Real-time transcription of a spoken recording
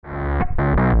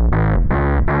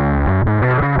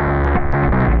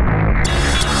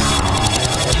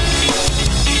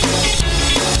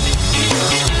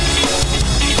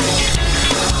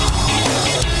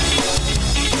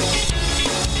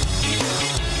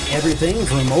Everything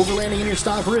from overlanding in your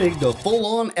stock rig to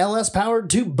full-on LS-powered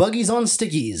 2 buggies on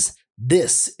stickies.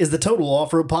 This is the Total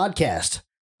Off-Road Podcast.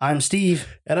 I'm Steve.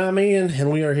 And I'm Ian,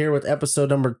 and we are here with episode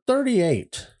number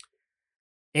 38.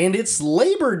 And it's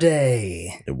Labor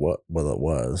Day. It was.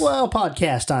 Well,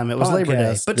 podcast time. It was Podcast Labor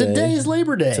Day. But today is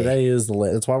Labor Day. Today is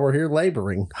that's why we're here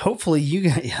laboring. Hopefully you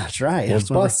guys... Yeah, that's right. We're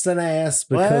busting ass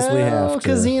because we have to.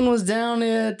 Because Ian was down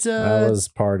at... I was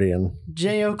partying.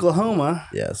 J, Oklahoma.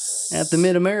 Yes. At the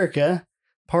Mid-America.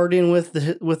 Partying with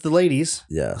the ladies.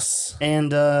 Yes.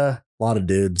 And... a lot of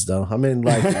dudes, though. I mean,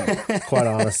 like, quite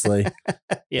honestly,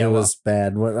 yeah, it was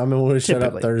bad. When we showed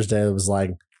up typically. Thursday, it was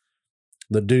like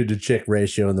the dude to chick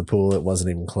ratio in the pool. It wasn't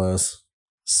even close.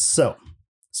 So,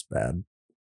 It's bad.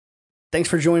 thanks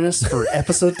for joining us for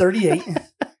episode 38.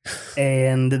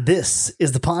 And this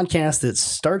is the podcast that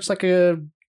starts like a...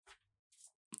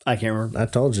 I can't remember. I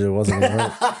told you it wasn't going to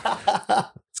work.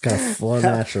 It's going to flow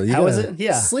natural. You How is gotta it?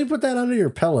 Yeah. Sleep with that under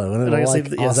your pillow and And I it'll sleep-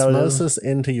 like yeah, is that what it is? osmosis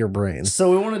into your brain.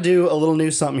 So we want to do a little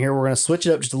new something here. We're going to switch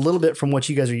it up just a little bit from what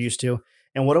you guys are used to.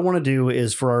 And what I want to do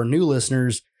is for our new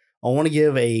listeners, I want to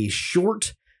give a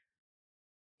short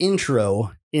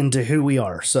intro into who we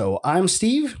are. So I'm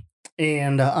Steve,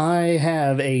 and I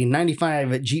have a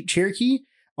 95 Jeep Cherokee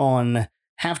on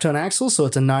half-ton axles. So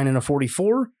it's a 9 and a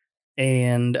 44.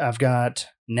 And I've got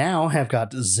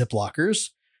zip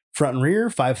lockers, front and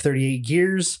rear, 538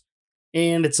 gears.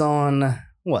 And it's on...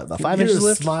 What, the 5 inch You're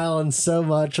lift? smiling so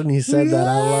much when you said that.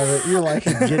 I love it. You're like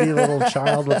a giddy little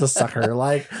child with a sucker.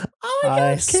 Like, oh,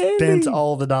 I spent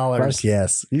all the dollars. Fuck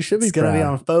yes. You should be It's going to be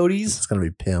proud. on Fodies, It's going to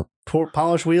be pimp.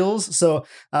 polished wheels. So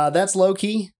that's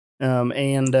Low-Key.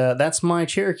 And that's my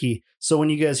Cherokee. So when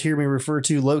you guys hear me refer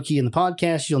to Low-Key in the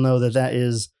podcast, you'll know that that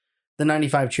is the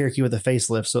 95 Cherokee with a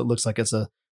facelift. So it looks like it's a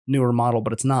newer model,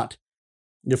 but it's not.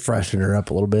 You freshen her up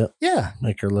a little bit. Yeah.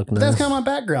 Make her look nice. That's kind of my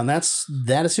background. That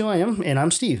is who I am. And I'm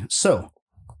Steve. So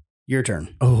your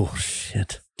turn. Oh,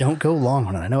 shit. Don't go long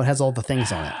on it. I know it has all the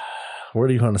things on it. Where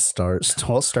do you want to start? So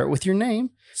I'll start with your name.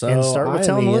 So And start with I'm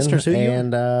telling the Ian, listeners who you are.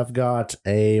 And I've got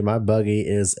my buggy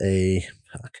is I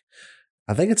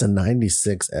think it's a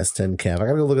 96 S10 cab. I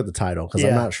gotta go look at the title because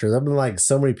I'm Yeah. not sure. There've been like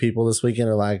so many people this weekend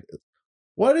are like,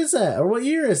 what is that? Or what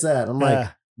year is that? I'm like,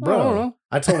 I don't bro, know.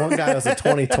 I told one guy it was a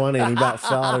 2020 and he about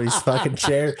fell out of his fucking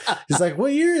chair. He's like,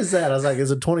 what year is that? I was like, it's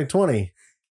a 2020.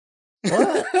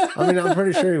 What? I mean, I'm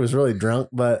pretty sure he was really drunk,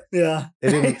 but Yeah. it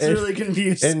didn't. It's really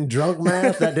confused. In drunk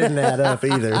math, that didn't add up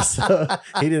either. So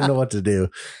he didn't know what to do.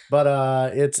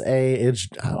 But it's It's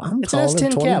an calling it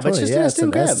S10 cab. It's 2020. just Yeah, an it's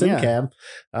an S10 cab, S10 yeah.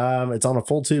 cab. It's on a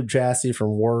full tube chassis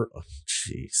from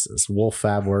Wolf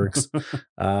Fab Works.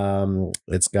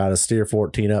 It's got a steer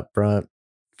 14 up front,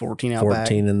 14 out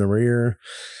 14 in the rear.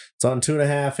 It's on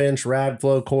 2.5-inch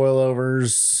Radflow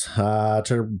coilovers.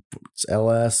 It's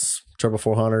LS Turbo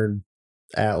 400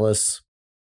 Atlas,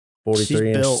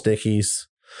 43-inch built. stickies,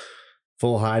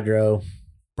 full hydro, back.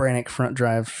 Brannick front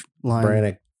drive line.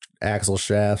 Brannick axle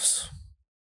shafts.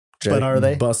 But are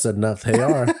they? Busted knuckle. They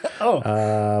are.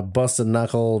 Oh, Busted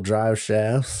knuckle drive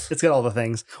shafts. it's got all the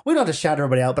things. We don't have to shout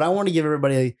everybody out, but I want to give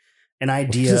everybody an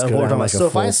idea Just of go what we're down talking like about. a So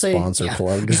if I full say sponsor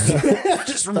plug.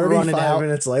 just run it 35 out.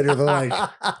 minutes later, they're like,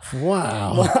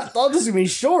 wow. Well, I thought this was gonna be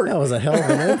short. That was a hell of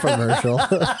an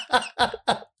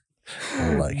infomercial.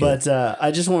 I like But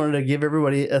I just wanted to give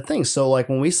everybody a thing. So, like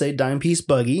when we say dime piece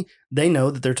buggy, they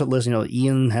know that they're listening. You know,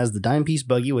 Ian has the dime piece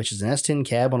buggy, which is an S10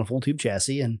 cab on a full tube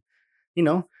chassis, and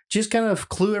just kind of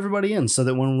clue everybody in so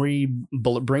that when we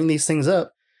bring these things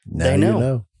up, Now they you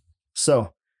know.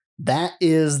 So that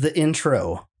is the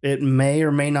intro. It may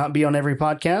or may not be on every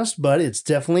podcast, but it's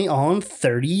definitely on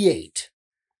 38.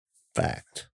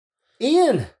 Fact.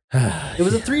 Ian, it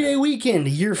was a 3-day weekend.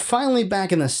 You're finally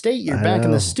back in the state. You're I back in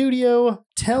know. the studio.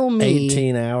 Tell me.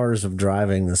 18 hours of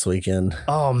driving this weekend.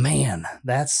 Oh, man.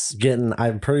 That's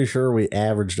I'm pretty sure we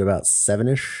averaged about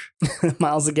 7-ish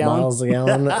miles a gallon. miles a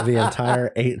gallon the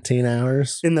entire 18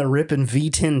 hours. In the ripping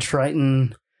V10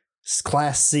 Triton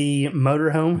Class C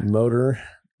motorhome. Motor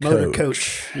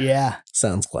Coach. Yeah,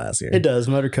 Sounds classier. it does.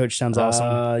 Motor coach sounds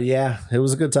awesome. Yeah, it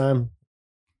was a good time.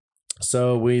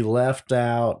 So we left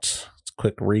out,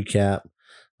 quick recap.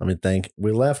 Let me think.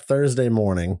 We left Thursday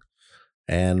morning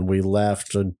and we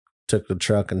took the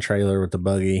truck and trailer with the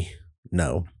buggy.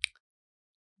 No.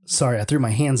 Sorry, I threw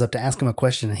my hands up to ask him a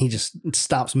question and he just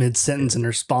stops mid-sentence and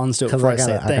responds to it Because before I I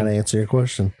say a gotta thing. answer your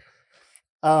question.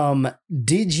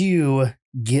 Did you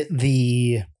get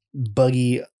the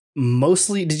buggy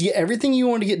mostly? Did you get everything you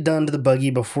wanted to get done to the buggy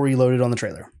before you loaded on the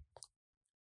trailer?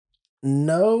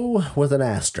 No, with an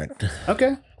asterisk.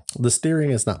 Okay. The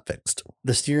steering is not fixed.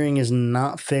 The steering is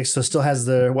not fixed, so it still has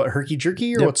the herky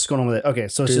jerky or Yep. what's going on with it? Okay,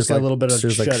 so it's Steers just got a little bit of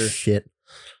steers shudder. like shit.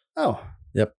 Oh,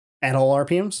 Yep. At all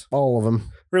RPMs? All of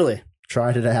them. Really?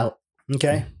 Tried it out.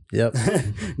 Okay. Yep.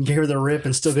 Gave her the rip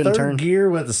and still couldn't Third turn. gear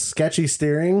with a sketchy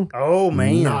steering. Oh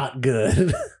man, Not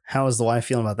good. how is the wife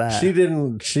feeling about that? She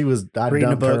didn't. I Reading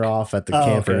a dumped her book? off at the Oh,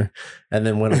 camper, okay. and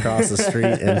then went across the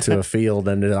street into a field.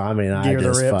 And I Give I her the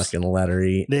just rips? fucking let her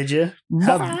eat. Did you?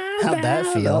 How'd that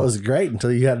feel? That was great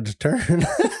until you had to turn.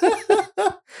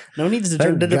 No needs to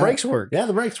Thank turn. Did the God. brakes work? Yeah,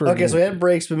 the brakes were Okay, so we had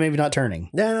brakes, but maybe not turning.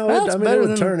 Yeah, no, Well, it's I mean, it better would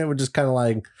than- turn. It would just kind of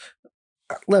like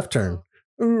left turn,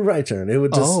 right turn. It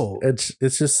would just. Oh. It's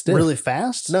just stiff. Really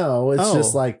fast? No, it's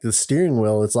just Oh. like the steering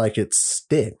wheel. It's like it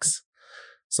sticks.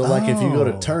 So like if you go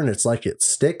to Oh. turn, it's like it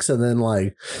sticks, and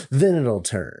then it'll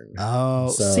turn. Oh,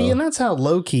 So- see, and that's how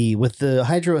low key with the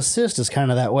hydro assist is kind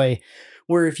of that way.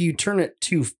 Where if you turn it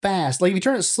too fast, like if you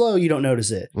turn it slow, you don't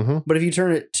notice it. Mm-hmm. But if you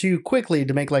turn it too quickly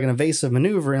to make like an evasive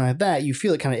maneuver and like that, you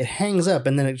feel it kind of, it hangs up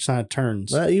and then it just kind of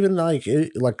turns. Even like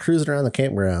cruising around the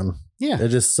campground, Yeah. it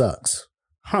just sucks.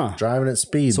 Huh. Driving at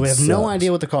speed. So we have no sucks.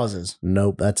 idea what the cause is.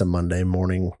 Nope, that's a Monday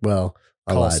morning. Well,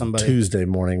 I Call lied. somebody. Tuesday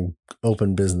morning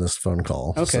open business phone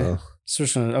call. Okay. So,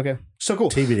 So, okay. So cool.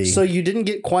 TBD. So you didn't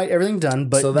get quite everything done,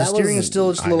 but So the that steering was- is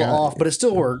still just a I little got it. off, but it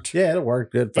still worked. yeah, it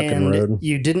worked. Good fucking And road.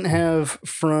 you didn't have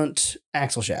front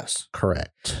axle shafts,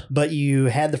 Correct. but you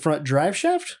had the front drive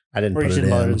shaft? I didn't Or you put it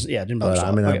didn't in. bother? Yeah, didn't bother. But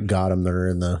I mean, okay. I've got them that are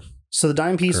in the So the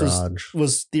dime piece garage.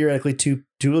 was theoretically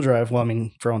two-wheel drive. Well, I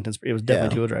mean, for all intents, it was definitely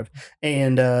Yeah. two-wheel drive.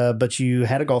 And but you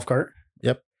had a golf cart.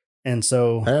 Yep. And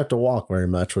so I don't have to walk very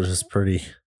much, which is pretty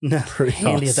pretty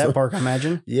handy at that awesome. park, I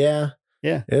imagine. Yeah.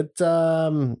 Yeah. It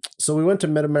so we went to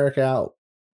Mid America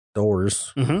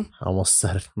Outdoors. Mm-hmm. I almost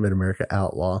said it, Mid America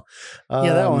Outlaw.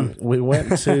 Yeah, that one. We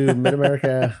went to Mid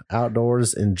America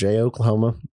Outdoors in Jay,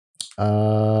 Oklahoma.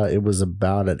 It was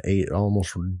about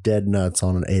almost dead nuts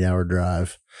on an 8-hour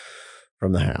drive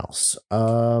from the house.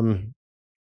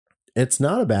 It's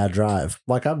not a bad drive.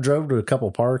 Like I've drove to a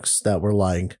couple parks that were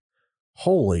like,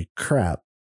 holy crap,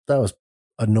 that was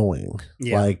annoying.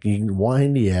 Yeah. Like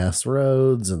windy ass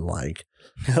roads and like,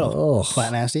 Oh, oh,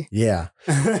 flat nasty. yeah.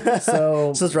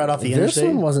 So, So it's right off the this interstate.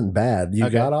 one wasn't bad. You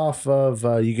Okay. got off of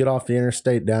you get off the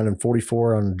interstate down in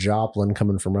 44 on Joplin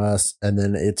coming from us, and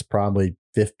then it's probably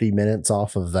 50 minutes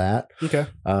off of that. Okay.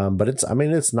 But it's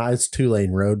nice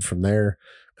 2-lane road from there.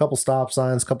 Couple stop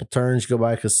signs, couple turns, you go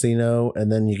by a casino,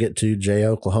 and then you get to Jay,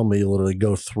 Oklahoma. You literally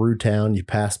go through town. You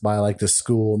pass by like the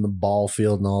school and the ball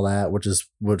field and all that, which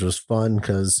was fun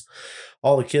because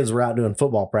all the kids were out doing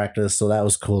football practice, so that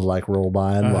was cool to like roll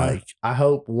by. And like, I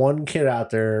hope one kid out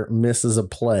there misses a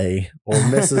play or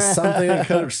misses something a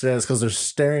coach says because they're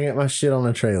staring at my shit on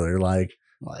the trailer. Like,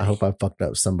 I hope I fucked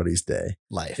up somebody's day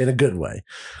life. in a good way.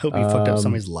 Hope you fucked up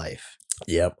somebody's life.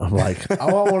 Yep. I'm like,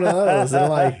 I want one of those.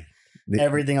 And like,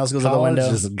 Everything else goes out the college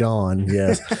window. is gone.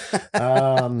 Yes.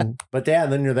 But yeah,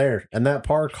 then you're there. And that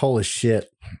park, holy shit.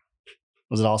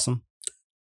 Was it awesome?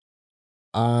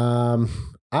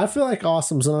 I feel like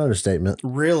awesome's an understatement.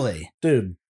 Really?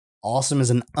 Dude, Awesome is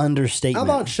an understatement.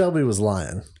 I thought Shelby was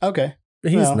lying. Okay.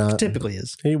 He's Well, not. Typically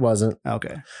is. He wasn't.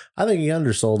 Okay. I think he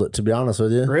undersold it, to be honest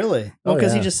with you. Really? Well, Oh,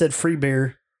 because yeah. he just said free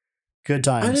beer, good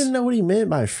times. I didn't know what he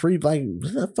meant by free. Like,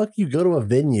 the fuck, you go to a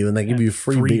venue and they give you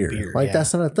free beer. Like, yeah.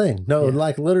 that's not a thing. No, Yeah.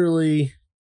 like, literally,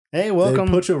 Hey, welcome.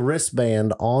 they put a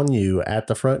wristband on you at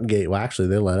the front gate. Well, actually,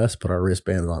 they let us put our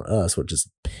wristbands on us, which is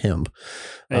pimp.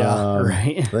 yeah,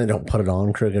 right. They don't put it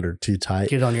on crooked or too tight.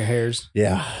 Get on your hairs.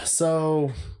 Yeah.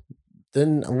 So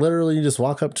then literally you just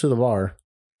walk up to the bar.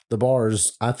 The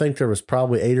bars, I think there was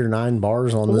probably 8 or 9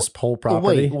 bars on this whole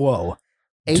property. Wait, whoa.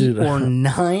 8 Dude, or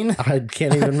 9? I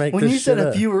can't even make When this you said shit a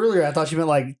up. few earlier, I thought you meant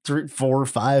like 3, 4,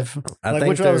 5. I Like, think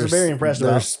which one I was there's- very impressed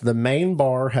about. there's the main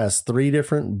bar has 3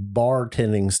 different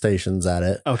bartending stations at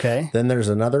it. Okay. Then there's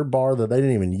another bar that they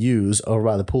didn't even use over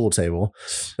by the pool table.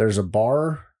 There's a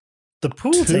bar, The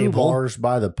pool 2 table. bars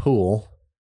by the pool,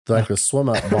 like a swim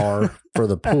up bar for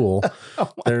the pool. Oh my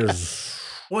God. There's,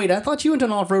 Wait, I thought you went to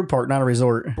an off-road park, not a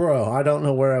resort. bro, I don't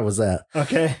know where I was at.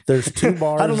 Okay. There's 2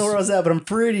 bars. I don't know where I was at, but I'm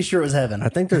pretty sure it was heaven. I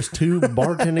think there's 2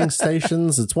 bartending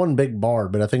stations. It's one big bar,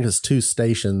 but I think it's 2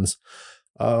 stations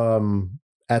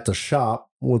at the shop,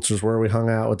 which is where we hung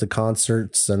out with the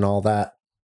concerts and all that.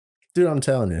 Dude, I'm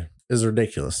telling you, it's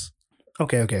ridiculous.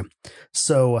 Okay.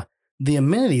 So the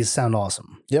amenities sound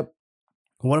awesome. Yep.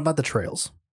 What about the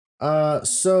trails?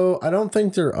 So I don't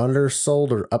think they're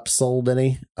undersold or upsold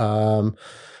any.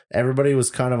 Everybody was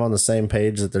kind of on the same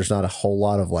page that there's not a whole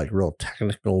lot of like real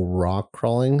technical rock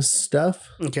crawling stuff.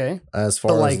 Okay. As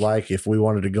far But, as like if we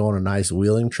wanted to go on a nice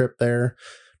wheeling trip there,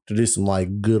 to do some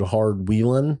like good hard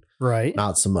wheeling, Right.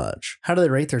 not so much. How do they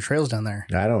rate their trails down there?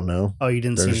 I don't know. Oh, you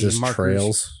didn't see There's any just markers?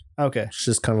 trails. Okay. It's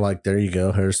just kind of like, there you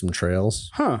go. Here's some trails.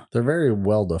 Huh. They're very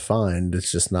well defined.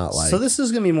 It's just not like. So this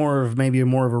is going to be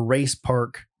more of a race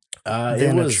park. It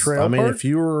than a was, trail I mean, park? if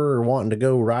you were wanting to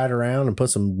go ride around and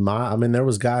put some, I mean, there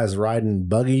was guys riding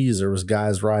buggies. There was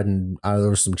guys riding, there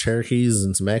was some Cherokees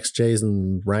and some XJs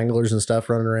and Wranglers and stuff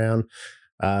running around.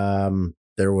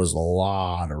 There was a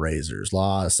lot of Razors, a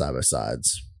lot of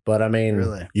side-by-sides. But I mean,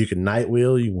 Really? you can night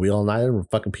wheel, you can wheel all night, and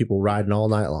fucking people riding all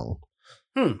night long.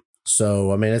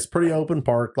 So, I mean, it's pretty open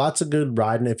park. Lots of good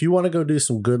riding. If you want to go do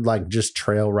some good, like just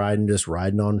trail riding, just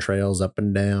riding on trails up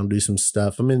and down, do some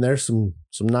stuff. I mean, there's some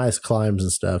nice climbs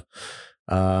and stuff.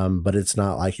 But it's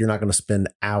not like you're not going to spend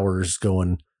hours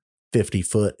going 50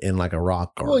 foot in like a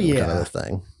rock garden kind of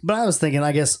thing. But I was thinking,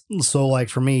 I guess, so like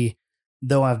for me,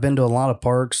 though I've been to a lot of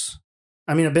parks.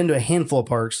 I mean, I've been to a handful of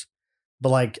parks, but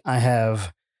like I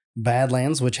have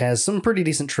Badlands, which has some pretty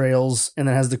decent trails, and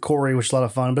then has the Quarry, which is a lot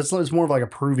of fun, but it's more of like a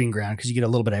proving ground because you get a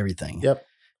little bit of everything. Yep.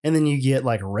 And then you get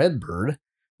like Redbird,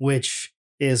 which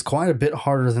is quite a bit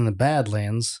harder than the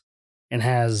Badlands and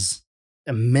has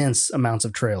immense amounts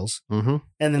of trails. Mm-hmm.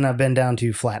 And then I've been down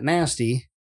to Flat Nasty,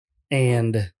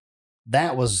 and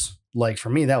that was like, for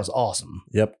me, that was awesome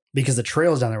Yep. because the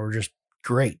trails down there were just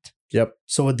great. Yep.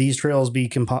 So would these trails be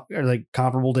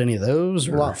comparable to any of those?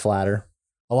 A lot flatter.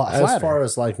 A lot flatter. As far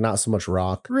as like not so much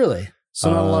rock. Really? So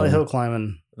not a lot of hill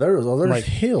climbing. There's like-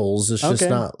 hills. It's just Okay.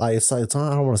 not like it's not,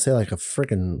 I don't want to say like a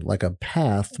freaking like a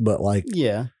path, but like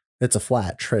Yeah. it's a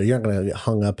flat trail. You're not going to get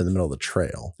hung up in the middle of the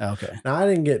trail. Okay. Now I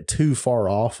didn't get too far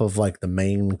off of like the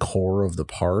main core of the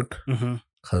park Mm-hmm.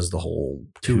 because the whole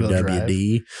Two-wheel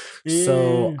 2WD.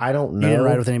 So I don't You didn't know.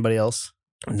 ride with anybody else?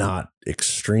 Not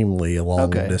extremely long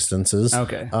Okay. distances.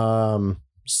 Okay.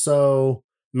 So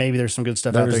Maybe there's some good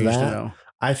stuff out there's there you should that. know.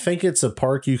 I think it's a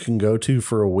park you can go to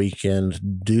for a weekend,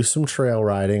 do some trail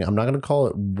riding. I'm not going to call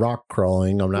it rock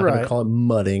crawling. I'm not going Right. to call it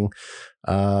mudding.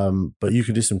 But you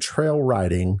can do some trail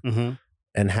riding Mm-hmm.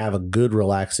 and have a good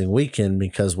relaxing weekend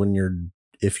because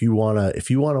if you want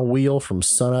to wheel from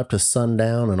sun up to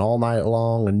sundown and all night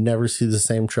long and never see the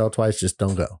same trail twice, just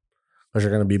don't go because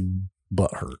you're going to be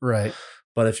butthurt. Right.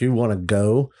 But if you want to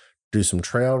go do some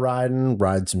trail riding,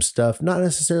 ride some stuff, not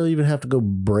necessarily even have to go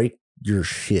break your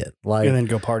shit. Like, And then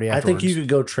go party I afterwards. think you could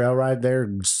go trail ride there,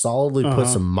 solidly put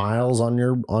some miles on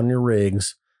your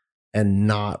rigs and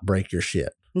not break your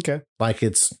shit. Okay. Like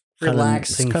it's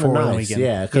Relaxing kinda for the nice. weekend.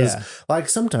 Yeah. Cause like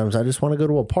sometimes I just want to go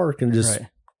to a park and just Right.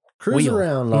 cruise Wheel.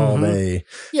 around all Mhm. day.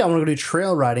 Yeah, I want to go do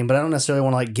trail riding, but I don't necessarily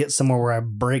want to like get somewhere where I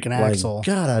break an Like, axle.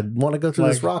 God, I want to go to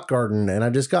this Like- rock garden and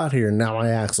I just got here and now my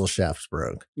axle shaft's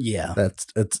broke. Yeah.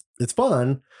 It's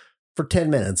fun for 10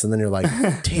 minutes and then you're like,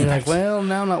 You're like, well,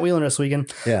 now I'm not wheeling this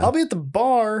weekend. yeah. I'll be at the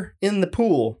bar in the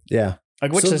pool, Yeah.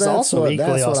 like which So is that's also what,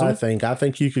 equally that's awesome. what I think. I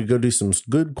think you could go do some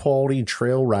good quality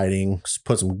trail riding,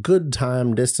 put some good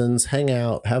time distance, hang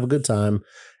out, have a good time.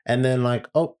 And then like,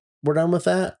 oh, we're done with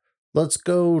that. Let's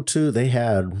go to, they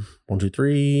had 1, 2,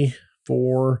 3,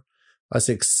 4, 5,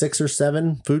 6, 6 or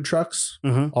 7 food trucks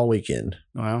Mm-hmm. all weekend.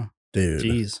 Wow. Dude,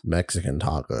 Jeez. Mexican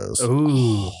tacos.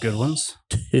 Ooh, good ones.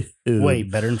 Dude.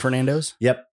 Wait, better than Fernando's?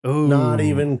 Yep. Ooh. Not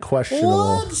even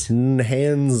questionable. What?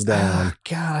 Hands down. Ah,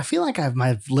 God, I feel like I've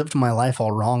lived my life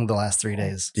all wrong the last 3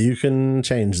 days. You can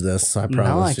change this. I No, I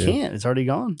promise you. can't. It's already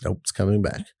gone. Nope, it's coming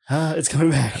back. It's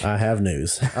coming back. I have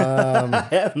news. I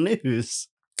have news.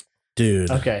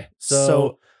 Dude. Okay. So,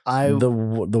 So I the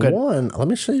good. one, let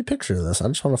me show you a picture of this. I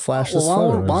just want to flash this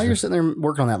well, photo. while you're sitting there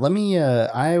working on that, let me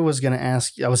I was gonna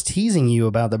ask, I was teasing you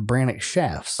about the Brannock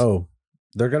shafts. Oh,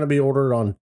 they're going to be ordered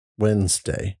on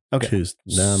Wednesday. Okay. Tuesday.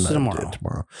 No, I'm So not tomorrow. tomorrow.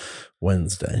 Tomorrow.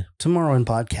 Wednesday. Tomorrow in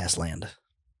podcast land.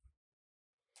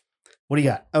 What do you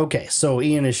got? Okay, so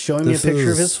Ian is showing me a This picture of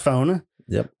is- his phone.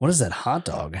 Yep. What is that hot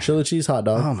dog? Chili cheese hot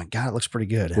dog Oh my god, it looks pretty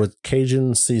good. with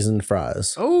Cajun seasoned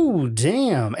fries. Oh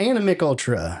damn! And a Mick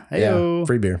Ultra. Yeah. Heyo.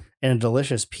 Free beer. And a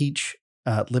delicious peach,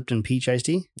 Lipton peach iced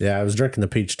tea. Yeah. I was drinking the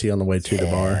peach tea on the way to the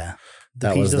bar. Yeah. The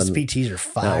That peach, was those the- peach teas are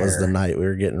fire. That was the night we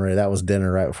were getting ready. That was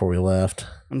dinner right before we left.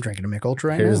 I'm drinking a Mick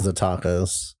Ultra right Here's now. the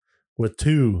tacos with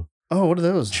 2 Oh, what are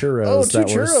those? churros Oh, 2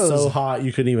 that were churros. so hot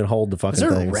you couldn't even hold the fucking Is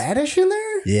there things. radish in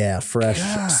there? Yeah, fresh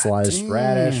God sliced damn.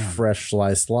 radish, fresh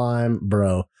sliced lime,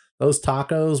 bro. Those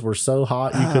tacos were so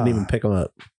hot you couldn't even pick them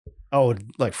up. Oh,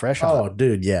 like fresh Oh, hot.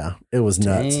 dude, yeah, it was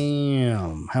nuts.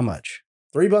 Damn. How much?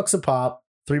 $3 a pop,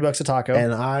 $3 a taco.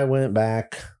 and I went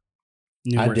back.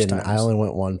 I Numerous didn't. times. I only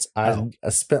went once. Oh. I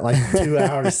spent like 2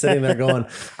 hours sitting there going,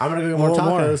 "I'm gonna go get more A little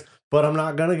more. tacos." but I'm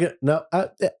not gonna get no.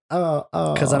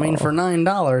 Because I mean, for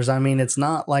 $9, I mean, it's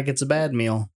not like it's a bad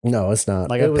meal. no, it's not.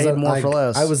 Like, it I paid more like, for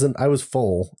less. I was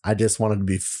full. I just wanted to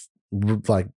be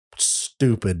like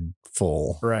stupid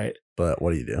full. Right. But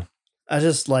what do you do? I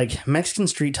just like Mexican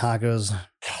street tacos.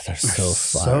 God, they're Are so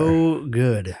fire. so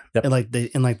good. Yep. And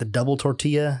like the double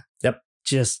tortilla. Yep.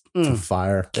 Just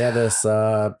Fire. Yeah, this.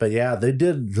 But yeah, they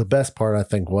did the best part. I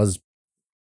think was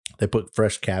they put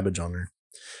fresh cabbage on there.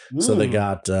 So they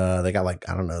got like,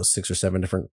 I don't know, 6 or 7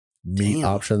 different meat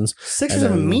options. 6 or and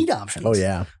 7 then- meat options. Oh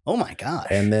yeah. Oh my gosh.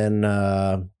 And then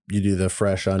you do the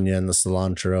fresh onion, the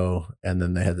cilantro, and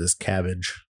then they had this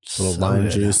cabbage, little So lime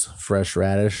good. juice, fresh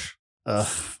radish.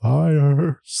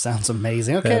 Fire. Sounds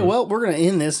amazing. Okay, Yeah. well, we're gonna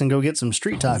end this and go get some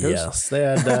street tacos. Yes, they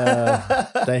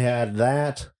had they had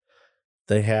that.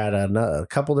 They had a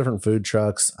couple different food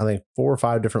trucks. I think 4 or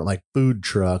 5 different like food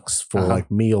trucks for like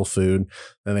meal food.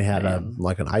 Then they had Man.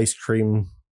 like an ice cream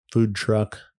food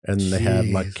truck, and they had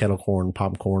like Jeez. kettle corn,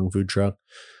 popcorn food truck.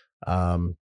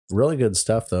 Really good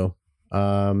stuff though.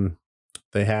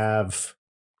 They have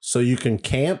so you can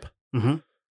camp. Mhm.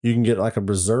 You can get like a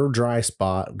reserved dry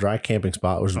camping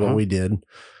spot, which is what we did.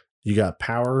 You got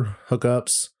power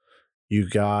hookups. You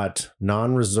got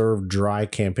non-reserved dry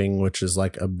camping, which is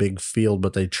like a big field,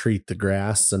 but they treat the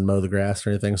grass and mow the grass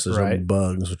or anything. So there's no Right.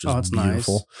 bugs, which is Oh, that's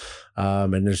beautiful.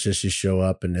 And it's just, you show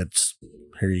up and it's,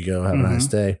 here you go. Have a nice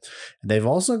day. And they've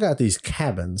also got these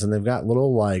cabins, and they've got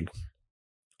little like,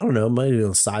 I don't know, maybe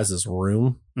the size of this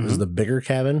room is the bigger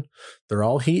cabin. They're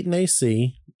all heat and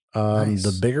AC. Nice.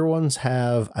 The bigger ones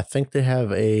I think they have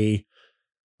a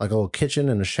little kitchen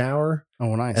and a shower,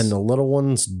 Oh, nice. and the little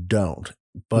ones don't.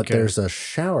 But Okay. there's a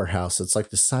shower house. It's like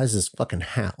the size of this fucking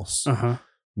house. Uh-huh.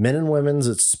 Men and women's,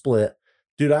 it's split.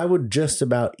 Dude, I would just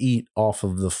about eat off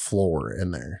of the floor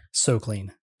in there. So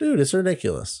clean. Dude, it's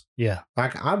ridiculous. Yeah.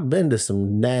 Like, I've been to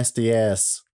some nasty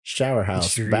ass shower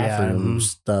house Sure, bathroom yeah.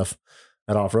 stuff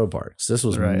at off-road parks. This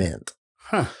was Right. mint.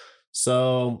 Huh.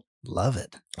 So Love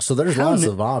it. there's How lots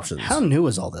new- of options. How new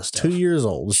is all this stuff? 2 years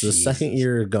old. This is the second Jesus.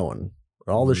 year going.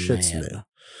 All the shit's Man. new.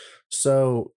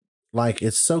 So, like,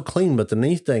 it's so clean. But the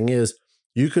neat thing is,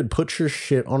 you could put your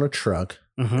shit on a truck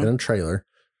Mhm. in a trailer,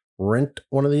 rent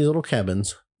one of these little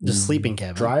cabins, The sleeping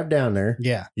cabin. drive down there.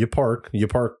 Yeah. You park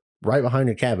right behind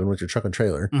your cabin with your truck and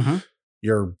trailer. Mm-hmm.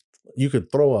 You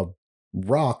could throw a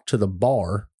rock to the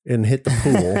bar and hit the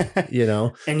pool, you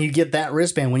know? And you get that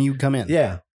wristband when you come in.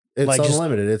 Yeah. It's Like, just-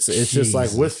 unlimited. It's just like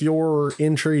Jesus. with your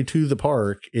entry to the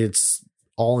park, it's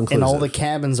all inclusive. And all the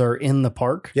cabins are in the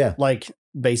park. Yeah. Like,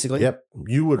 basically. Yep.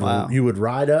 You would Wow.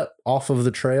 ride up off of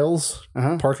the trails,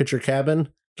 Uh-huh. park at your cabin,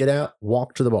 get out,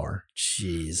 walk to the bar.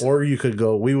 Jeez. Or you could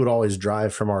go, we would always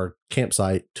drive from our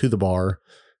campsite to the bar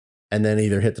and then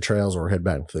either hit the trails or head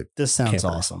back to the This sounds camper.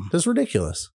 awesome. This is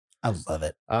ridiculous. I love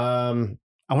it. Um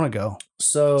I want to go.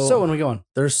 so, So when we going?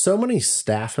 there's so many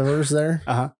staff members there.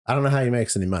 Uh-huh. I don't know how he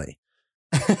makes any money.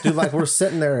 Dude, like we're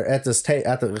sitting there at this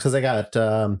because they got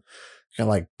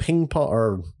like ping pong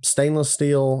or stainless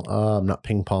steel, not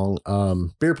ping pong,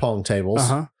 beer pong tables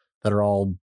Uh-huh. that are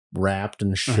all wrapped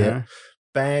and shit. Uh-huh.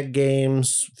 Bag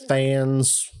games,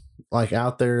 fans, like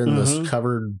out there in Mhm. this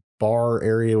covered bar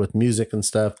area with music and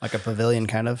stuff. Like a pavilion,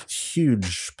 kind of.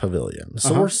 Huge pavilion.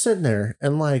 So Uh-huh. we're sitting there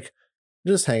and like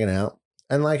just hanging out.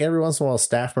 And like every once in a while, a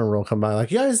staff member will come by,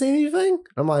 like, you guys need anything?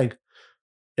 I'm like,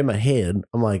 in my head,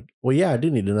 I'm like, well, yeah, I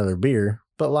do need another beer.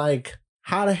 But like,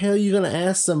 how the hell are you going to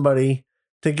ask somebody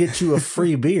to get you a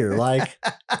free beer? Like,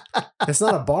 it's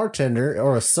not a bartender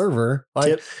or a server.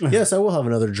 Like, Yep. yes, I will have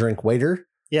another drink, waiter.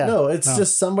 Yeah. No, it's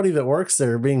just somebody that works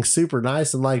there being super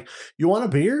nice and like, you want a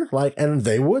beer? Like, and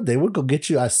they would go get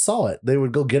you. I saw it. They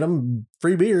would go get them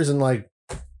free beers and like,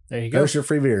 There you go. there's your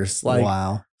free beers. Like,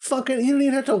 wow. fucking, you don't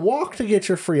even have to walk to get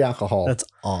your free alcohol. That's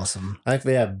awesome. I think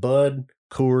they have Bud,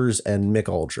 Coors, and Mick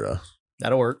Ultra,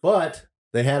 That'll work. but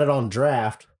they had it on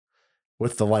draft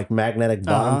with the like magnetic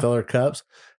bottom Uh-huh. filler cups,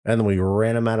 and then we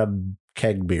ran them out of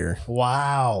keg beer.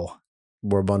 Wow.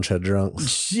 We're a bunch of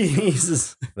drunks.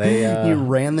 Jesus. They you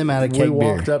ran them out of we keg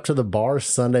beer. walked up to the bar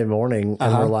Sunday morning and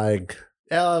Uh-huh. we're like,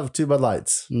 yeah, I'll have 2 Bud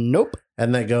Lights. Nope.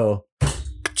 And they go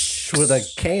with a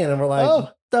can, and we're like, Oh.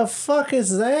 the fuck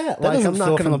is that? Like, doesn't I'm not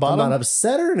fill from gonna, the bottom? I'm not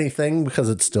upset or anything because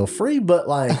it's still free, but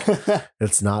like,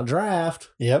 it's not draft.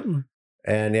 Yep.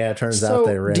 And yeah, it turns So, out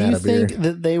they ran do out you of beer. think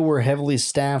that they were heavily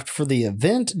staffed for the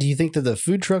event? Do you think that the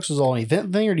food trucks was all an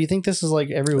event thing, or do you think this is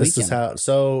like every This weekend? is how.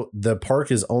 So the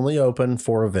park is only open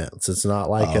for events. It's not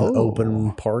like an Oh.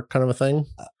 open park kind of a thing.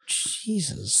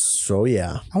 Jesus. So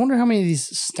yeah, I wonder how many of these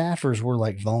staffers were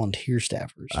like volunteer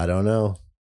staffers. I don't know.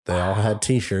 They all had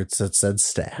T-shirts that said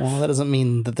staff. Well, that doesn't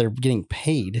mean that they're getting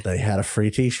paid. They had a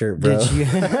free T-shirt, bro. Did you?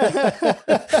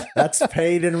 That's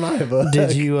paid in my book.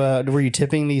 Did you? Were you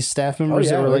tipping these staff members? Oh,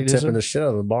 yeah, that were we're like tipping the shit out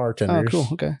of the bartenders. Oh, cool.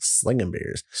 Okay. Slinging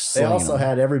beers. Slinging They also them.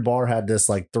 had, every bar had this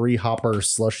like 3-hopper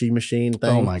slushy machine thing.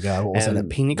 Oh my god! What was And it? A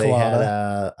pina they had,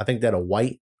 colada. I think they had a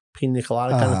white pina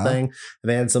colada kind of Uh-huh. thing. And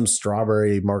they had some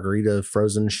strawberry margarita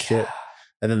frozen shit.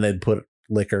 And then they'd put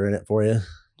liquor in it for you.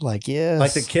 Like yes.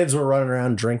 Like the kids were running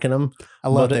around drinking them, I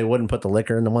but loved they it. wouldn't put the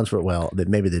liquor in the ones. Well,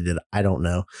 maybe they did. I don't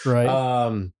know.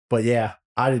 Right. But yeah,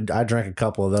 I drank a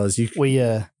couple of those. You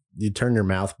turn your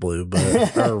mouth blue,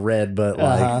 but or red, but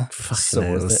like fucking so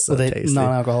it worth was it. so Were they tasty.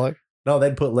 non-alcoholic? No,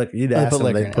 they'd put liquor. You'd They ask put them.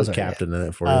 liquor in They'd it. put Sorry, Captain in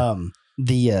it for you.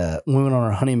 When we went on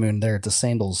our honeymoon there at the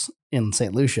Sandals in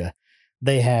St. Lucia,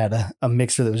 they had a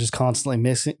mixer that was just constantly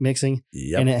mixing,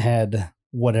 Yep. and it had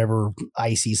whatever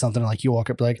icy something. Like you walk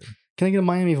up like, "Can I get a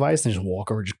Miami Vice?" And they just walk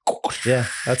over, just Yeah,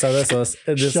 that's how this was.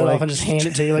 It just shut like, off and just hand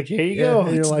it to you. Like, here you yeah, go,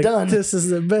 and you're it's like, done. This is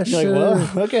the best You're shit.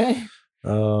 like, well, okay.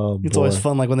 Oh, It's boy. always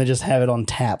fun, like when they just have it on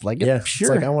tap. Like, Yeah, sure.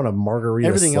 It's like I want a margarita.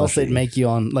 Everything else slushy. they'd make you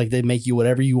on, like they'd make you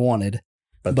whatever you wanted.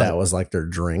 but that was like their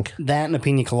drink. That and a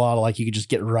pina colada, like you could just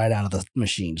get right out of the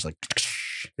machine. Just like, I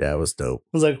Yeah, it was dope.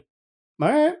 was like, all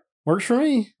right, works for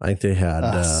me. I think they had.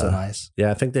 So nice.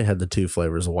 Yeah, I think they had the 2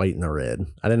 flavors, white and the red.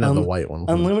 I didn't have the white one.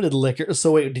 Unlimited liquor.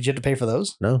 So wait, did you have to pay for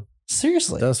those? No,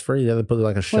 Seriously? that was free. Yeah, they put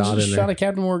like a Well, shot just in a there. shot of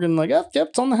Captain Morgan, like, oh, yep,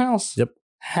 it's on the house. Yep.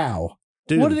 How?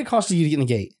 Dude, What did it cost you to get in the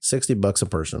gate? $60 a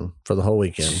person for the whole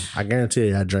weekend. I guarantee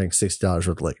you, I drank $60 worth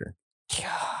of liquor. God.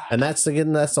 And that's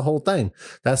the whole thing.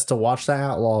 That's to watch the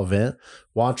Outlaw event.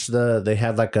 They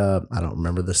had like I don't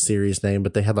remember the series name,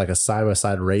 but they had like a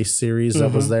side-by-side race series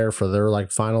that was there for their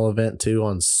like final event too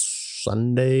on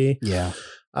Sunday. Yeah.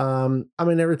 I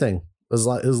mean, everything it was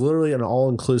literally an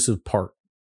all-inclusive park.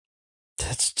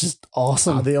 That's just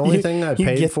awesome. The only thing I you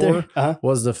paid get for there- uh-huh.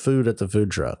 was the food at the food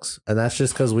trucks. And that's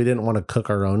just because we didn't want to cook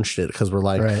our own shit, because we're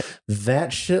like, Right.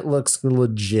 that shit looks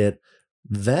legit.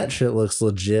 That shit looks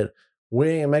legit. We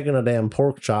ain't making a damn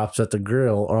pork chops at the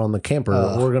grill or on the camper.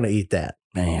 Ugh. We're going to eat that.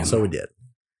 Man. So we did.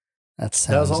 That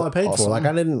That was all I paid awesome. for. Like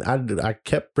I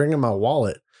kept bringing my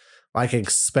wallet, like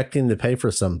expecting to pay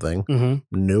for something. Mhm.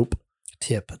 Nope.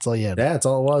 Tip. That's all you had. Yeah, that's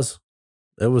all it was.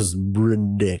 It was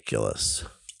ridiculous.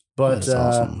 But That's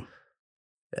awesome.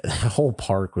 the whole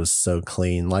park was so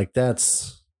clean. Like I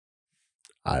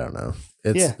don't know.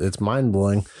 It's mind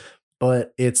blowing,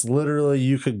 but it's literally,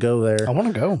 you could go there. I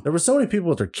want to go. There were so many people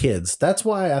with their kids. That's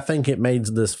why I think it made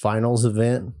this finals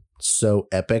event so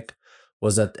epic,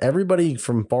 was that everybody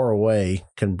from far away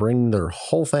can bring their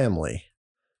whole family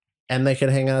and they can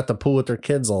hang out at the pool with their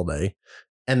kids all day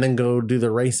and then go do the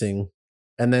racing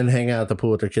and then hang out at the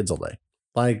pool with their kids all day.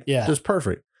 Like, Yeah. just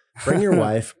perfect. Bring your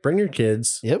wife, bring your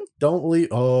kids. Yep. Don't leave.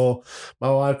 Oh,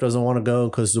 my wife doesn't want to go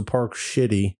because the park's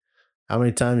shitty. How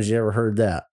many times you ever heard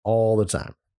that? All the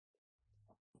time.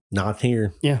 Not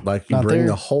here. Yeah, Like, you not bring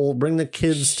there. bring the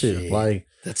kids too. Shit. Like,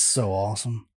 That's so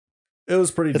awesome. it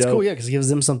was pretty It's dope. cool, yeah, because it gives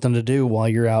them something to do while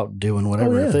you're out doing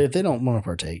whatever. yeah. If they don't want to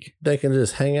partake. They can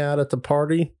just hang out at the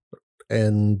party,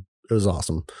 and it was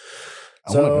awesome.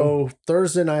 I wanna So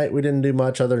Thursday night, we didn't do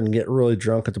much other than get really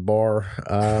drunk at the bar.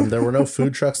 There were no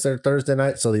food trucks there Thursday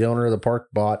night, so the owner of the park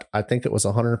bought, I think it was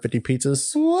 150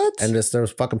 pizzas. What? And there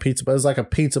was fucking pizza, but it was like a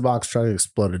pizza box truck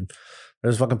exploded.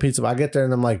 There's fucking pizza. I get there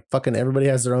and I'm like, fucking everybody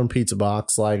has their own pizza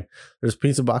box. Like, there's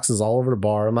pizza boxes all over the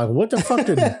bar. I'm like, what the fuck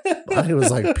did I think it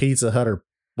was like Pizza Hut or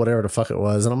whatever the fuck it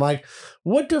was. And I'm like,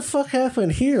 what the fuck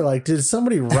happened here? Like, did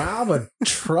somebody rob a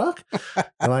truck?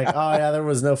 I'm like, oh yeah, there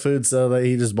was no food, so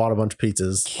he just bought a bunch of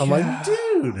pizzas. I'm like,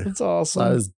 dude, That's so I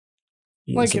awesome. was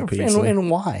eating Like, some pizza.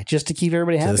 and why? Just to keep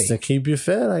everybody happy. Just to keep you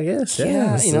fed, I guess.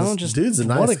 Yeah, This you know, is- just dude's a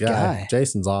nice what a guy. guy.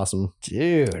 Jason's awesome.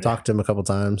 Dude. Talked to him a couple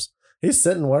times. He's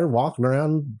sitting there walking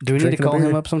around. Do we need to drinking a call him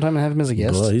beer. up sometime and have him as a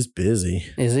guest? Well, he's busy.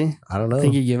 Is he? I don't know.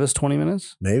 Think he'd give us 20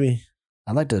 minutes? Maybe.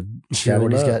 I'd like to Chat hear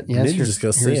what him he's up. got. Yeah, Maybe just go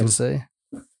see him. Say.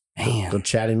 Man, Go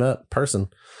chat him up, person.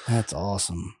 that's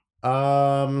awesome.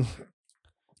 What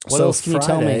What else can you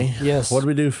tell me? Yes. What did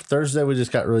we do Thursday? We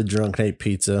just got really drunk and ate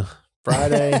pizza.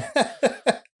 Friday,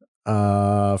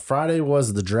 Friday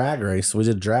was the drag race. We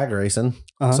did drag racing.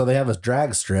 Uh-huh. So they have a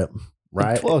drag strip,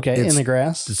 right? Okay, in It's- the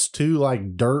grass. It's 2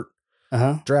 like dirt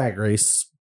Uh-huh. drag race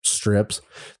strips.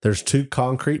 There's 2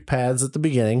 concrete pads at the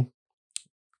beginning.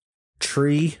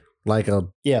 Tree, like a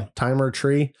Yeah. timer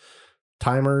tree.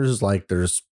 Timers, like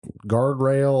there's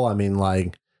guardrail. I mean,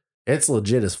 like, it's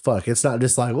legit as fuck. It's not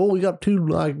just like, oh, we got 2,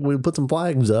 like, we put some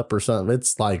flags up or something.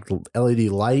 It's like LED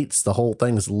lights. The whole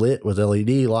thing's lit with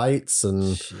LED lights, and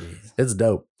Jeez. it's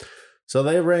dope. So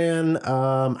they ran,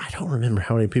 I don't remember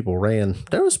how many people ran.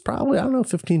 There was probably, I don't know,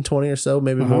 15, 20 or so,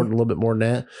 maybe more, a little bit more than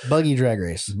that. Buggy drag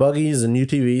race. Buggies and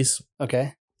UTVs.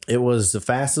 Okay. It was the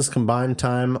fastest combined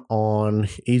time on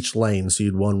each lane. So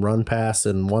you'd run pass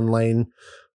in one lane,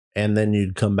 and then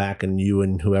you'd come back and you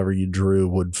and whoever you drew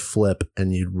would flip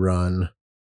and you'd run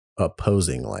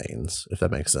opposing lanes, if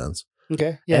that makes sense.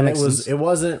 Okay. Yeah. And it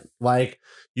wasn't like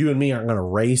you and me aren't going to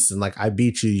race and like I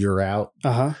beat you, you're out.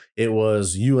 Uh-huh. It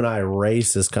was you and I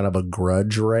race as kind of a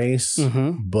grudge race,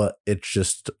 Mm-hmm. but it's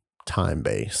just time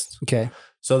based. Okay.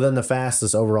 So then the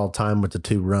fastest overall time with the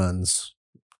 2 runs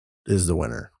is the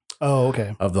winner Oh,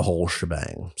 okay. of the whole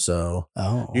shebang. So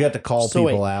You you got to call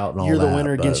people out and all You're that. the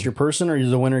winner against your person, or you're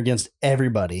the winner against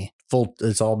everybody?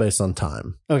 It's all based on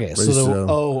time. Okay.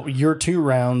 So your 2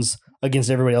 rounds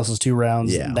against everybody else's 2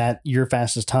 rounds. Yeah. That your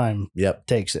fastest time Yep.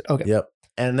 takes it. Okay. Yep.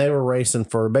 And they were racing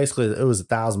for basically it was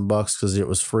 $1,000 because it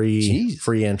was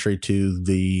free entry to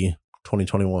the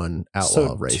 2021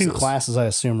 Outlaw races. 2 classes, I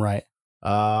assume, right?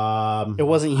 It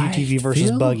wasn't UTV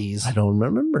versus buggies. I don't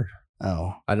remember.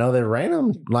 Oh, I know they ran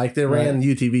them like they ran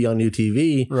UTV on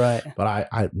UTV, right. but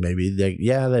I maybe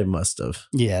they must have.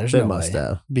 Yeah, there's They no must way.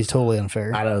 have. It'd be totally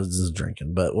unfair. I was just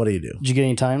drinking, but what do you do? Did you get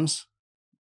any times?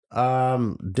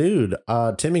 Dude,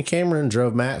 Timmy Cameron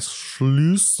drove Matt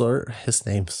Schlusler. His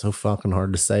name's so fucking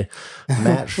hard to say.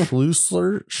 Matt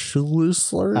Schlusler.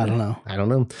 I don't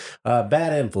know.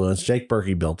 Bad Influence. Jake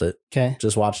Berkey built it. Okay.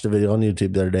 Just watched a video on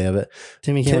YouTube the other day of it.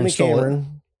 Timmy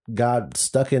Cameron got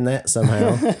stuck in that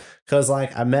somehow. Cause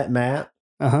like I met Matt.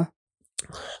 Uh-huh.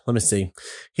 Let me see.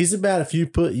 He's about, if you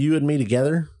put you and me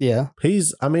together, Yeah.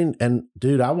 and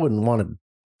dude, I wouldn't want to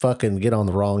fucking get on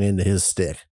the wrong end of his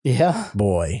stick. Yeah.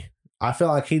 Boy, I feel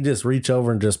like he'd just reach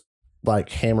over and just like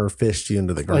hammer fist you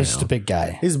into the ground. He's just a big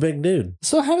guy. He's a big dude.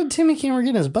 So how did Timmy Cameron get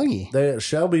in his buggy?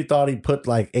 Shelby thought he put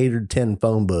like 8 or 10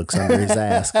 phone books under his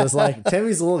ass because like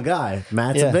Timmy's a little guy.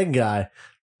 Matt's a big guy.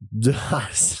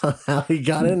 Somehow he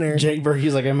got in there. Jake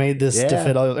Berkey's like, I made this to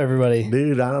fit everybody.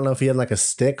 Dude, I don't know if he had like a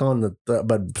stick on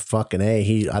but fucking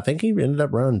I think he ended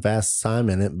up running fast time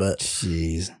in it, but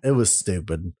jeez, it was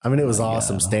stupid. I mean, it was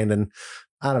awesome standing,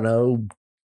 I don't know,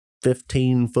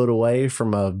 15 foot away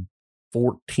from a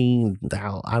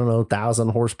 1,000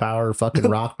 horsepower fucking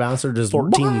rock bouncer, just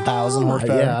 14,000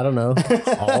 horsepower. Yeah, I don't know,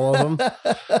 all of them.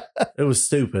 It was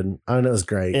stupid. I mean, it was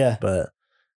great. Yeah, but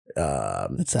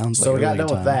it sounds like so we got done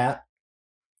with that.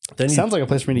 Then sounds like a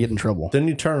place for me to get in trouble. Then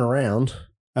you turn around,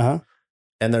 and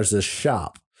there's this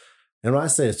shop, and when I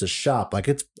say it's a shop, like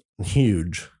it's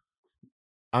huge.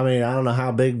 I mean, I don't know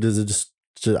how big does it just.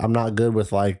 I'm not good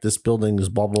with like this building is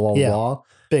blah blah blah blah.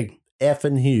 Big,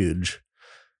 effing huge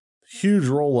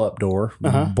roll up door,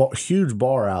 huge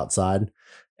bar outside,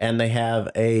 and they have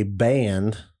a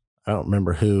band. I don't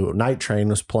remember who. Night Train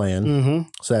was playing. Mm-hmm.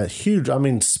 So that huge. I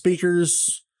mean,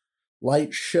 speakers,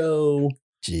 light show,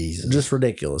 Jesus, just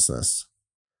ridiculousness.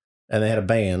 And they had a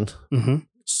band. Mm-hmm.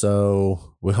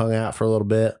 So we hung out for a little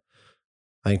bit.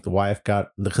 I think the wife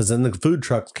because then the food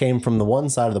trucks came from the one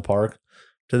side of the park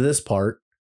to this part.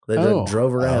 They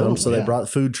drove around, they brought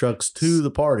food trucks to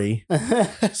the party.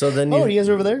 So then you guys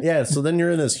are over there? Yeah, so then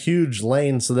you're in this huge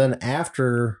lane. So then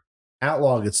after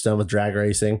Outlaw gets done with drag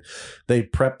racing, they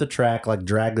prep the track, like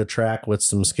drag the track with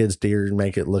some skid steer and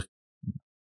make it look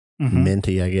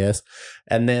minty, I guess.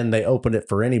 And then they open it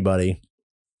for anybody.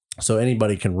 So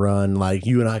anybody can run, like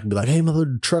you and I can be like, hey,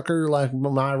 mother trucker, like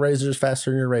my razor's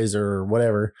faster than your razor or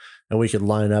whatever. And we could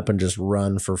line up and just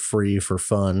run for free for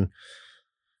fun.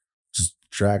 Just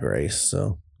drag race.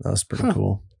 So that was pretty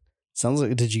cool. Sounds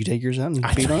like, did you take yours out and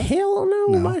compete on it? Hell no.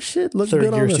 My shit looked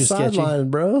good on the sideline,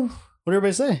 bro. What did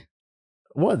everybody say?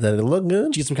 What, that it looked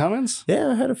good? Did you get some comments? Yeah,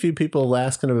 I had a few people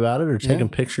asking about it or taking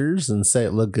pictures and say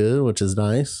it looked good, which is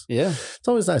nice. Yeah. It's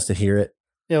always nice to hear it.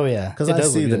 Oh, yeah. Because I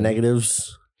see the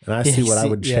negatives and I see what I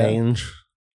would change.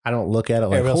 I don't look at it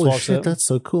like, holy shit, that's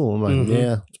so cool. I'm like,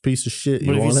 yeah, it's a piece of shit.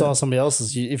 But if you saw somebody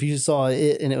else's, if you saw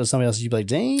it and it was somebody else's, you'd be like,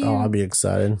 dang. Oh, I'd be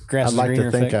excited. I'd like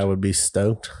to think I would be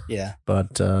stoked. Yeah.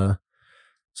 But, so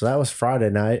that was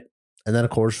Friday night. And then, of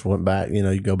course, went back,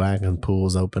 you go back and pool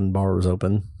was open, bar was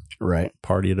open. Right.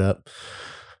 Partied up.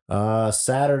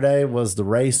 Saturday was the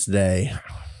race day.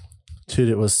 Dude,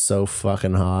 it was so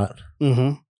fucking hot.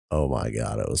 Mm-hmm. Oh, my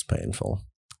God, it was painful.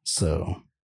 So,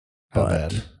 how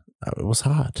bad? It was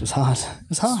hot. It was hot. It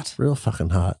was hot. Real fucking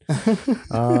hot. It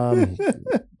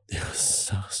was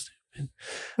so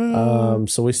stupid.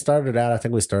 So we started out, I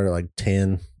think we started like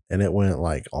 10 and it went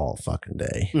like all fucking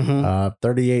day.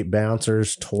 38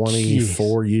 bouncers,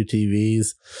 24 UTVs.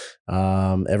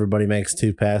 Everybody makes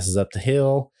 2 passes up the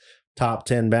hill. Top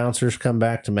 10 bouncers come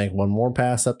back to make 1 more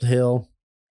pass up the hill.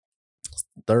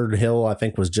 third hill, I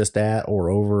think, was just at or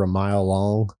over a mile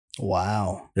long.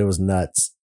 Wow. It was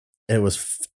nuts. It was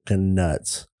fucking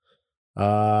nuts.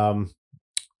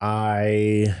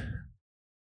 I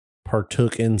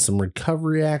partook in some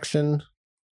recovery action.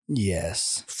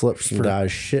 Yes. Flipped some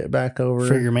guys' shit back over.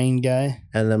 For your main guy.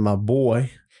 And then my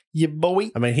boy. Yeah,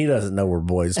 boy. I mean, he doesn't know we're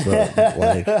boys, but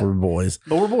like we're boys.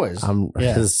 But we're boys. I'm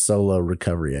his solo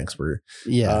recovery expert.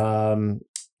 Yeah.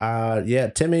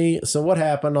 Timmy. So what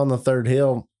happened on the third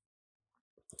hill?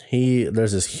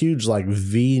 There's this huge like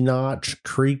V-notch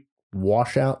creek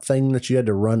washout thing that you had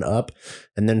to run up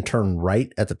and then turn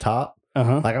right at the top.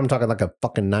 Like I'm talking like a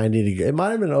fucking 90 degree. It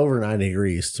might have been over 90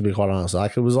 degrees to be quite honest.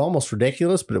 Like it was almost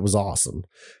ridiculous, but it was awesome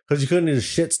because you couldn't just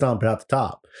shit stomp it out the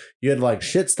top. You had to like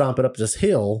shit stomp it up this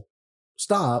hill,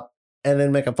 stop, and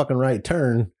then make a fucking right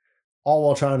turn, all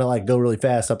while trying to like go really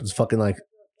fast up this fucking like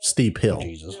steep hill. Oh,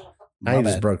 Jesus. Now you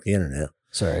just broke the internet.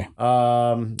 Sorry.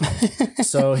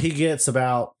 So he gets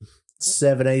about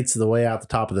 7/8 of the way out the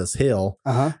top of this hill,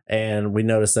 and we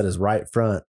noticed that his right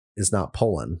front is not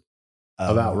pulling.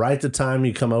 About right the time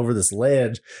you come over this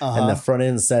ledge and the front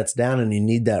end sets down and you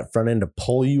need that front end to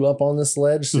pull you up on this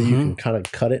ledge so you can kind of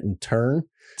cut it and turn.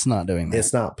 It's not doing that.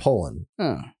 It's not pulling.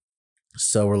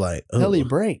 So we're like, oh. Hell, you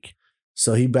break.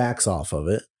 So he backs off of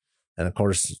it. And of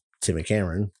course, Timmy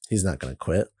Cameron, he's not going to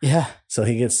quit. Yeah. So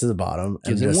he gets to the bottom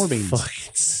and just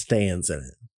fucking stands in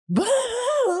it.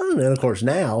 And of course,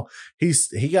 now he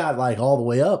got like all the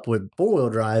way up with 4-wheel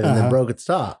drive and then broke at the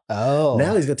top. Oh.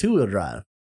 Now he's got 2-wheel drive.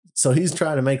 So he's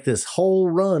trying to make this whole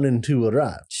run in 2-wheel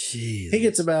drive. Jeez. He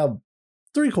gets about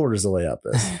 3/4 of the way up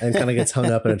this and kind of gets hung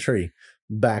up in a tree,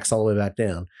 backs all the way back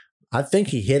down. I think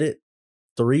he hit it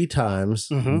 3 times.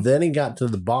 Then he got to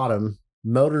the bottom,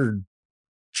 motor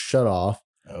shut off.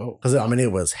 Oh, because I mean,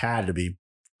 had to be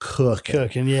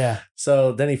cooking. Yeah.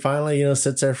 So then he finally,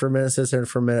 sits there for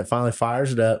a minute, finally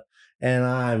fires it up. And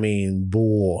I mean,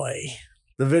 boy,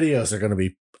 the videos are going to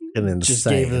be insane. Just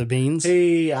gave her the beans.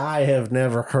 I have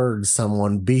never heard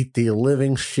someone beat the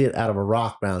living shit out of a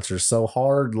rock bouncer so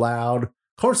hard, loud. Of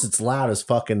course, it's loud as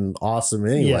fucking awesome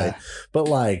anyway. But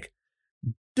like,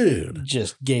 dude,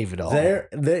 just gave it all.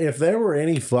 If there were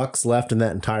any fucks left in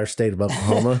that entire state of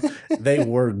Oklahoma, they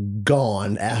were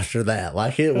gone after that.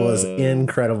 Like, it was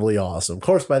incredibly awesome. Of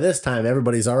course, by this time,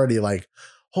 everybody's already like,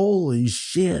 holy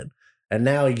shit. And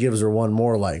now he gives her one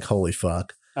more like, holy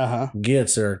fuck.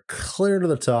 Gets her clear to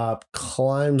the top,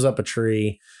 climbs up a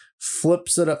tree,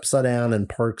 flips it upside down, and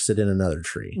parks it in another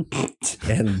tree.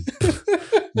 And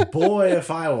boy, if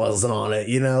I wasn't on it,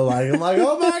 I'm like,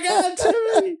 oh my God,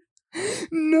 Timmy.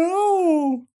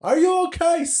 No. Are you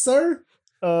okay, sir?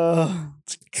 So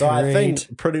I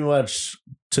think pretty much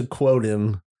to quote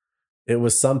him, it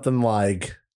was something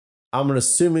like, I'm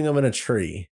assuming I'm in a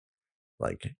tree.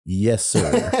 Like, yes,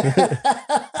 sir.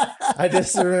 I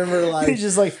just remember like, he's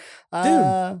just like,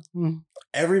 dude,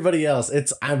 everybody else,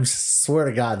 I swear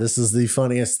to God, this is the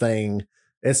funniest thing.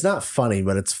 It's not funny,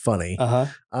 but it's funny.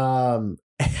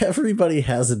 Everybody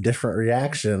has a different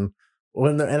reaction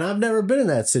and I've never been in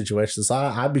that situation. So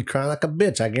I'd be crying like a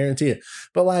bitch. I guarantee it.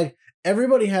 But like,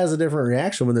 everybody has a different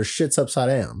reaction when their shit's upside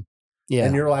down. Yeah.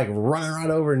 And you're like running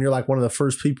right over and you're like one of the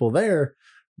first people there.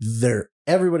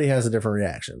 Everybody has a different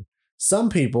reaction. Some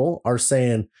people are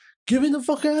saying, get me the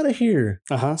fuck out of here.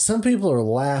 Some people are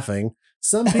laughing.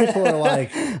 Some people are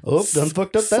like, oh, done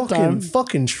fucked up that time.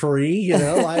 Fucking tree,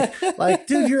 like,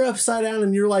 dude, you're upside down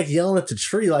and you're like yelling at the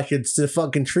tree like it's the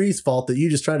fucking tree's fault that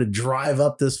you just tried to drive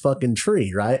up this fucking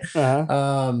tree, right?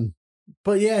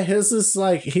 But yeah, his is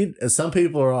like, some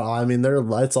people are, I mean,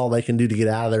 that's all they can do to get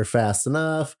out of there fast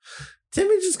enough.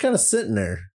 Timmy's just kind of sitting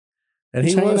there. And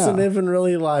he wasn't even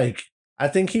really like, I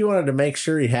think he wanted to make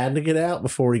sure he had to get out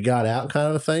before he got out, kind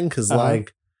of a thing. Cause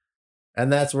like,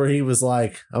 and that's where he was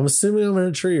like, I'm assuming I'm in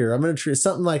a tree or I'm in a tree,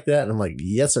 something like that. And I'm like,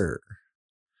 yes, sir.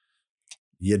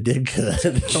 You did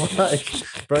good. Like,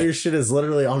 bro, your shit is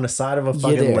literally on the side of a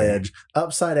fucking ledge,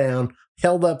 upside down,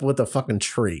 held up with a fucking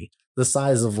tree, the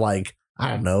size of like, I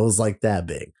don't know, it was like that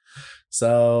big.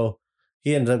 So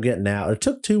he ended up getting out. It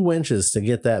took 2 winches to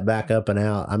get that back up and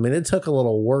out. I mean, it took a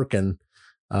little working.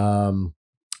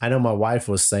 I know my wife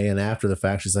was saying after the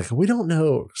fact, she's like, we don't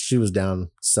know. She was down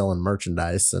selling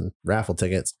merchandise and raffle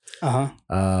tickets.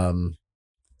 And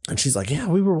she's like, yeah,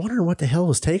 we were wondering what the hell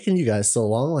was taking you guys so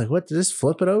long. Like, what? Just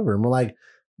flip it over. And we're like,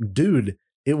 dude,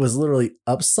 it was literally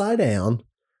upside down.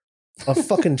 A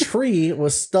fucking tree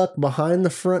was stuck behind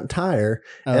the front tire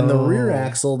and the rear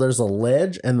axle. There's a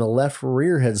ledge and the left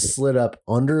rear had slid up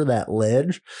under that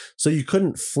ledge. So you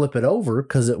couldn't flip it over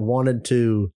because it wanted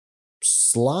to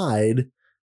slide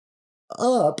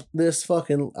up this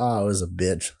fucking. Oh, it was a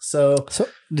bitch. So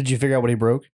did you figure out what he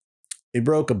broke? he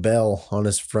broke a bell on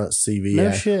his front CV.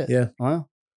 No shit. Yeah. Wow.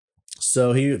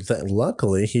 So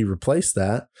luckily he replaced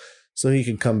that, so he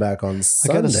could come back on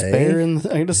Sunday. I got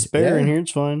a spare in here.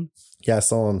 It's fine. Yeah, I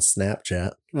saw on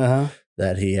Snapchat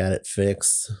that he had it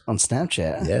fixed. On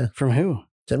Snapchat? Yeah. From who?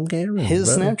 Tim Cameron. His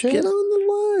Snapchat? Get on the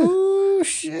line. Oh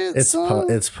shit!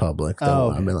 It's public. Though.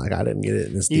 I mean, like I didn't get it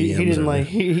in his DMs. He didn't like.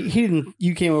 He didn't.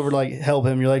 You came over to like help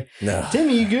him. You're like, no,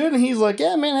 Timmy, you good? And he's like,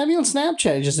 yeah, man, have you on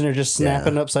Snapchat? He's just in there, just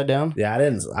snapping upside down. Yeah, I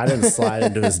didn't slide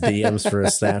into his DMs for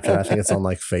his Snapchat. I think it's on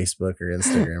like Facebook or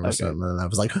Instagram or something. And I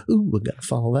was like, ooh, we gotta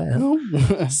follow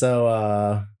that.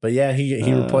 So, but yeah,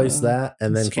 he replaced that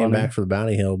and then came back for the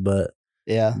Bounty Hill. But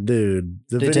yeah, dude,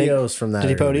 the videos from that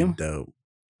did he podium? Dope.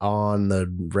 On the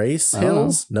race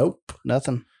hills? Nope.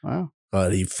 Nothing. Wow.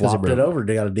 But he flopped it over.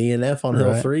 They got a DNF on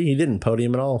Hill 3. He didn't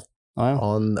podium at all.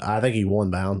 Wow. I think he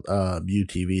won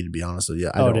UTV, to be honest with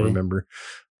you. I don't remember.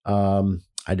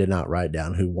 I did not write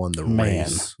down who won the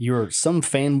race. You're some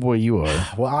fanboy you are.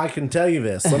 Well, I can tell you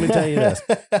this. Let me tell you this.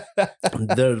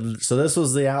 So this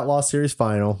was the Outlaw Series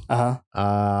final.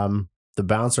 The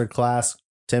bouncer class,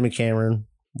 Timmy Cameron,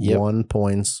 1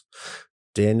 points.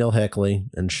 Daniel Heckley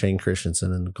and Shane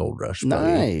Christensen in the Gold Rush.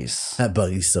 Nice. That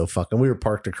buggy's so fucking. We were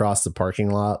parked across the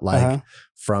parking lot, like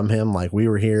from him. Like we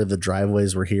were here, the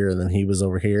driveways were here, and then he was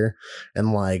over here.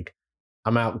 And like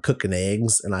I'm out cooking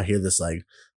eggs, and I hear this like,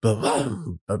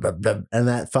 and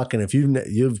that fucking. If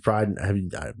you've probably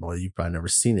never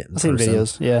seen it. I've seen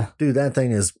videos, yeah, dude. That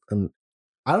thing is.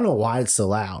 I don't know why it's so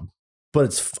loud, but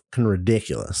it's fucking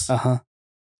ridiculous.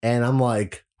 And I'm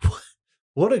like,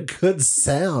 what a good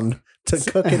sound to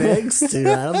cooking eggs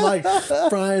to. I'm like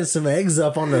frying some eggs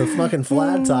up on the fucking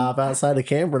flat top outside the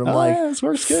camper. And I'm like, this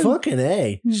works good. Fucking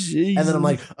A. Jeez. And then I'm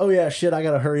like, oh yeah, shit, I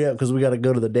got to hurry up because we got to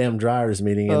go to the damn dryers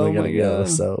meeting and we got to go.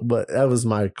 So, but that was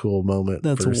my cool moment for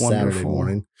wonderful. Saturday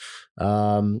morning.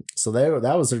 So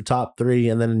that was their top 3.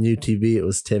 And then in UTV, it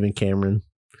was Tim and Cameron,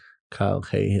 Kyle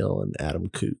Cahill, and Adam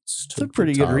Coots. It's a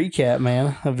pretty good recap,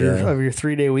 man, of your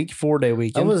 3-day week, 4-day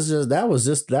weekend. That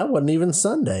wasn't even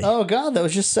Sunday. Oh God, that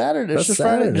was just Saturday. It's just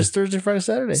Saturday. Friday, just Thursday, Friday,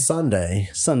 Saturday.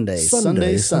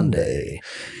 Sunday.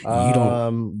 You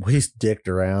don't. We dicked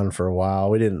around for a while.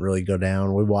 We didn't really go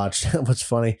down. We watched. What's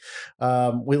funny?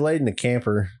 We laid in the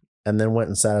camper and then went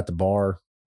and sat at the bar.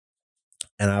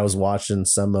 And I was watching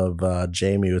some of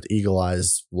Jamie with Eagle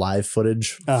Eye's live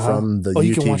footage from the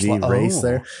UTV race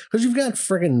there. Because you've got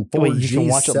friggin'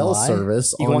 4G cell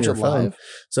service on your phone. Live?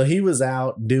 So he was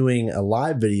out doing a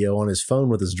live video on his phone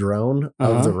with his drone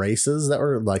of the races that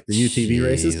were like the UTV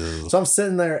races. So I'm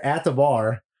sitting there at the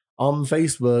bar on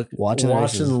Facebook watching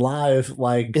live,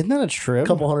 like, isn't that a trip? A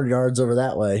couple 100 yards over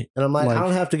that way. And I'm like, I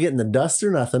don't have to get in the dust or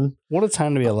nothing. What a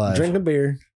time to be alive. Drink a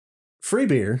beer. Free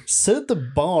beer. Sit at the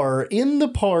bar in the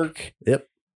park. Yep.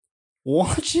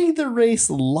 Watching the race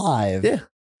live. Yeah.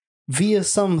 Via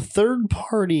some third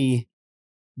party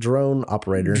drone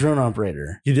operator.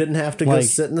 You didn't have to go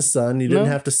sit in the sun. You didn't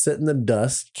have to sit in the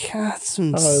dust. God, that's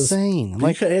insane.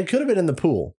 It could have been in the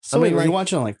pool. So were you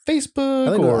watching on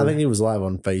Facebook? I think he was live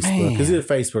on Facebook because either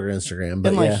Facebook or Instagram.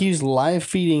 But and he was live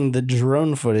feeding the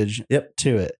drone footage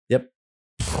to it. Yep.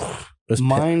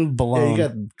 Mind blown. Yeah, you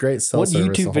got great cell service.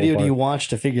 What YouTube video do you watch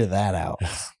to figure that out?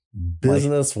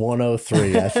 Business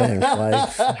 103, I think. Like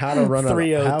how to run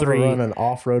an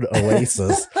off-road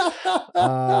Oasis.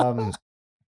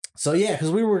 So yeah,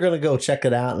 because we were gonna go check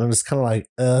it out, and I'm just kind of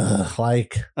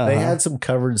like, they had some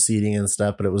covered seating and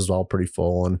stuff, but it was all pretty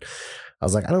full, and I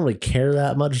was like, I don't really care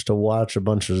that much to watch a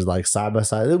bunch of like side by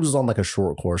side. It was on like a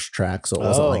short course track, so it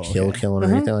wasn't like hill killing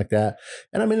or anything like that.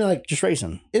 And I mean, like, just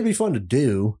racing. It'd be fun to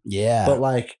do, yeah. But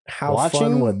like, how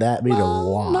fun would that be to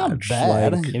watch? Not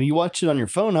bad. Like, if you watched it on your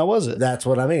phone, how was it? That's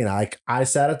what I mean. Like, I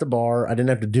sat at the bar, I didn't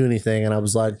have to do anything, and I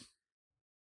was like,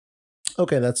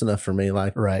 okay, that's enough for me.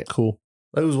 Like, right, cool.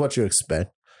 It was what you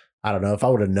expect. I don't know if I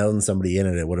would have known somebody in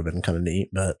it, it would have been kind of neat,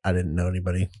 but I didn't know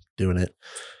anybody doing it.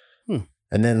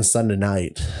 And then Sunday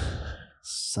night.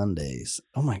 Sundays.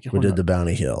 Oh my God. We did the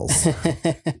Bounty Hills.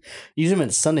 You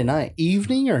meant Sunday night,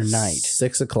 evening or night?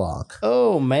 6:00.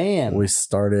 Oh man. We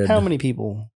started. How many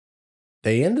people?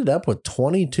 They ended up with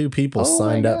 22 people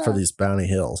signed up for these Bounty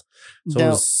Hills. So it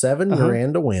was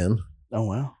 $7,000 to win. Oh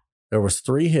wow. There was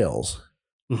 3 hills.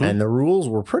 And the rules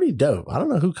were pretty dope. I don't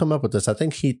know who come up with this. I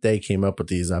think Heat Day came up with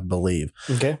these, I believe.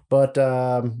 Okay. But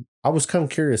I was kind of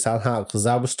curious how because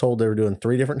I was told they were doing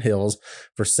 3 different hills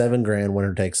for $7,000,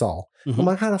 winner takes all. I'm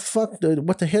like, how the fuck, dude,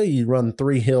 what the hell? You run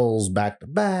 3 hills back to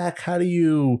back? How do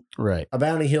you? Right. A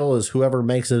bounty hill is whoever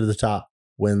makes it to the top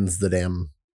wins the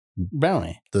damn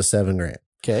bounty, the $7,000.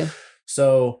 Okay.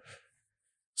 So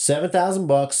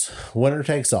 $7,000, winner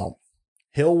takes all.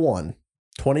 Hill 1,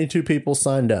 22 people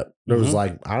signed up. There was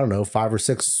like, I don't know, 5 or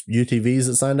 6 UTVs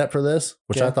that signed up for this,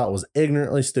 which I thought was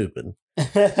ignorantly stupid.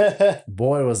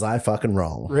 Boy, was I fucking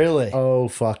wrong. Really? Oh,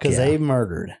 fuck yeah. Because they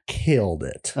murdered. Killed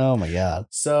it. Oh, my God.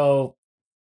 So,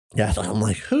 yeah, I'm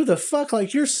like, who the fuck?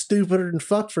 Like, you're stupider than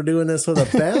fuck for doing this with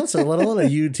a bouncer, let alone a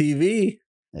UTV.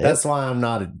 Yep. That's why I'm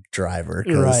not a driver.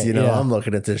 Because, I'm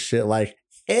looking at this shit like,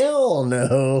 hell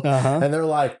no. And they're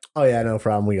like, oh, yeah, no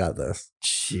problem. We got this.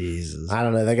 Jesus. I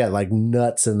don't know. They got like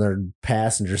nuts in their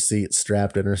passenger seat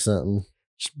strapped in or something.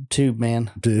 Tube, man.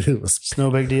 Dude, it's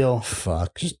no big deal.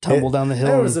 Fuck. Just tumble down the hill.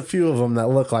 There was a few of them that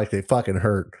looked like they fucking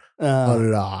hurt a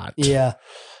lot. Yeah.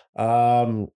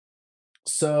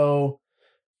 So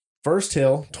first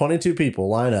hill, 22 people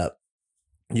line up.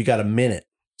 You got a minute.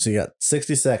 So you got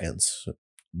 60 seconds.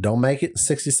 Don't make it in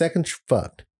 60 seconds, you're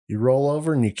fucked. You roll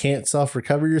over and you can't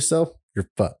self-recover yourself, you're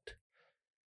fucked.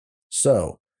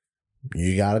 So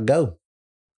you got to go.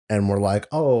 And we're like,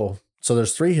 oh, so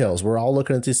there's 3 hills. We're all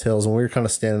looking at these hills and we were kind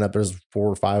of standing up. There's 4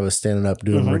 or 5 of us standing up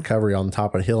doing recovery on the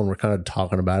top of the hill. And we're kind of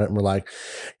talking about it. And we're like,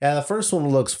 yeah, the first one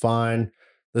looks fine.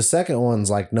 The second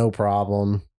one's like, no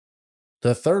problem.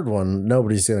 The third one,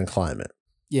 nobody's going to climb it.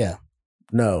 Yeah.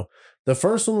 No. The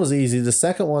first one was easy. The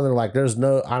second one, they're like, there's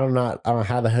no, I don't know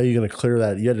how the hell you're going to clear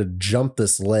that. You had to jump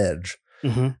this ledge.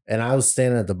 And I was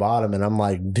standing at the bottom and I'm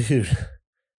like, dude,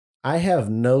 I have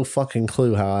no fucking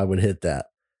clue how I would hit that.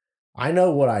 I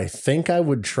know what I think I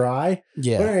would try.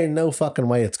 Yeah. But there ain't no fucking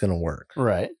way it's going to work.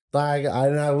 Right. Like,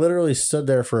 I literally stood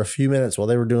there for a few minutes while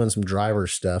they were doing some driver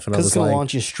stuff. And I was it's going to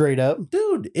launch you straight up.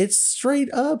 Dude, it's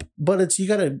straight up, but it's, you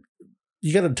got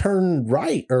to turn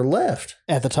right or left.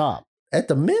 At the top. At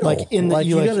the middle. Like, you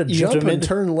got to jump and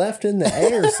turn left in the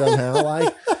air somehow.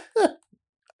 Like,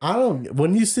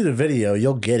 when you see the video,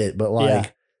 you'll get it. But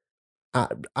like,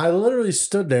 I literally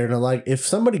stood there and I'm like, if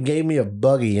somebody gave me a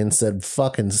buggy and said,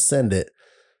 fucking send it,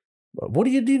 what do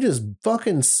you do? Just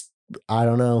fucking, I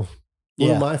don't know.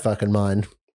 Blew my fucking mind.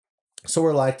 So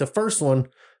we're like, the first one,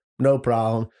 no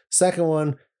problem. Second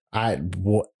one, I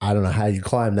don't know how you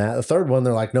climb that. The third one,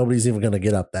 they're like, nobody's even going to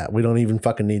get up that. We don't even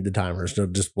fucking need the timers. So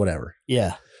just whatever.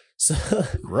 Yeah. So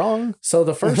wrong. So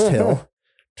the first hill,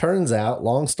 turns out,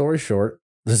 long story short,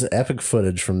 there's epic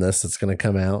footage from this that's going to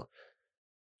come out.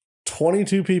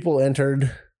 22 people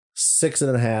entered,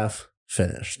 6.5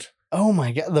 finished. Oh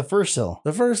my God. The first hill.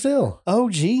 The first hill. Oh,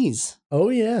 geez. Oh,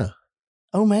 yeah.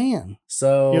 Oh, man.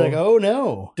 So you're like, oh,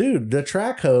 no. Dude, the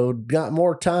track code got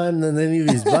more time than any of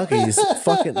these buggies.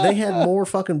 They had more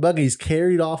fucking buggies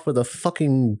carried off with a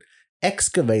fucking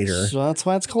excavator. So that's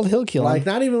why it's called hill killing. Like,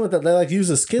 not even with that. They like use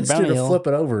a skid steer to flip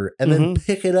it over and then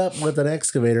pick it up with an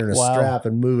excavator and a strap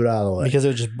and move it out of the way. Because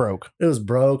it just broke. It was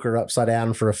broke or upside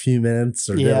down for a few minutes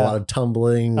or did a lot of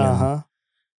tumbling.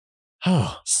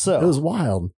 So it was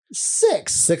wild.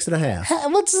 6.5.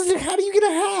 How do you get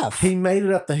a half? He made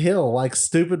it up the hill like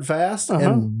stupid fast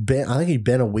and I think he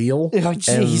bent a wheel and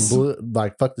blew,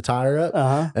 like fucked the tire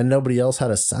up. And nobody else had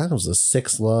it was a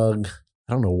 6 lug.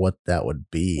 I don't know what that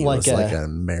would be. Like it was like a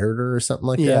Meritor or something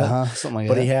like that. Something like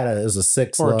but that. He had it was a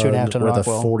 6 lug with a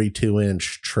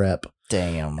 42-inch trep.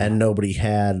 Damn. And nobody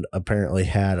apparently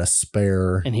had a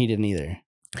spare. And he didn't either.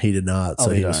 He did not. So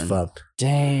he was fucked.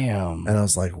 Damn. And I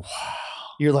was like, wow.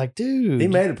 You're like, dude. He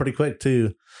made it pretty quick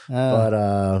too. But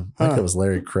I think it was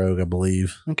Larry Krogh, I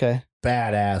believe. Okay.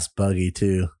 Badass buggy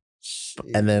too.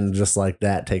 Jeez. And then just like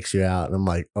that takes you out. And I'm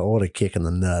like, oh, what a kick in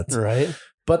the nuts. Right.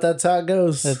 But that's how it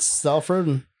goes. It's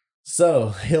off-roading. So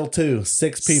hill 2,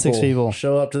 6 people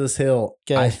show up to this hill.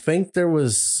 Okay. I think there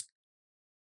was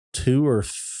 2 or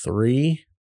 3.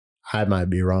 I might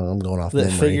be wrong. I'm going off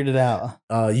memory. Figured it out.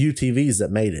 UTVs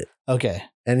that made it. Okay.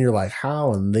 And you're like,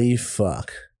 how in the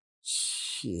fuck?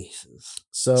 Jesus.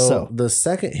 So the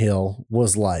second hill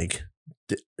was like,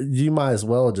 you might as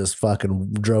well just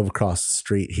fucking drove across the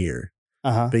street here.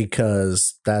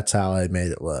 Because that's how I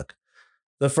made it look.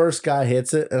 The first guy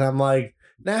hits it and I'm like,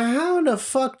 now how in the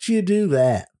fuck do you do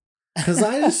that? Because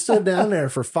I just stood down there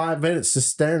for 5 minutes just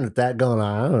staring at that going,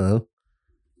 I don't know.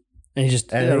 And he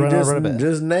just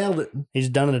nailed it. He's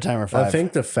done in a timer 5. I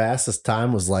think the fastest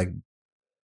time was like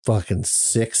fucking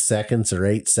 6 seconds or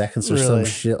 8 seconds or some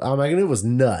shit. I mean, it was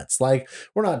nuts. Like,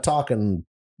 we're not talking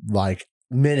like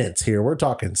minutes here. We're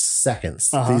talking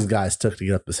seconds these guys took to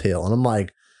get up this hill. And I'm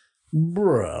like,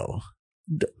 bro.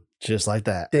 Just like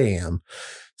that. Damn.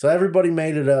 So everybody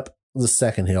made it up the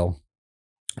second hill.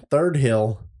 Third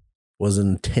hill was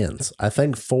intense. I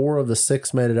think 4 of the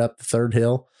 6 made it up the third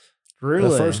hill. Really?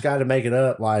 The first guy to make it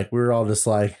up, like, we were all just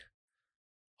like,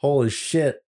 holy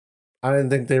shit. I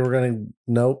didn't think they were going to.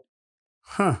 Nope.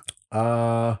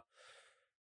 Huh.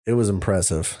 it was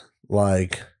impressive.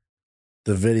 Like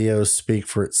the videos speak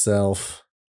for itself.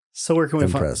 So where can we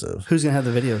find? Impressive. Who's gonna have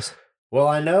the videos? Well,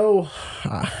 I know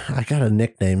I got a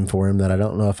nickname for him that I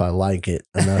don't know if I like it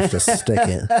enough to stick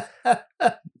it.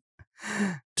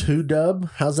 Two Dub.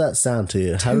 How's that sound to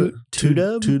you? Two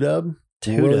Dub? Two Dub.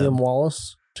 William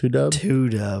Wallace. Two Dub. Two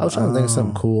Dub. I was trying to think of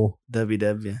something cool.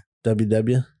 WW.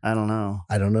 WW. I don't know.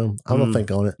 I'm gonna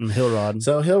think on it. Hill Rod.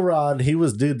 So Hill Rod,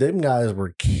 them guys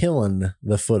were killing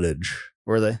the footage.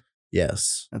 Were they?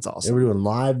 Yes. That's They awesome. were doing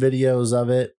live videos of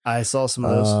it. I saw some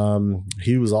of those.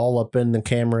 He was all up in the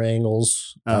camera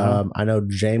angles. Uh-huh. I know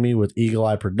Jamie with Eagle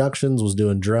Eye Productions was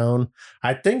doing drone.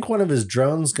 I think one of his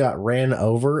drones got ran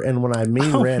over, and when I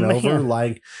mean ran over,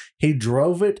 like he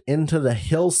drove it into the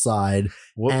hillside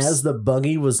as the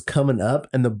buggy was coming up,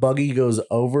 and the buggy goes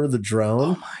over the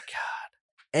drone. Oh my god!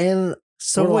 And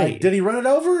So we're wait, like, did he run it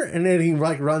over? And then he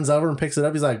like runs over and picks it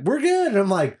up. He's like, "We're good." And I'm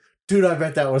like, dude, I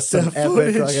bet that was some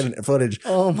epic fucking footage.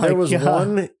 Oh my god! There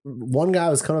was one guy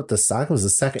was coming up the side. It was the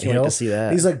second Can't hill. wait to see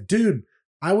that. He's like, dude,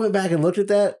 I went back and looked at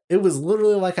that. It was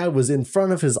literally like I was in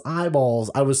front of his eyeballs.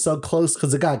 I was so close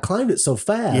because the guy climbed it so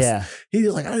fast. yeah. He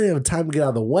was like, I didn't have time to get out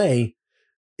of the way.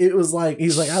 It was like,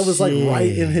 he's like, I was like right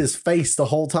in his face the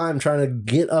whole time trying to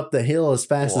get up the hill as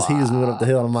fast as he was moving up the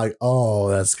hill. And I'm like, oh,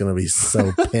 that's going to be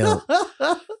so pimp.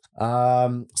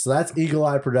 So that's Eagle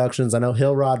Eye Productions. I know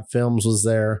Hill Rod Films was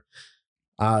there.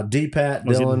 D-Pat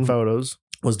Dylan photos.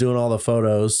 was doing all the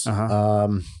photos. Uh-huh.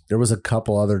 There was a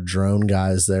couple other drone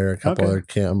guys there, a couple other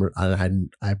camera.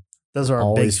 I Those are our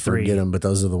always big three. forget them, but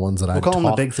those are the ones that We'll call them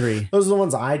the big three. Those are the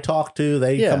ones I talk to.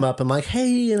 They come up and like,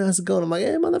 hey, and how's it going? I'm like,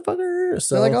 hey, motherfucker.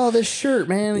 So they're like, oh, this shirt,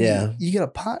 man. Yeah. You get a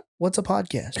pot. What's a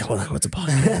podcast? Yeah, well, what's a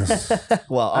podcast?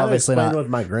 Well, I obviously explained not. with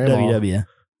my grandma WW.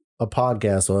 a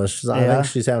podcast was. I think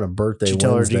she's having a birthday. Did you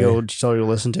tell her Wednesday. did you tell her to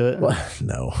listen to it? Well,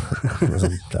 no,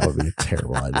 that would be a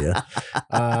terrible idea.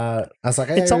 I was like,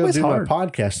 I It's gotta go always do hard. my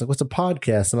podcast. She's like, what's a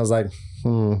podcast? And I was like,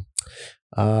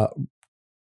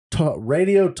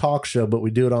 radio talk show, but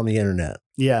we do it on the internet.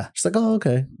 Yeah. She's like, oh,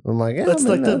 okay. I'm like, yeah, That's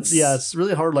like that's, it's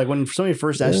really hard. Like when somebody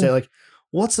first asked you, like,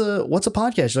 what's a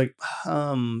podcast? She's like,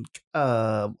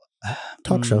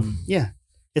 talk show. Yeah.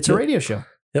 It's a radio show.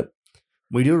 Yep.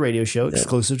 We do a radio show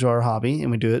exclusive to our hobby,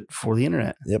 and we do it for the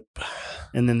internet. Yep.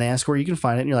 And then they ask where you can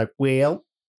find it, and you're like, well,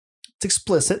 it's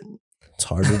explicit. It's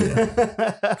hard to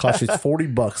do. Cost you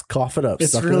 $40. Cough it up.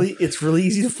 It's sucker. really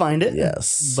easy to find it.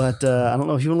 Yes. But I don't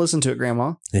know if you want to listen to it,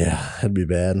 Grandma. Yeah, it'd be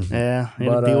bad. Yeah,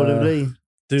 it'd be what it would be.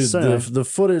 Dude, So- the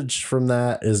footage from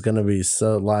that is going to be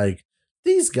so like,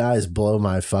 these guys blow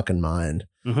my fucking mind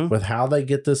Mhm. with how they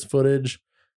get this footage,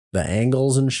 the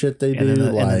angles and shit they do. And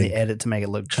then like, the edit to make it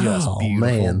look just Oh, beautiful,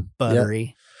 man.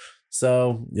 buttery.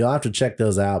 so you'll have to check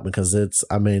those out because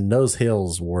those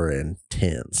hills were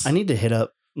intense. I need to hit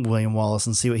up William Wallace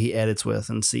and see what he edits with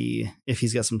and see if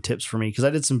he's got some tips for me. Because I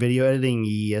did some video editing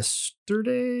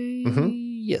yesterday. Mhm.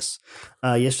 Yes.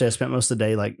 Yesterday I spent most of the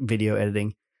day like video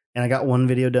editing. And I got one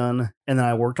video done. And then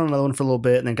I worked on another one for a little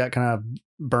bit and then got kind of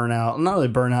burnout. Not really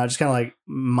burnout, just kind of like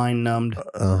mind numbed.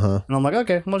 Uh-huh. And I'm like,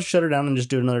 okay, I'll just shut her down and just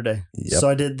do it another day. Yep. So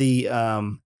I did the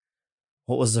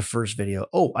what was the first video?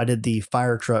 Oh, I did the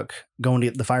fire truck going to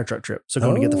get the fire truck trip. So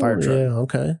going to get the fire truck. Yeah,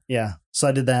 okay. Yeah. So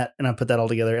I did that and I put that all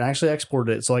together and I actually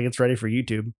exported it so like it's ready for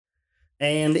YouTube.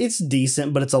 And it's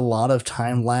decent, but it's a lot of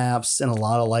time lapse and a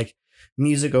lot of like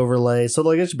music overlay. So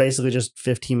like it's basically just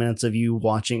 15 minutes of you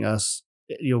watching us,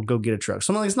 you'll go get a truck.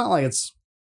 So I'm like, it's not like it's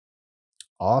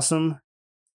awesome,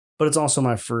 but it's also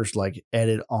my first like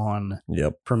edit on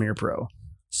Yep. Premiere Pro.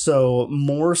 So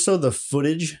more so the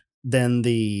footage than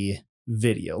the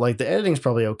video. Like the editing's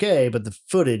probably okay, but the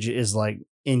footage is like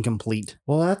incomplete.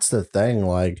 Well, that's the thing.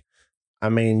 Like, I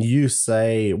mean, you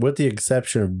say, with the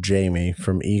exception of Jamie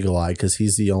from Eagle Eye, because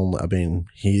he's the only,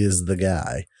 he is the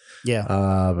guy. Yeah.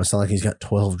 It's not like he's got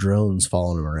 12 drones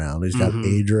following him around. He's got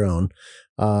Mhm. a drone.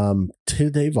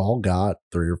 They've all got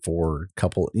 3 or 4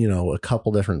 a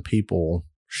couple different people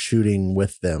shooting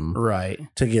with them Right.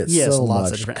 to get Yes, so lots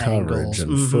of much different coverage angles.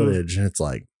 and Mhm. footage. And it's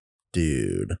like,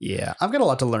 dude. Yeah. I've got a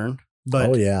lot to learn, but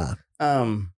Oh, yeah.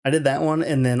 I did that one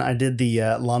and then I did the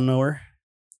lawnmower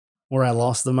where I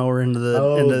lost the mower into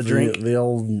the drink. The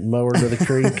old mower to the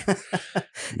creek.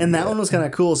 And that one was kind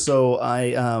of cool. So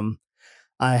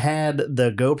I had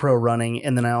the GoPro running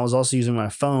and then I was also using my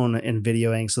phone and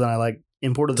videoing. So then I like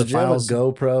imported the Did you have a files.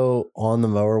 GoPro on the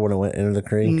mower when it went into the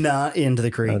creek? Not into the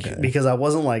creek Okay. because I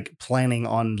wasn't like planning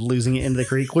on losing it into the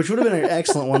creek, which would have been an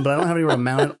excellent one, but I don't have anywhere to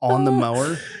mount it on the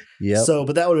mower. Yep. So,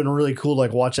 but that would have been really cool.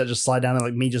 Like watch that just slide down and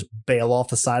like me just bail off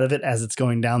the side of it as it's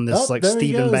going down this like there he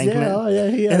steep goes. embankment. Yeah, oh, yeah,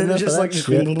 he had And then enough it's just of like, that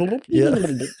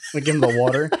shit. like in the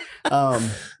water.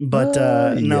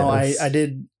 No,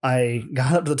 Yes. I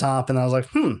got up to the top and I was like,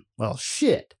 well,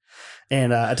 shit.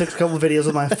 And I took a couple of videos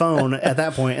with my phone at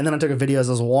that point, and then I took a video as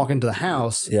I was walking to the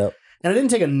house. Yep. And I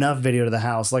didn't take enough video to the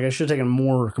house. Like I should have taken a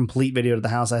more complete video to the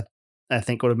house. I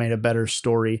think would have made a better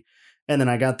story. And then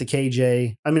I got the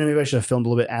KJ. I mean, maybe I should have filmed a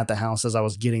little bit at the house as I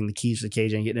was getting the keys to the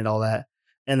KJ and getting it all that.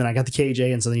 And then I got the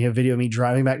KJ, and so then you have video of me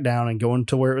driving back down and going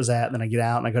to where it was at. And then I get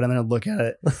out and I go down there and look at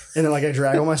it, and then like I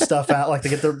drag all my stuff out, like to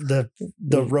get the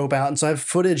rope out. And so I have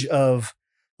footage of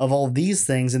all these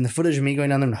things, and the footage of me going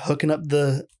down there and hooking up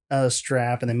the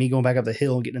strap, and then me going back up the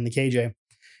hill and getting in the KJ.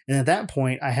 And at that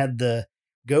point, I had the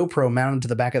GoPro mounted to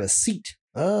the back of the seat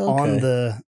on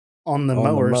the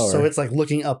mower, so it's like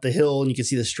looking up the hill, and you can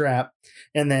see the strap.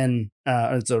 And then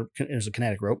there's a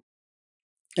kinetic rope.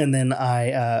 And then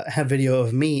I have video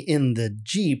of me in the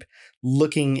Jeep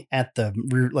looking at the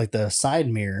rear, like the side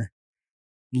mirror,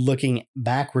 looking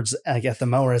backwards like at the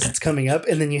mower as it's coming up.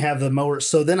 And then you have the mower.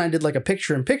 So then I did like a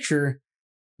picture in picture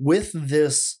with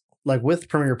this, like with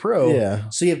Premiere Pro. Yeah.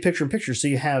 So you have picture in picture. So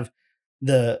you have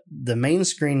the main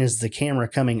screen is the camera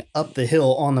coming up the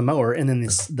hill on the mower. And then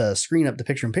the screen up, the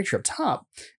picture in picture up top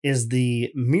is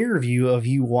the mirror view of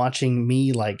you watching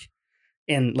me like,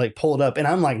 and like pull it up, and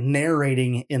I'm like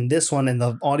narrating in this one, and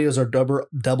the audios are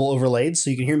double overlaid, so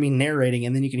you can hear me narrating,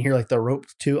 and then you can hear like the rope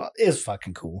too. It's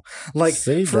fucking cool. Like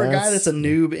for a guy that's a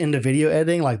noob into video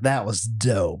editing, like that was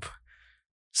dope.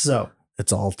 So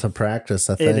it's all to practice.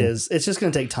 I think it is. It's just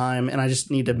gonna take time, and I just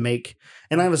need to make.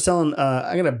 And I was telling,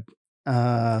 I got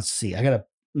a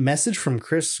message from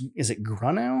Chris. Is it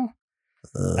Grunau?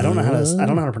 I don't know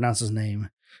how to pronounce his name,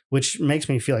 which makes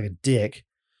me feel like a dick.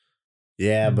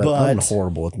 Yeah, but I'm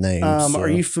horrible with names. Are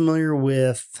you familiar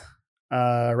with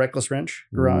Reckless Wrench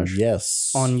Garage?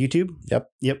 Yes. On YouTube?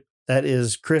 Yep. That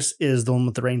is, Chris is the one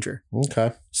with the Ranger.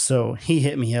 Okay. So he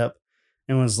hit me up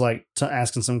and was like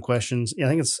asking some questions. Yeah, I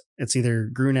think it's either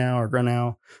Grunau or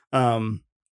Grunau.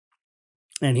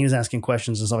 And he was asking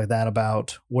questions and stuff like that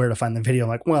about where to find the video. I'm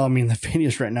like, well, I mean, the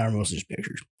videos right now are mostly just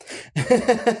pictures.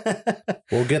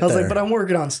 We'll get there. I was like, but I'm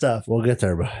working on stuff. We'll get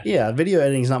there. But yeah, video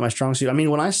editing is not my strong suit. I mean,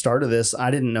 when I started this,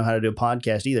 I didn't know how to do a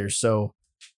podcast either. So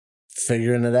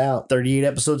figuring it out. 38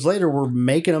 episodes later, we're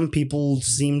making them. People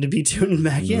seem to be tuning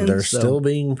back in. They're still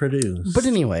being produced. But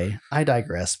anyway, I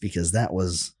digress because that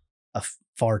was a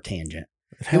far tangent.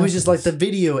 It was just like the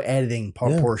video editing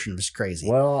portion was crazy.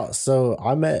 Well, so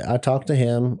I talked to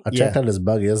him. I checked out his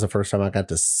buggy. It was the first time I got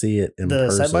to see it in person.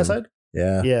 The side by side?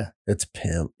 Yeah. Yeah. It's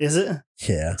pimp. Is it?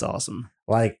 Yeah. It's awesome.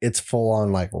 Like it's full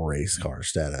on like race car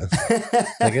status.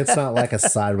 Like it's not like a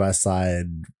side by side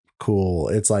cool.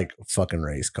 It's like fucking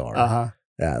race car.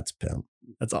 Yeah, it's pimp.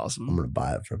 That's awesome. I'm gonna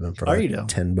buy it from him for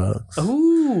 $10.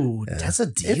 Ooh, that's a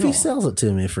deal. If he sells it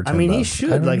to me for $10. I mean, he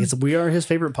should. Like we are his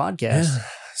favorite podcast. Yeah.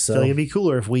 So it'd be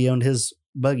cooler if we owned his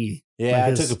buggy. Yeah,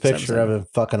 I took a picture of him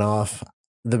fucking off.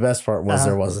 The best part was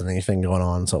there wasn't anything going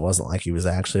on, so it wasn't like he was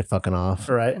actually fucking off.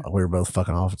 Right. We were both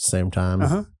fucking off at the same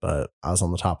time, but I was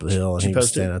on the top of the hill and he was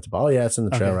standing at the bottom. Oh, yeah, it's in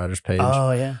the Trail Riders page.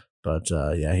 Oh, yeah. But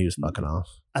yeah, he was fucking off.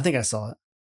 I think I saw it.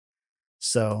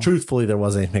 So truthfully, there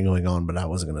wasn't anything going on, but I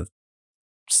wasn't going to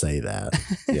say that,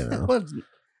 you know. Well,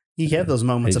 you have those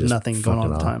moments of nothing going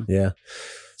on at the time. Yeah.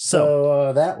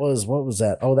 So that was, what was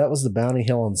that? Oh, that was the Bounty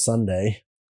Hill on Sunday.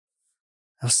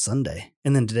 That was Sunday.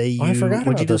 And then today I forgot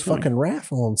about this fucking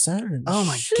raffle on Saturday. Oh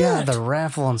my God, the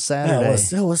raffle on Saturday.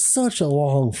 That was such a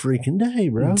long freaking day,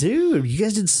 bro. Dude, you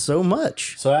guys did so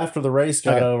much. So after the race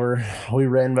got over, we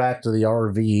ran back to the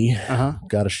RV,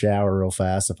 got a shower real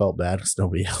fast. I felt bad because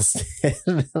nobody else did.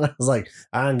 And I was like,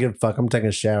 I don't give a fuck. I'm taking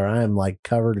a shower. I am like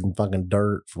covered in fucking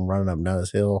dirt from running up and down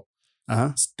this hill.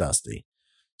 It's dusty.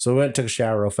 So we went and took a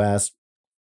shower real fast.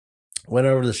 Went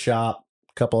over to the shop,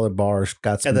 a couple other bars,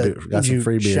 got some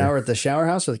free beer. Shower at the shower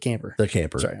house or the camper? The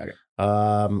camper. Sorry.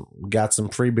 Okay. Got some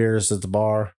free beers at the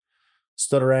bar.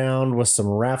 Stood around with some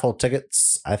raffle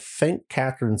tickets. I think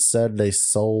Catherine said they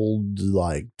sold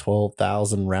like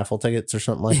 12,000 raffle tickets or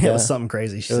something like that. It was something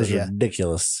crazy. She it was said,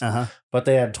 ridiculous. But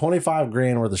they had 25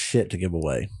 grand worth of shit to give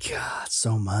away. God,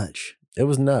 so much. It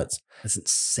was nuts. That's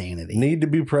insanity. Need to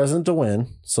be present to win.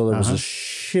 So there was a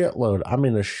shitload. I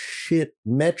mean, shit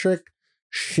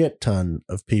ton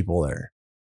of people there.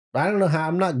 I don't know how.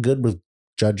 I'm not good with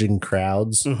judging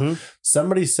crowds.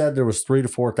 Somebody said there was 3,000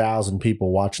 to 4,000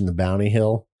 people watching the Bounty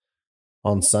Hill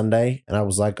on Sunday. And I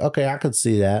was like, okay, I could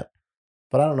see that.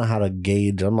 But I don't know how to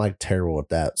gauge. I'm like terrible at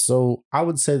that. So I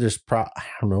would say there's I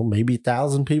don't know, maybe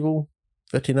 1,000 people,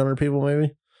 1,500 people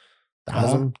maybe.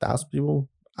 1,000 people.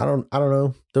 I don't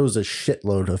know. There was a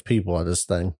shitload of people at this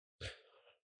thing.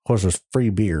 Of course, there's free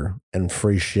beer and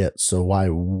free shit. So why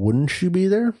wouldn't you be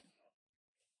there?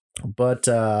 But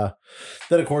then,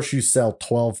 of course, you sell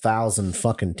 12,000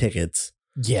 fucking tickets.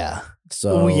 Yeah.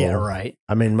 So yeah, right.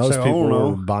 I mean, most So, people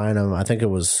were buying them. I think it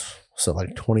was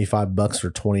like $25 for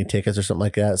 20 tickets or something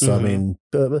like that. So I mean,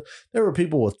 there were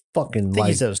people with fucking I think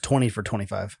you said it was 20 for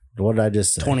 25. What did I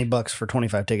just say? $20 for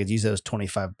 25 tickets. You said it was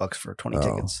 $25 for 20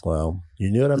 tickets. Well, you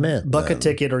knew what I meant. Buck a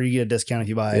ticket, or you get a discount if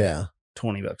you buy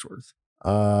 $20 worth.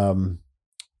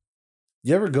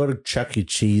 You ever go to Chuck E.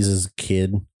 Cheese as a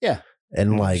kid? Yeah.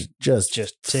 And like just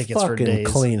tickets fucking for days.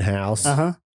 Clean house.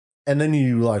 And then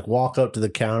you like walk up to the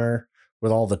counter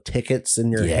with all the tickets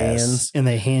in your hands. And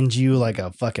they hand you like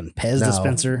a fucking Pez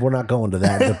dispenser. We're not going to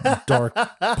that the dark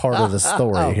part of the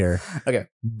story here. Okay.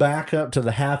 Back up to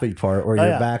the happy part where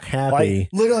you're back happy. Like,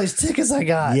 look at all these tickets I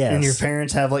got. Yes. And your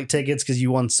parents have like tickets because you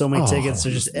won so many tickets.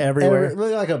 They're just everywhere.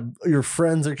 Your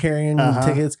friends are carrying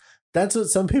tickets. That's what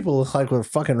some people look like with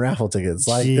fucking raffle tickets.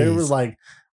 Like there was like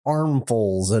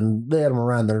armfuls and they had them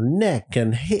around their neck.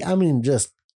 And I mean,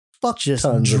 just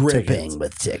tons dripping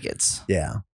with tickets.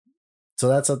 Yeah. So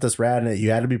that's what this rad.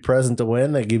 You had to be present to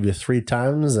win. They give you 3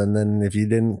 times, and then if you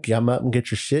didn't come up and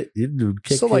get your shit, you'd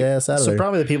kick your ass out of there. So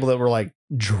probably the people that were like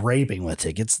draping with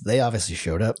tickets, they obviously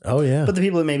showed up. Oh yeah. But the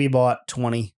people that maybe bought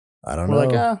 20, I don't know.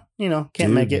 Like,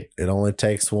 can't make it. It only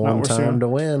takes one time to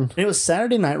win. It was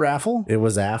Saturday night raffle. It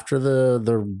was after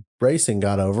the racing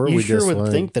got over. You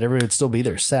would think that everybody would still be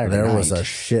there Saturday night. There was a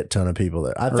shit ton of people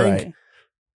there.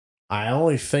 I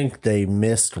only think they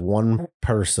missed one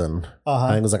person.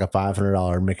 I think it was like a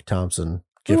 $500 Mickey Thompson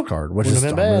gift card, which is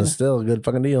still a good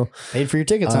fucking deal. Paid for your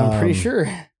tickets, I'm pretty sure.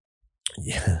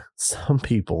 Yeah, some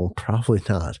people, probably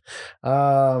not.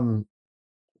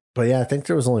 But yeah, I think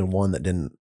there was only one that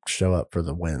didn't show up for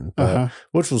the win,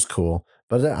 which was cool.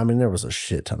 But I mean, there was a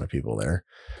shit ton of people there.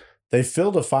 They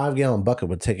filled a 5-gallon bucket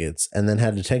with tickets and then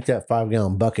had to take that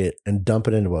 5-gallon bucket and dump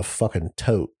it into a fucking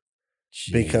tote.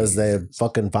 Jeez. Because their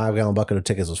fucking 5-gallon bucket of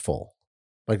tickets was full.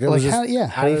 Like there was how do you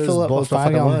fill up a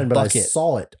 5-gallon bucket? But I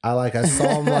saw it. I saw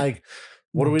them like,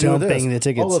 what do we do with this? The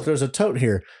tickets. Oh look, there's a tote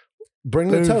here. Bring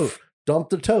the tote. Dump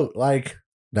the tote. Like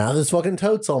now this fucking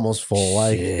tote's almost full.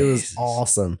 Like it was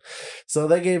awesome. So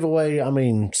they gave away, I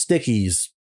mean, stickies,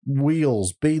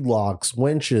 wheels, beadlocks,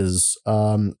 winches,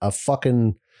 a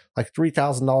fucking like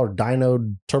 $3,000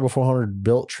 dyno Turbo 400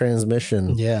 built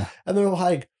transmission. Yeah. And they're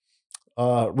like,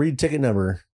 read ticket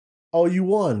number. Oh, you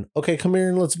won. Okay, come here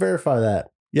and let's verify that.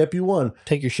 Yep, you won.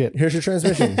 Take your shit. Here's your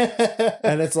transmission.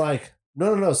 And it's like,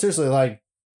 no, seriously, like,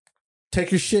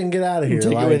 take your shit and get out of here.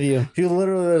 Take it with you. He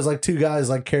literally, there's like 2 guys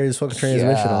like carry this fucking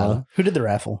transmission on. Who did the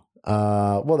raffle?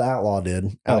 Well, the Outlaw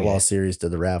did. Outlaw Series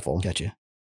did the raffle. Gotcha.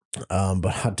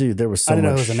 But dude, there was so much. I didn't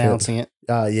know who was announcing it.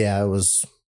 Yeah, it was.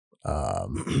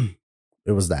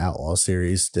 It was the Outlaw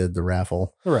Series did the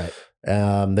raffle. Right.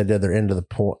 They did their end of the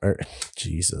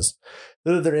Jesus.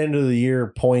 They did their end of the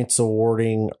year points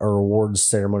awarding or awards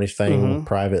ceremony thing,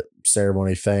 private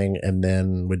ceremony thing, and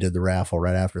then we did the raffle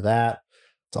right after that.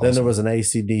 Awesome. Then there was an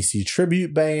AC/DC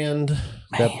tribute band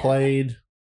that played.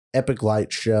 Epic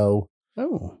light show.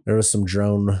 Oh. There was some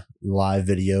drone live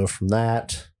video from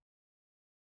that.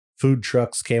 Food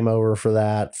trucks came over for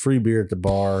that. Free beer at the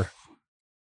bar.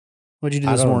 What'd you do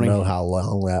this morning? I don't know how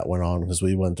long that went on because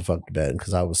we went to fuck to bed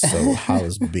because I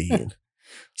was beat.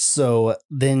 So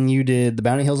then you did the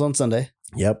Bounty Hills on Sunday.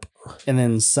 Yep. And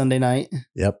then Sunday night.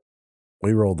 Yep.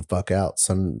 We rolled the fuck out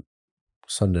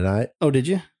Sunday night. Oh, did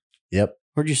you? Yep.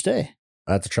 Where'd you stay?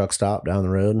 At the truck stop down the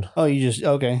road. Oh,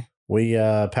 okay. We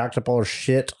packed up all our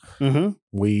shit. Why'd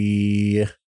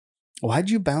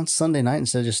you bounce Sunday night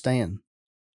instead of just staying?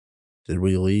 Did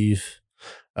we leave?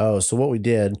 Oh, so what we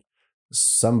did,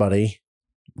 somebody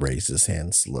raised his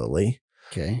hand slowly.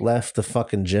 Okay. Left the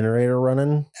fucking generator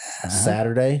running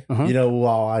Saturday. You know,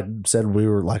 while I said we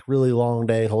were like really long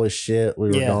day, holy shit, we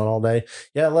were gone all day.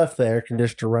 Yeah, I left the air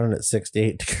conditioner running at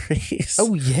 68 degrees.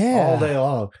 Oh yeah, all day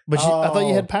long. But I thought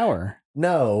you had power.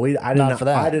 No,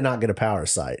 I did not get a power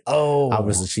site. Oh, I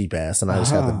was a cheap ass, and I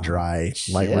just got the dry,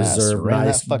 reserve, ran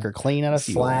nice, that fucker clean out of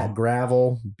flat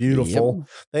gravel, beautiful. Yep.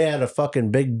 They had a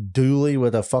fucking big dually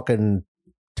with a fucking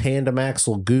tandem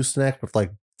axle gooseneck with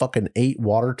like fucking 8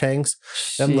 water tanks.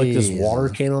 Them like this water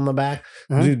can on the back.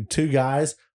 Dude, 2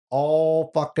 guys all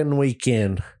fucking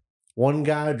weekend. One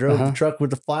guy drove the truck with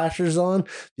the flashers on.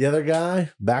 The other guy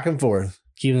back and forth,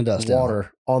 keeping the dust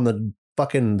water on the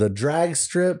fucking the drag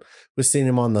strip. We seen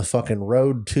him on the fucking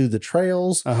road to the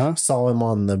trails. Saw him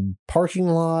on the parking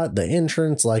lot, the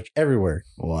entrance, like everywhere.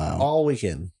 Wow, all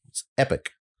weekend. It's epic.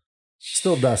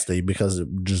 Still dusty because it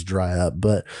would just dry up,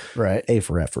 but Right. A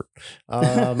for effort.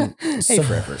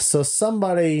 For effort. So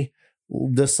somebody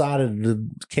decided the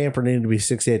camper needed to be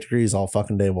 68 degrees all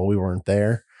fucking day while we weren't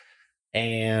there.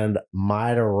 And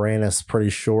Mida ran us pretty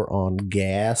short on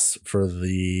gas for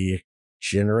the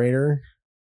generator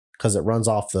because it runs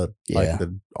off the Yeah.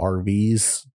 the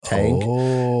RV's tank.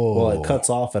 Oh. Well, it cuts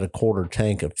off at a quarter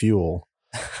tank of fuel.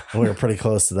 And we were pretty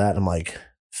close to that. And I'm like,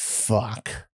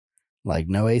 fuck. Like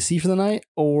no AC for the night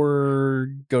or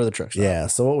go to the truck stop. Yeah.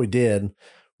 So what we did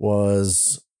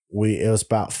was it was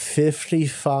about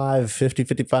 55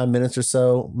 minutes or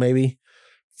so, maybe,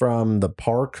 from the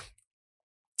park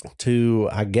to,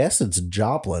 I guess it's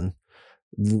Joplin.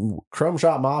 Chrome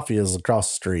Shop Mafia is across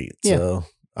the street. Yeah. So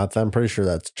I'm pretty sure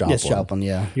that's Joplin. Yes, Joplin.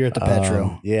 Yeah. You're at the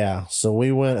Petro. Yeah. So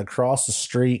we went across the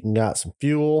street and got some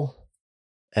fuel,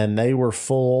 and they were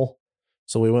full.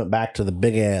 So we went back to the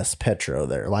big ass Petro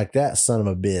there. Like that son of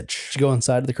a bitch. Did you go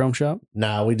inside the Chrome Shop?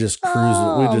 Nah, we just cruised.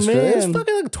 Oh, It's man.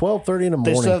 fucking like 12:30 in the They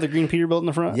morning. still have the green Peterbilt in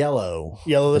the front? Yellow.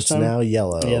 Yellow this It's time? now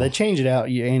yellow. Yeah, they change it out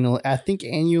annually. I think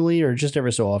annually or just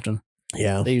every so often.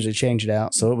 Yeah. They usually change it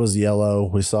out. So it was yellow.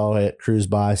 We saw it cruise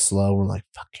by slow. We're like,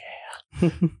 fuck yeah.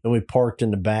 Then we parked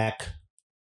in the back.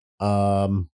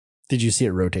 Did you see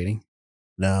it rotating?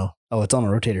 No. Oh, it's on a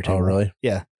rotator table. Oh, really?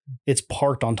 It's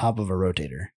parked on top of a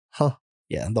rotator. Huh.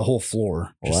 Yeah, the whole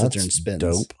floor Well, just sits there that's and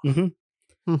spins. dope. hmm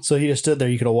Hmm. So you just stood there.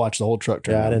 You could have watched the whole truck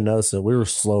turn. Yeah, I on. didn't notice it. We were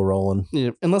slow rolling.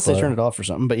 Yeah, unless they But- turned it off or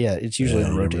something. But yeah, it's usually Yeah,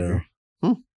 on a you never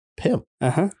rotator. Pimp.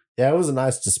 Uh-huh. Yeah, it was a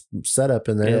nice just setup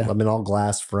in there. Yeah. I mean, all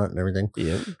glass front and everything.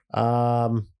 Yeah.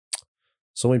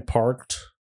 So we parked.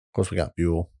 Of course, we got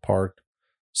fuel. Parked,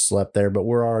 slept there, but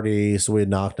so we had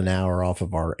knocked an hour off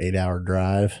of our 8-hour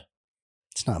drive.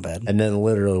 It's not bad. And then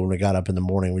literally when we got up in the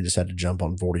morning, we just had to jump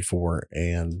on 44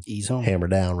 and Ease home. hammer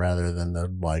down rather than the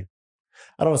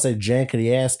I don't want to say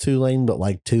jankety ass 2-lane, but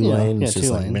like 2-lane. Yeah, It's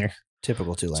just 2-lane. meh.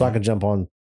 Typical 2-lane. So I could jump on,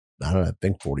 I don't know, I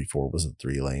think 44 was a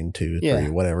 3-lane, 2, Yeah. 3,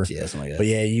 whatever. Yeah, something like that. But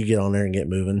yeah, you get on there and get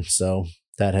moving. So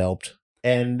that helped.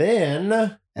 And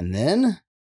then And then,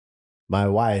 my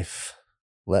wife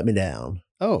let me down.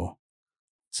 oh,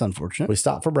 it's unfortunate. We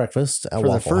stopped for breakfast at For the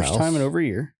Waffle first House. time in over a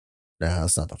year. No,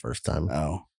 it's not the first time.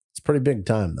 Oh. It's a pretty big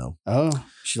time though. Oh,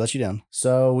 she let you down.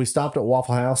 So we stopped at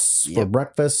Waffle House for Yep.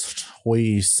 breakfast.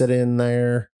 We sit in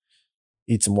there,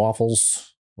 eat some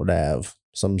waffles. Would have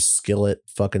some skillet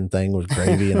fucking thing with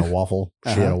gravy and a waffle.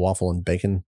 She had Uh-huh. a waffle and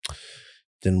bacon.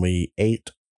 Then we ate,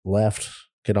 left,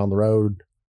 get on the road,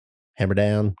 hammer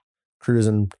down,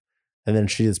 cruising, and then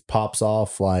she just pops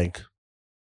off like,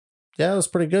 yeah, it was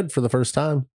pretty good for the first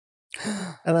time.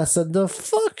 And I said, the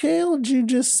fuck hell did you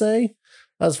just say?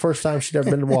 That was the first time she'd ever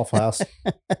been to Waffle House.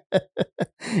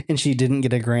 And she didn't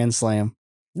get a grand slam.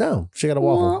 No, she got a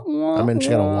waffle. I mean, she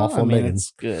got a waffle I and mean, bacon.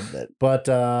 it's good, but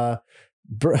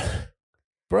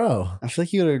bro, I feel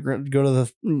like you gotta go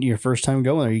to your first time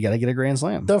going there. You gotta get a grand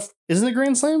slam. the Isn't it a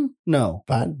grand slam? No.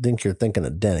 I think you're thinking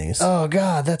of Denny's. Oh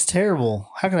God, that's terrible.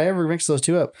 How could I ever mix those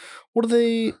two up? What are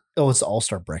they? Oh, it's All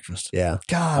Star Breakfast. Yeah,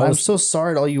 God, I I'm was- so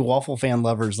sorry to all you waffle fan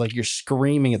lovers. Like you're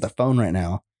screaming at the phone right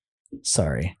now.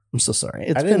 Sorry, I'm so sorry.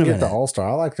 It's I been didn't a get the minute. All Star.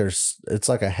 I like it's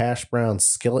like a hash brown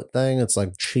skillet thing. It's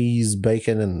like cheese,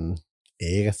 bacon, and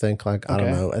egg. I think I don't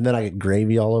Okay. know. And then I get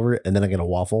gravy all over it, and then I get a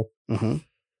waffle. Mhm.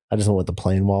 I just went with the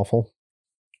plain waffle.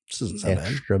 This isn't so bad.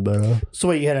 Extra butter. So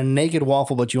wait, you had a naked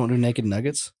waffle, but you won't do naked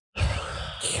nuggets?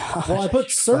 Well, I put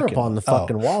syrup on the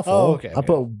fucking waffle. Oh, okay, I okay.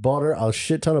 put butter, a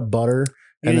shit ton of butter.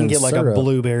 You and didn't then get like syrup. a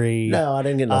blueberry. No, I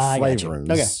didn't get no I got you. flavorings.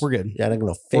 Okay, we're good. Yeah, I didn't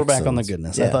get no We're back on the fixins.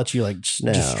 goodness. Yeah. I thought you like just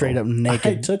No. straight up I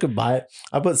naked. took a bite.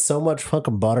 I put so much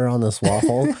fucking butter on this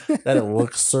waffle that it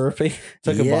looked syrupy.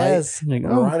 Took a bite Yes. Like,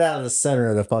 oh, right out of the center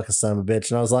of the fucking son of a bitch,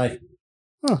 and I was like,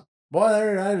 Huh. Boy,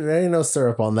 there ain't no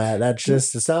syrup on that. That's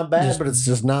just, it's not bad, Just- but it's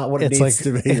just not what it it's needs like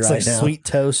to be it's right like now. sweet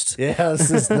toast. Yeah,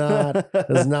 this is not,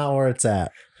 it's not where it's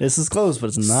at. This is close, but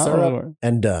it's not. Syrup where-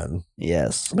 and done.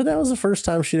 Yes. But that was the first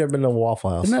time she'd ever been to a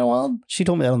Waffle House. Isn't that wild? She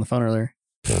told me that on the phone earlier.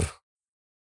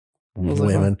 was that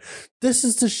Women. This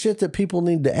is the shit that people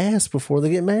need to ask before they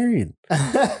get married.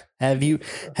 Have you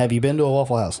been to a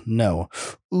Waffle House? No.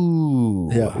 Ooh.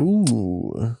 Yeah.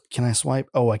 Ooh. Can I swipe?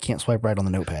 Oh, I can't swipe right on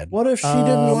the notepad. What if she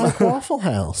didn't like Waffle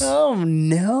House? Oh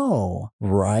no.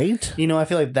 Right? You know, I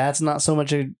feel like that's not so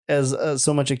much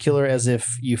so much a killer as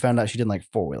if you found out she didn't like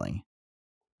four wheeling.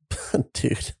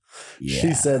 Dude. Yeah.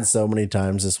 She said so many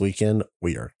times this weekend,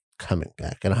 we are coming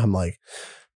back. And I'm like,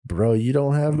 bro, you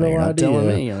don't have no You're not idea telling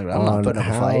me. I'm not on putting up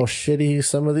a how fight. shitty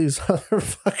some of these other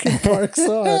fucking parks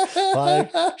are.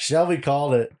 Like, Shelby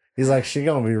called it. He's like, she's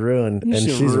gonna be ruined. And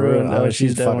She's she's ruined. ruined. Oh, She's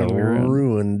she's definitely fucking ruined.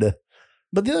 ruined.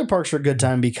 But the other parks are a good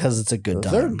time because it's a good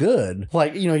time. They're good.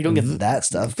 Like, you don't get that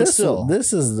stuff. But still,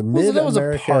 This is the that was a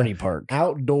Mid-America party park.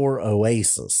 Outdoor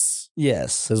Oasis.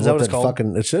 Yes. Is that what it's that called?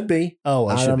 fucking it should be. Oh,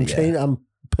 it should be. Yeah. I'm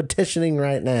petitioning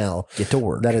right now Get to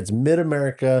work. that it's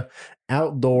Mid-America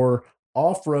Outdoor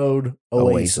Off-Road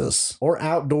Oasis or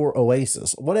Outdoor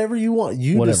Oasis. Whatever you want.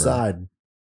 You decide.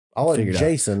 I'll let Figure it out.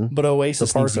 Jason. But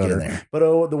Oasis the needs park to get in owner. there.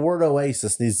 But the word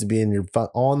Oasis needs to be in your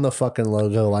on the fucking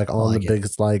logo, like on like the it.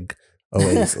 biggest like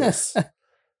Oasis.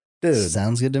 Dude,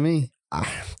 Sounds good to me.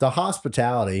 the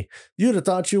hospitality. You'd have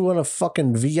thought you were in a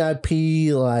fucking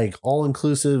VIP, like all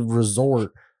inclusive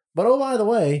resort. But oh, by the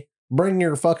way, bring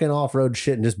your fucking off road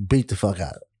shit and just beat the fuck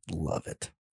out of it. Love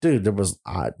it. Dude, there was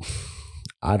I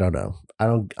don't know.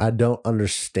 I don't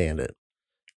understand it.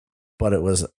 But it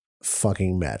was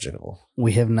fucking magical.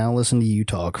 We have now listened to you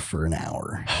talk for an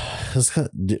hour. It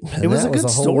was a good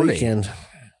story. Weekend.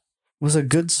 It was a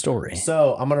good story.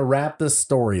 So I'm gonna wrap this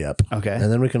story up. Okay.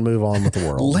 And then we can move on with the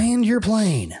world. Land your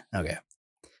plane. Okay.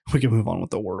 We can move on with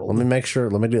the world. Let me make sure.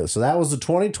 Let me do it. So that was the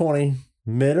 2020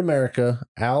 Mid-America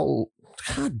out.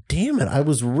 God damn it. I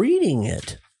was reading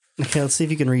it. Okay, let's see if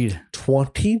you can read.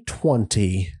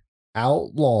 2020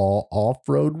 Outlaw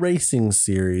Off-Road Racing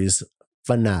Series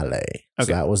finale. So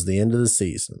Okay. that was the end of the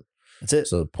season. That's it.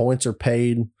 So the points are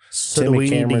paid. So do Timmy we need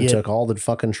to Cameron get, took all the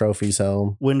fucking trophies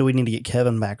home. when do we need to get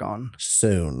Kevin back on?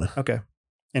 Soon. Okay.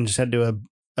 And just had to do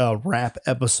a wrap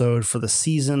episode for the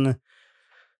season.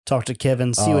 Talk to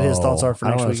Kevin, see what his thoughts are for I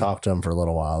next want to week. talk to him for a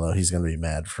little while, though. He's going to be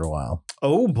mad for a while.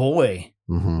 Oh boy.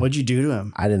 Mhm. What'd you do to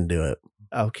him? I didn't do it.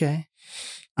 Okay.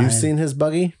 You've seen his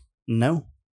buggy? No.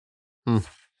 Hmm.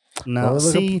 No.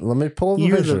 See, let me pull the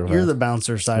you're picture. you're the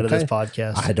bouncer side of this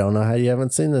podcast. I don't know how you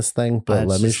haven't seen this thing, but It's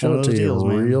let me just one show of it to those you deals,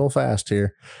 man. real fast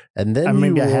here. And then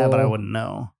Maybe I have, but I will- wouldn't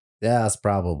know. Yeah, that's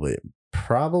probably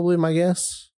my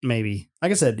guess. Maybe.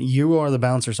 Like I said, you are the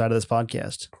bouncer side of this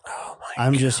podcast. Oh my!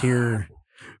 I'm just here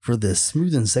for this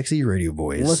smooth and sexy radio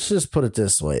voice. Let's just put it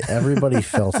this way: everybody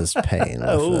felt his pain with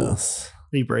Oh. this.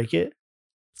 Did he break it?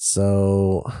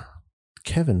 So,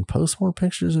 Kevin, post more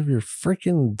pictures of your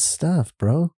freaking stuff,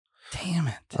 bro. Damn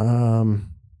it.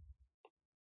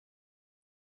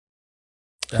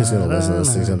 He's gonna listen to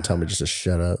this. He's gonna tell me just to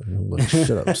shut up. Like,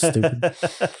 shut up, stupid.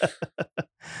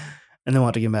 And then we'll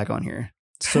have to get him back on here.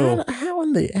 So how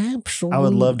in the actual? I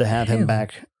would love to have him hell?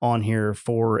 back on here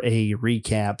for a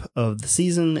recap of the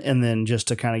season, and then just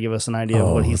to kind of give us an idea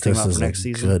of what he's thinking about for next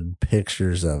season. Good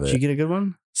pictures of Did it. you get a good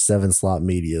one? 7 Slot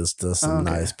Media's does some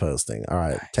Okay. nice posting. All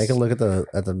right, Nice. take a look at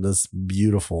this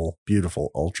beautiful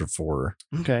Ultra 4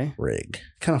 Okay. rig.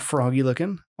 Kind of froggy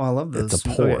looking. Oh, I love this. It's a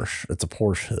Okay. Porsche. It's a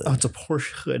Porsche hood. Oh, it's a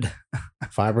Porsche hood.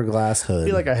 Fiberglass I hood.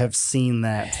 feel like I have seen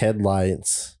that.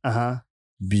 Headlights. Uh-huh.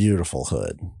 Beautiful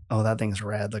hood. Oh, that thing's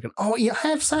rad looking. Oh, yeah, I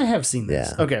have seen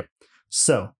this. Yeah. Okay.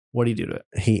 So, what do you do to it?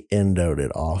 He endoed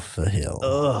it off the hill.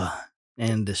 Ugh.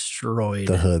 And destroyed.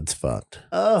 The hood's fucked.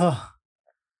 Oh.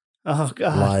 Oh,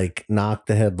 God. Like, knocked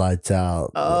the headlights out.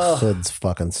 Ugh. The hood's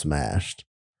fucking smashed.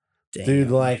 Damn.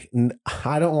 Dude, like,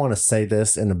 I don't want to say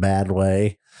this in a bad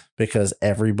way because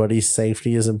everybody's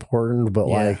safety is important, but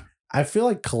Yeah. like, I feel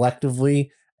like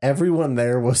collectively, everyone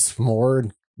there was more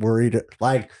worried.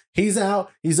 Like, he's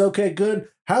out, he's okay, good.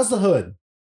 How's the hood?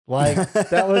 Like,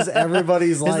 that was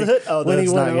everybody's Is like, the hood? Oh, when he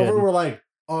that's went not over, good. we're like,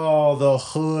 oh, the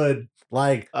hood.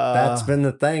 Like, that's been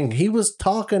the thing. He was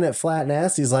talking at Flat and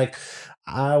Ass. He's like,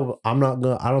 I'm not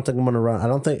gonna, I don't think I'm gonna run.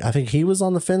 I think he was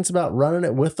on the fence about running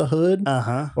it with the hood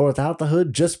Uh-huh. or without the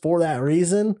hood just for that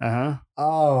reason. Uh-huh.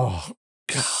 Oh,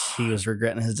 God. He was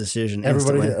regretting his decision.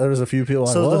 Everybody, instantly. there was a few people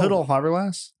like, So is the "Whoa." hood all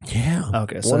fiberglass? Yeah.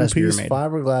 Okay, so One that's piece made.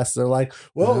 fiberglass. They're like,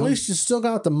 well, at Uh-huh. least you still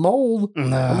got the mold.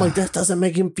 I'm like, that doesn't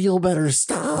make him feel better.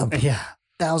 Stop. Yeah.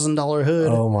 $1,000 hood.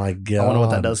 Oh my God. I wonder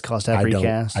what that does cost to have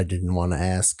recast. I didn't want to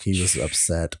ask. He was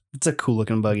upset. It's a cool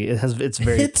looking buggy. It's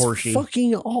very It's Porsche.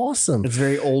 fucking awesome. It's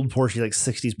very old Porsche, like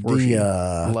 60s Porsche.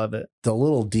 The, Love it. the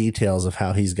little details of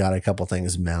how he's got a couple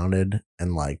things mounted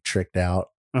and like tricked out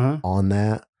Uh-huh. on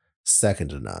that, second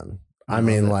to none. I love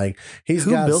mean, it. like he's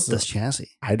Who got built some- this chassis?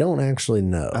 I don't actually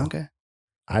know. Okay.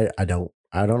 I don't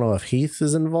know if Heath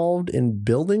is involved in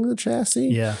building the chassis.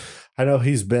 Yeah. I know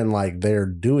he's been like they're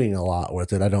doing a lot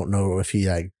with it. I don't know if he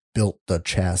like built the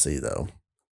chassis though.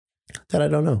 That I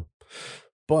don't know.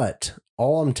 But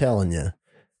all I'm telling you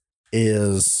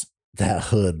is that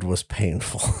hood was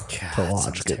painful God, to that sounds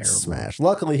watch get terrible. smashed.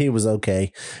 Luckily he was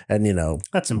okay and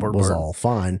That's important. was part. all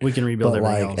fine. We can rebuild But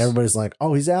everything like else. everybody's like,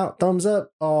 oh, he's out, thumbs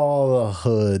up. Oh, the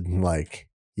hood. Like,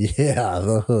 yeah,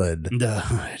 the hood. The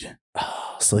hood.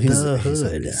 So he's The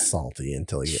gonna be hood. salty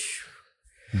until he gets.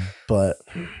 But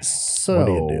So what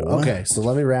do you do? Okay, so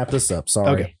let me wrap this up. Sorry.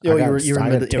 Okay. Oh, you were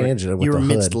hood.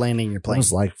 midst landing your It plane.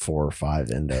 was like 4 or 5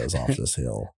 endos off this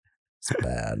hill. It's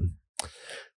bad.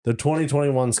 The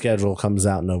 2021 schedule comes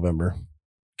out in November.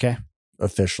 Okay.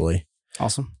 Officially.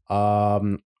 Awesome.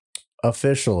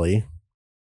 Officially,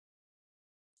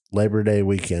 Labor Day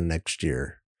weekend next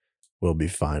year will be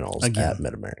finals Again. at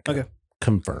Mid-America. Okay.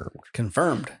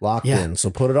 Confirmed. Locked Yeah. in. So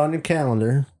put it on your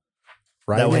calendar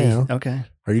right That way. now. Okay.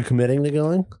 Are you committing to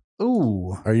going?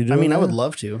 Ooh. Are you doing I mean, that? I would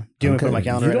love to. Do you want me to put it on my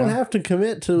calendar? You right don't now? have to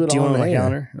commit to it Do you on want my air.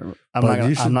 calendar? I'm But not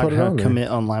you should put it on going to there.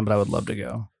 commit online, but I would love to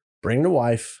go. Bring the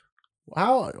wife.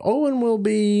 Owen will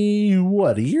be,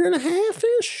 what, a year and a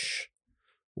half-ish?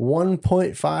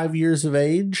 1.5 years of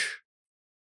age?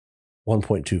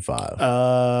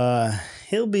 1.25.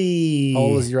 He'll be. How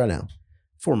old is he right now?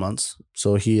 4 months.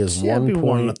 So he is Yeah, it'd be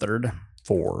 1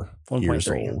 1.4 1.3. years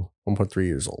old. 1.3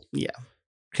 years old. Yeah.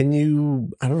 Can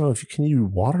you, I don't know if you can you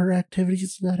water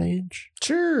activities at that age?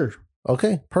 Sure.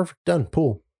 Okay, perfect. Done.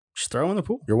 Pool. Just throw in the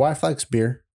pool. Your wife likes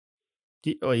beer.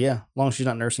 Oh, yeah. As long as she's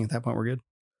not nursing at that point, we're good.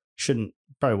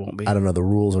 Probably won't be. I don't know the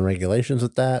rules and regulations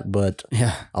with that, but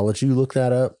Yeah. I'll let you look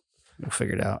that up. We'll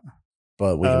figure it out.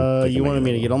 But we can you make wanted it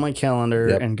me to happen. get on my calendar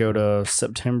Yep. and go to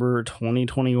September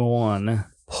 2021.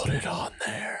 Put it on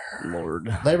there. Lord.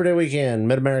 Labor Day weekend,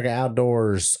 Mid-America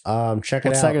Outdoors. Check it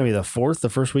What's out. that going to be, the 4th, the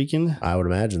first weekend? I would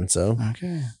imagine so.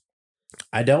 Okay.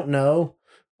 I don't know.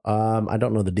 I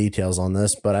don't know the details on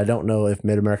this, but I don't know if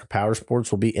Mid-America Power Sports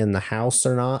will be in the house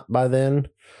or not by then.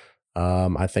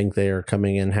 I think they are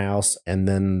coming in house, and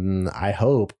then I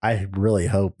really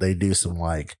hope they do some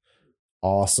like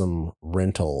awesome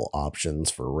rental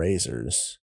options for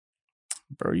razors.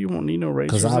 Bro, you won't need no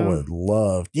razors. Because I now? would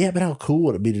love, yeah, but how cool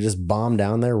would it be to just bomb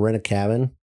down there, rent a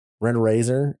cabin, rent a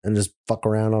razor, and just fuck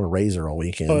around on a razor all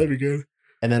weekend? Oh, that'd be good.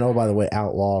 And then, oh, by the way,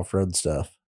 outlaw off-road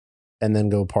stuff. And then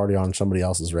go party on somebody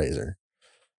else's razor.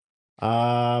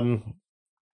 Couple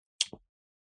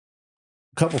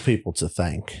people to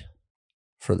thank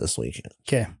for this weekend.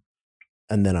 Okay.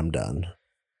 And then I'm done.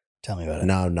 Tell me about it.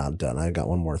 No, I'm not done. I got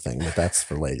one more thing, but that's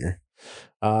for later.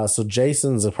 So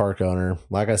Jason's a park owner.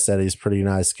 Like I said, he's a pretty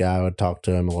nice guy. I would talk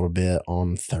to him a little bit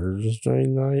on Thursday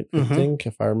night, I think,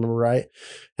 if I remember right.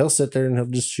 He'll sit there and he'll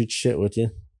just shoot shit with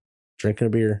you, drinking a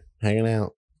beer, hanging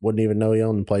out. Wouldn't even know he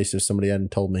owned the place if somebody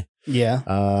hadn't told me.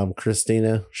 Yeah.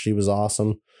 Christina, she was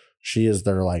awesome. She is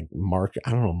their like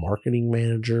marketing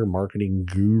manager, marketing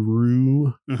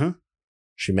guru. Mm-hmm.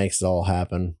 She makes it all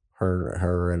happen.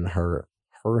 Her and her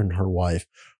wife.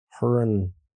 Her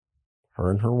and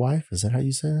her wife. Is that how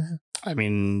you say that? I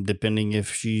mean, depending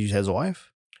if she has a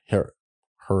wife.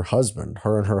 Her husband.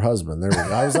 Her and her husband. There we go.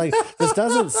 I was like, this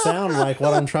doesn't sound like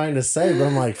what I'm trying to say, but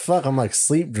I'm like, fuck, I'm like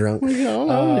sleep drunk.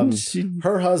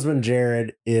 Her husband,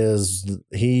 Jared,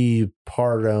 he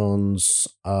part owns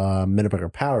Mid-America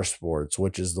Power Sports,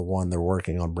 which is the one they're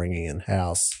working on bringing in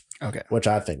house. Okay. Which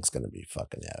I think is going to be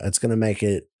fucking, yeah. It's going to make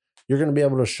it, you're going to be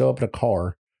able to show up in a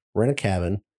car, rent a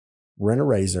cabin, rent a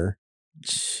razor,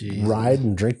 Jesus. ride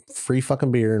and drink free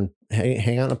fucking beer and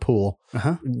hang out in a pool,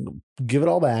 give it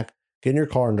all back, get in your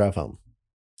car and drive home.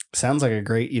 Sounds like a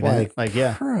great event. Like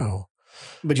yeah. Bro.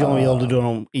 But you'll only be able to do it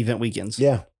on event weekends.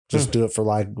 Yeah. Just do it for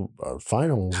like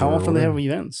finals. How often they have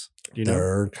events? Do you know?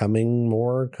 They're coming.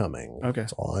 Okay.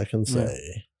 That's all I can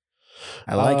say.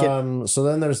 I like it. So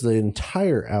then there's the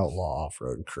entire Outlaw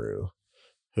off-road crew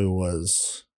who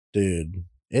was, dude,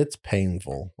 it's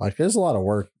painful. Like there's a lot of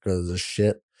work because of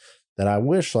shit that I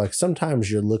wish, like sometimes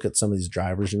you look at some of these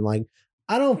drivers and like,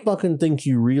 I don't fucking think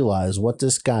you realize what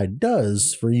this guy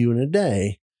does for you in a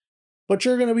day, but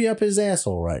you're going to be up his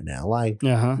asshole right now. Like,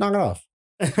 knock it off.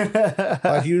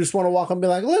 Like you just want to walk up and be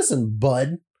like, listen,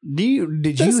 bud.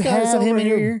 Did you have him in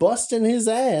here busting his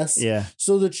ass? Yeah.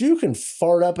 So that you can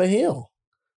fart up a hill.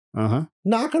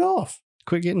 Knock it off.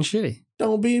 Quit getting shitty.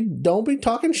 Don't be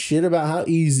talking shit about how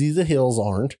easy the hills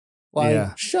aren't.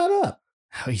 Like, shut up.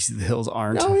 How easy the hills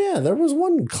aren't. Oh yeah, there was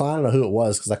one. I don't know who it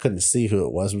was because I couldn't see who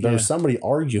it was, but there was somebody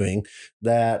arguing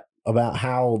that about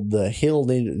how the hill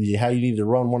how you need to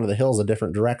run one of the hills a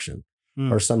different direction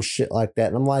or some shit like that.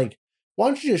 And I'm like, why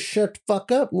don't you just shut the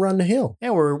fuck up and run the hill?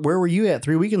 Yeah, where were you at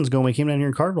 3 weekends ago when we came down here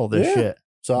and carved all this shit?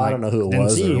 So I don't know who it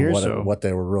was or what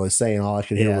they were really saying. All I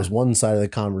could hear was one side of the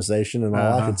conversation, and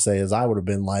all I could say is I would have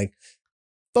been like,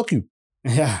 fuck you.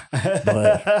 Yeah.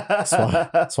 But that's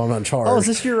why I'm not in charge. Oh, is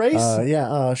this your race?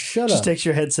 Shut up. Just takes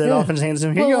your headset off and hands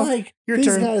him. Here you go. Like, your these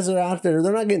turn. guys are out there.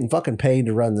 They're not getting fucking paid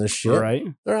to run this shit. Right.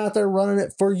 They're out there running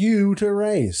it for you to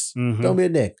race. Mm-hmm. Don't be a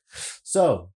dick.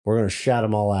 So we're going to shout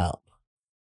them all out.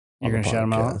 You're going to shout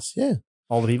them out? Yeah.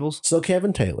 All the peoples? So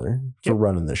Kevin Taylor for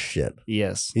running this shit.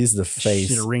 Yes. He's the face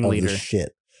He's a of ringleader. the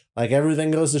shit. Like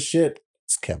everything goes to shit,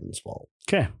 it's Kevin's fault.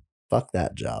 Okay. Fuck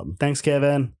that job. Thanks,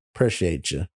 Kevin.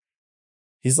 Appreciate you.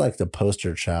 He's like the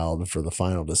poster child for the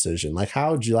final decision. Like,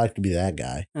 how would you like to be that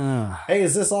guy? Hey,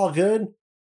 is this all good?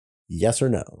 Yes or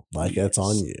no? Like, that's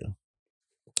on you.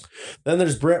 Then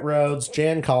there's Brett Rhodes,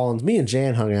 Jan Collins. Me and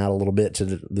Jan hung out a little bit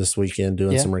this weekend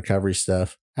doing some recovery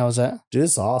stuff. How was that? Dude,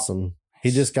 it's awesome. He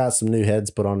just got some new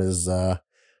heads put on his,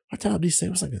 what time did he say?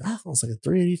 It was like a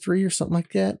 383 or something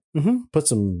like that. Mm-hmm. Put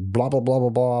some blah, blah, blah, blah,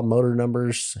 blah motor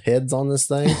numbers, heads on this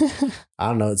thing. I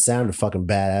don't know. It sounded fucking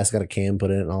badass. Got a cam put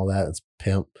in it and all that. It's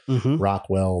pimp. Mm-hmm.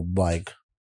 Rockwell, like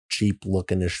cheap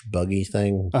looking ish buggy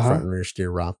thing. Front and rear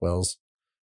steer Rockwells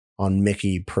on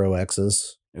Mickey Pro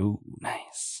X's. Ooh,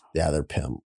 nice. Yeah, they're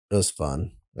pimp. It was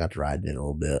fun. Got to ride in a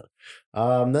little bit.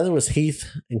 Then there was Heath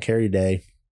and Carrie Day,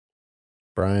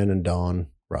 Brian and Dawn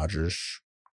Rogers,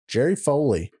 Jerry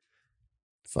Foley.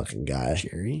 Fucking guy.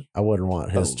 Jerry? I wouldn't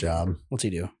want his job. What's he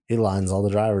do? He lines all the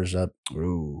drivers up.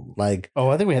 Ooh. Like,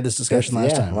 I think we had this discussion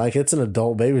last time. Like it's an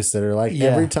adult babysitter. Like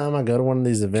every time I go to one of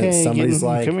these events, somebody's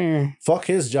like, come here. Fuck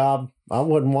his job. I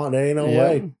wouldn't want it. Ain't no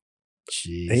way.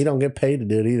 Jeez. He don't get paid to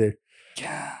do it either.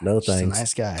 God, no just thanks. a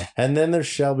nice guy. And then there's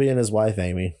Shelby and his wife,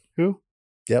 Amy. Who?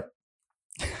 Yep.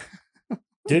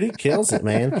 Dude, he kills it,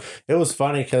 man. It was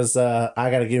funny because I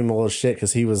got to give him a little shit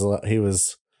because he was, I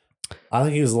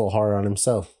think he was a little hard on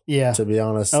himself. Yeah. To be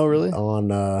honest. Oh, really?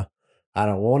 On, I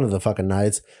don't know, one of the fucking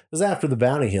nights. It was after the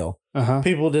Bounty Hill.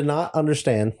 People did not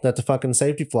understand that the fucking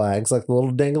safety flags, like the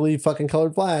little dangly fucking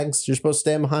colored flags, you're supposed to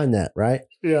stand behind that, right?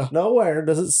 Yeah. Nowhere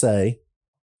does it say,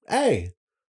 hey,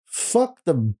 fuck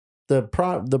the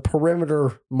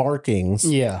perimeter markings.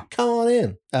 Yeah. Come on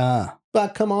in.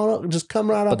 But come on up, just come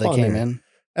right up on there. But they came in.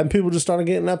 And people just started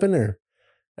getting up in there.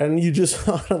 And you just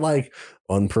like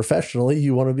unprofessionally,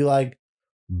 you want to be like,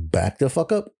 back the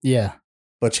fuck up. Yeah.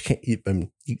 But you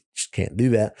just can't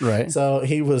do that. Right. So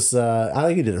he was, I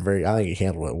think he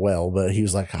handled it well, but he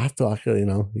was like, I feel like,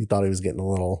 he thought he was getting a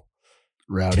little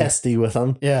rowdy, testy with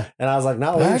him. Yeah. And I was like,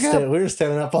 no, we were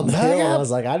standing up on the hill. And I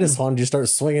was like, I just wanted you to start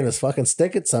swinging his fucking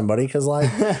stick at somebody because like,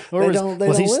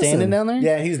 was he standing down there?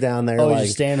 Yeah, he's down there. Oh, he's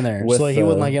just standing there. So he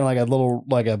wasn't like in like a little,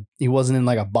 he wasn't in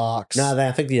like a box. No,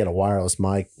 I think he had a wireless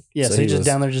mic. Yeah, so he's just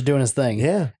down there just doing his thing.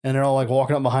 Yeah. And they're all like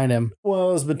walking up behind him. Well,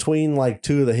 it was between like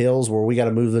two of the hills where we got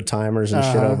to move the timers and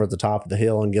shit over at the top of the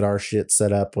hill and get our shit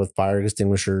set up with fire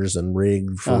extinguishers and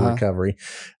rigged for recovery.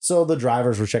 So the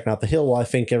drivers were checking out the hill. Well, I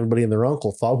think everybody and their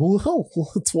uncle thought, well,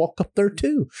 let's walk up there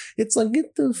too. It's like,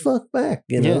 get the fuck back,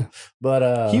 you know? Yeah.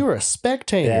 But you were a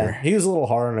spectator. Yeah, he was a little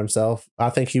hard on himself. I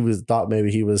think thought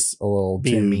maybe he was a little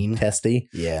too mean, testy.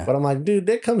 Yeah. But I'm like, dude,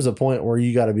 there comes a point where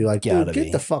you got to be like, dude,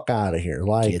 get the fuck out of here.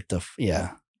 Like,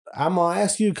 I'm gonna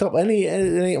ask you a couple. It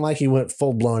ain't like he went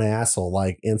full blown asshole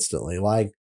like instantly.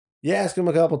 Like you ask him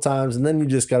a couple times, and then you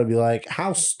just got to be like,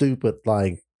 "How stupid!"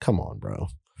 Like, come on, bro.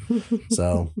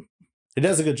 So he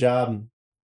does a good job.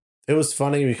 It was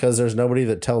funny because there's nobody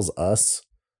that tells us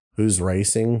who's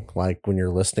racing. Like when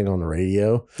you're listening on the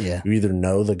radio, you either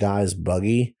know the guy's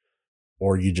buggy,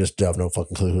 or you just have no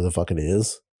fucking clue who the fuck it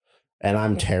is. And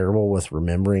I'm terrible with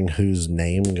remembering whose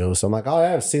name goes. So I'm like, oh,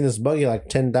 yeah, I've seen this buggy like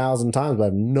 10,000 times, but I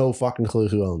have no fucking clue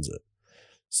who owns it.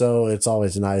 So it's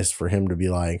always nice for him to be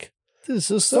like,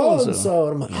 this is so.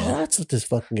 And I'm like, oh, that's what this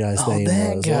fucking guy's name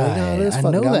was. Guy. Like,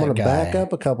 I know that I'm going to back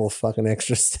up a couple fucking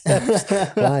extra steps.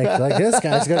 like this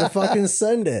guy's going to fucking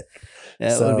send it.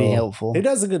 That would be helpful. He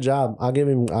does a good job. I give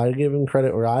him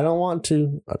credit where I don't want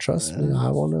to. Trust me, I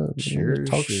want to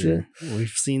talk shit. We've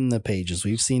seen the pages.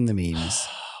 We've seen the memes.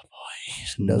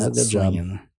 Does a good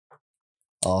job.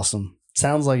 Awesome.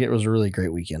 Sounds like it was a really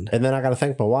great weekend. And then I got to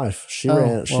thank my wife. She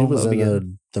was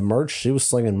in the merch. She was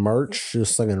slinging merch. She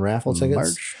was slinging raffle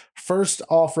tickets. First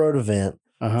off-road event.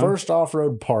 First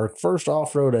off-road park. First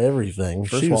off-road everything.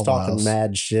 She was talking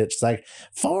mad shit. She's like,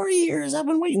 4 years. I've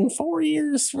been waiting 4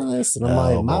 years for this. And I'm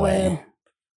like, my man.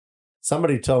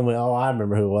 Somebody told me, I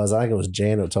remember who it was. I think it was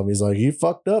Jan who told me, he's like, you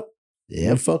fucked up.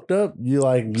 Yeah, you fucked up. You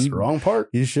the wrong part.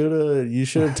 You should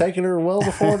have taken her well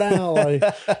before now. Like,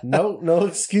 no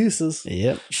excuses.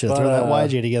 Yep. Should have thrown that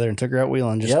YJ together and took her out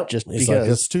wheeling just because. Like,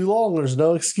 it's too long. There's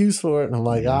no excuse for it. And I'm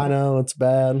like, I know it's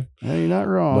bad. No, you're not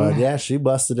wrong. But yeah, she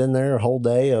busted in there a whole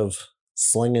day of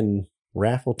slinging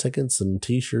raffle tickets and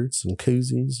t-shirts and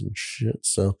koozies and shit.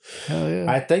 So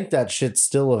I think that shit's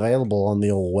still available on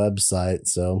the old website.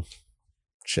 So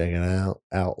check it out.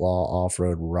 Outlaw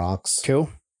Off-Road Rocks. Cool.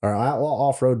 Or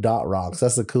outlawOffroad.rocks.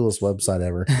 That's the coolest website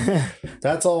ever.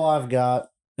 That's all I've got.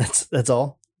 That's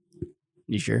all?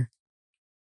 You sure?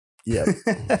 Yep.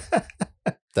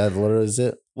 That literally is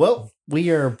it. Well,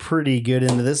 we are pretty good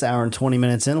into this hour and 20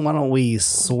 minutes in. Why don't we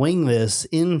swing this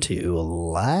into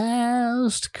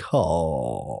last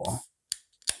call?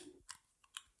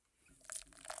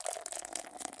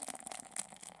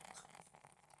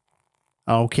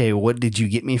 Okay, what did you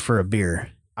get me for a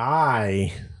beer?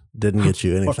 I didn't get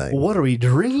you anything. What are we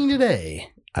drinking today?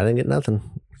 I didn't get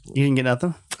nothing. You didn't get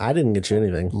nothing? I didn't get you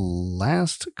anything.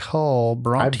 Last call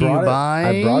brought to you by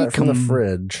I brought it from the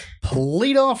fridge.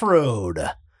 Complete Off-Road.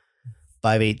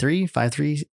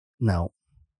 583-53. No.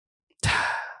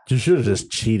 You should have just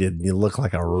cheated. You look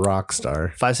like a rock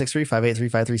star.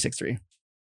 563-583-5363.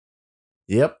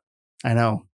 Yep. I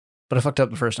know. But I fucked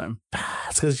up the first time.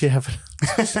 That's because you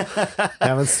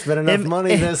haven't spent enough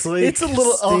money this week. It's a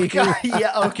little... Oh, God.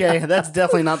 Yeah, okay. That's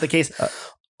definitely not the case.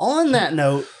 On that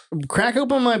note, crack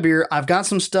open my beer. I've got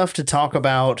some stuff to talk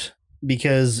about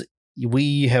because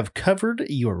we have covered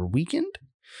your weekend,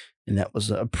 and that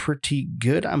was pretty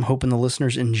good. I'm hoping the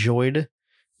listeners enjoyed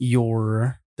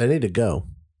your... They need to go.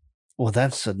 Well,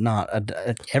 that's not...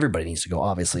 everybody needs to go,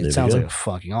 obviously. It sounds like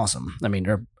fucking awesome. I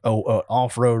mean,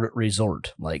 off-road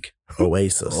resort, like...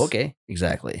 Oasis. Okay,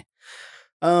 exactly.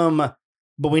 But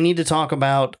we need to talk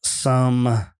about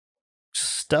some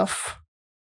stuff.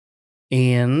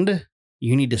 And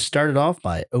you need to start it off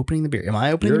by opening the beer. Am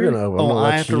I opening the beer?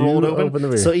 I have to roll it open. The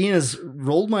beer. So Ian has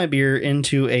rolled my beer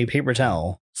into a paper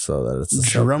towel. So that it's a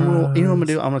drum roll. You know what I'm gonna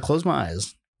do? I'm gonna close my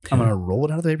eyes. Okay. I'm gonna roll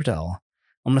it out of the paper towel.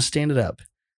 I'm gonna stand it up,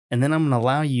 and then I'm gonna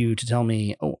allow you to tell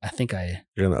me. Oh, I think I.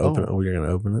 You're gonna open it. Oh, you're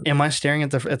gonna open it. Am I staring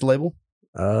at the label?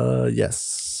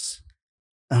 Yes.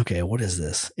 Okay. What is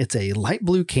this? It's a light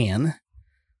blue can,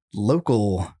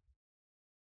 local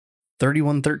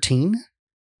 3113.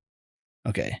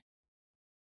 Okay.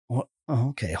 What? Oh,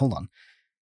 okay. Hold on.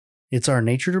 It's our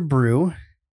Nature to Brew.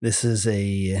 This is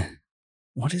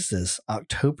what is this?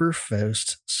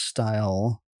 Oktoberfest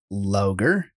style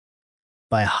lager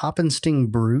by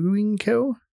Hoppensting Brewing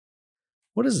Co.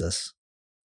 What is this?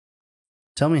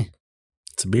 Tell me.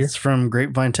 It's a beer. It's from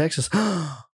Grapevine, Texas.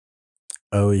 Oh,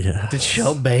 yeah. Did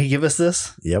Shel Bay give us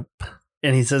this? Yep.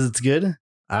 And he says it's good?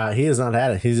 He has not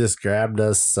had it. He just grabbed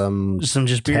us some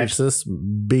just Texas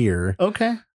beer.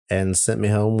 Okay. And sent me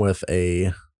home with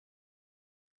a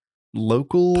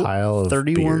local pile of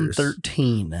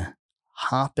 3113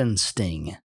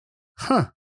 Hoppensting.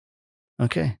 Huh.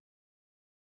 Okay.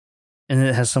 And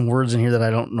it has some words in here that I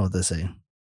don't know what they say.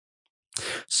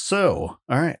 So,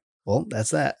 all right. Well,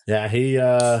 that's that. Yeah,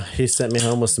 he sent me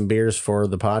home with some beers for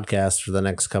the podcast for the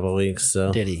next couple of weeks.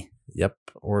 So did he? Yep,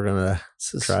 we're gonna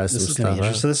try some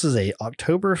stuff. So this is a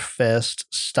Oktoberfest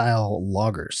style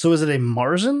lager. So is it a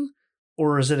Marzen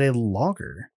or is it a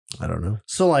lager? I don't know.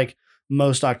 So like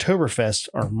most Oktoberfest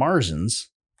are Marzens,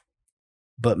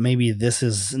 but maybe this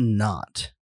is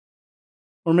not.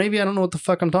 Or maybe I don't know what the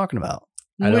fuck I'm talking about.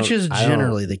 Which is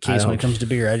generally the case when it comes to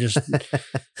beer. I just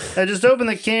open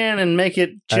the can and make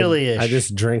it chili-ish. I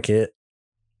just drink it.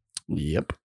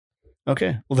 Yep.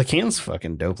 Okay. Well, the can's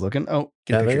fucking dope looking. Oh,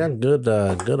 yeah, they got good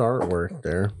artwork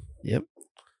there. Yep.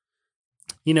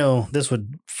 You know, this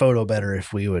would photo better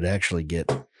if we would actually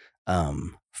get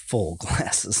full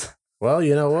glasses. Well,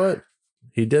 you know what?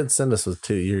 He did send us with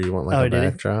two. You want like a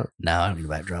backdrop? No, I don't need a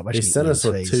backdrop. He sent us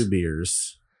with two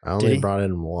beers. I only brought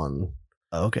in one.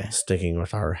 Oh, okay. Sticking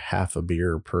with our half a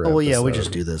beer per episode. Oh, yeah, we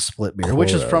just do the split beer,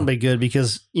 which is probably good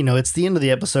because, you know, it's the end of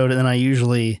the episode and then I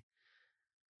usually...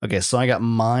 Okay, so I got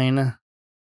mine.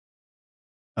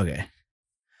 Okay.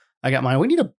 I got mine. We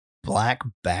need a black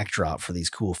backdrop for these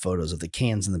cool photos of the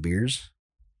cans and the beers.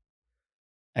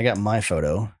 I got my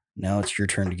photo. Now it's your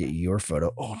turn to get your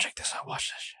photo. Oh, check this out.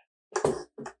 Watch this shit.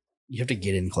 You have to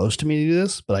get in close to me to do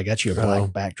this, but I got you a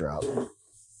black backdrop.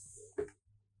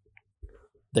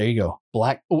 There you go.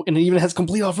 Black. Oh, and it even has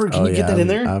Complete Off-Road. Can you get that in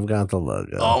there? I've got the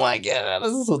logo. Oh, my God.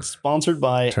 This is sponsored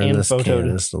by Turn this can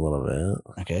just a little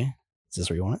bit. Okay. Is this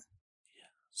where you want it?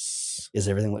 Yes. Is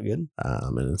everything look good? I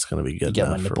mean, it's going to be good. You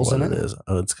got my nipples in it? Is.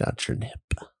 Oh, it's got your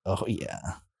nip. Oh, yeah.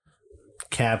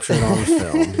 Captured on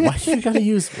film. Why do you got to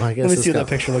use... Well, I guess let me see what that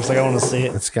picture looks like. I want to see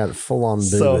it. It's got full-on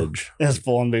boobage. It has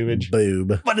full-on boobage.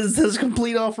 Boob. But it says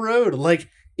Complete Off-Road. Like,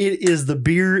 it is the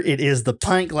beer, it is the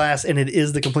pint glass, and it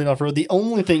is the Complete Off-Road. The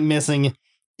only thing missing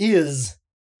is...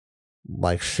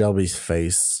 Like Shelby's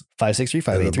face.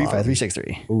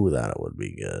 563-583-5363. Ooh, that would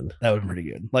be good. That would be pretty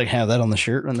good. Like have that on the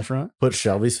shirt on the front. Put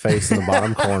Shelby's face in the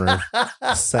bottom corner,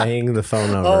 saying the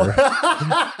phone number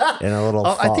in a little.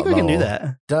 I think we can do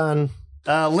that. Done.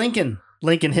 Lincoln,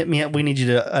 hit me up. We need you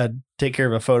to take care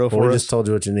of a photo for us. We just told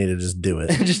you what you needed. Just do it.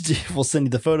 We'll send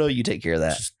you the photo. You take care of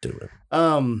that. Just do it.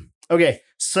 Okay.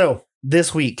 So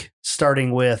this week,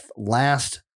 starting with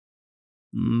last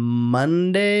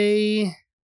Monday.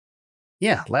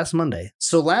 Yeah, last Monday.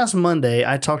 So last Monday,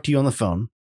 I talked to you on the phone.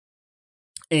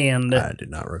 And I do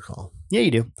not recall. Yeah,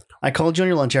 you do. I called you on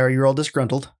your lunch hour. You're all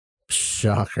disgruntled.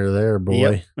 Shocker there,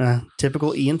 boy. Yep.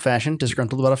 Typical Ian fashion,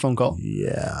 disgruntled about a phone call.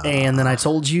 Yeah. And then I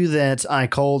told you that I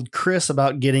called Chris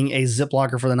about getting a zip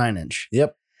locker for the 9-inch.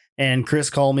 Yep. And Chris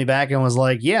called me back and was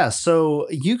like, yeah, so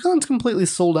Yukon's completely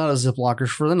sold out of zip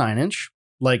lockers for the 9-inch,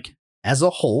 like as a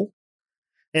whole.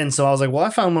 And so I was like, well, I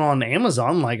found one on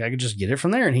Amazon. Like I could just get it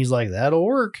from there. And he's like, that'll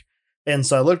work. And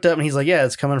so I looked up and he's like, yeah,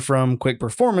 it's coming from Quick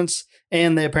Performance.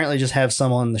 And they apparently just have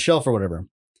some on the shelf or whatever.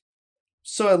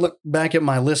 So I looked back at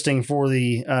my listing for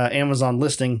the Amazon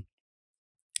listing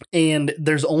and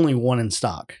there's only one in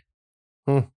stock.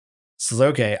 So I was like,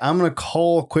 okay, I'm going to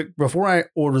call Quick before I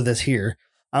order this here.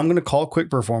 I'm going to call Quick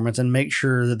Performance and make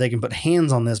sure that they can put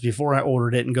hands on this before I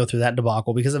ordered it and go through that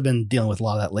debacle because I've been dealing with a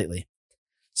lot of that lately.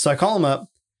 So I call him up.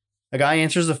 A guy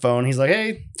answers the phone. He's like,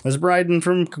 hey, this is Bryden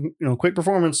from Quick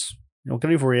Performance. What can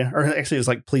I do for you? Or actually, it's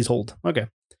like, please hold. Okay.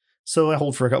 So I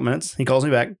hold for a couple minutes. He calls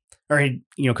me back. Or he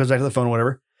comes back to the phone or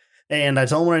whatever. And I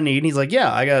tell him what I need. And he's like,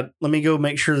 yeah, let me go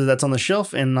make sure that that's on the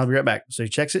shelf and I'll be right back. So he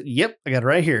checks it. Yep, I got it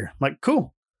right here. I'm like,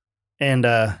 cool. And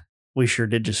we sure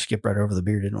did just skip right over the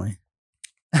beer, didn't we?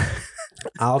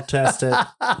 I'll test it.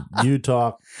 You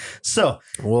talk. So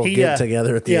we'll get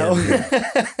together at the end.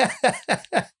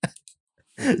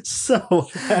 So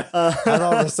I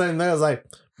thought the same thing. I was like,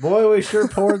 boy, we sure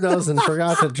poured those and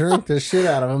forgot to drink the shit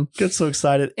out of them. Get so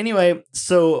excited. Anyway,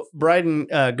 so Bryden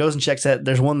goes and checks that.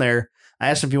 There's one there. I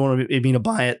asked him if he wanted me to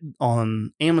buy it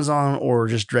on Amazon or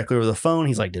just directly over the phone.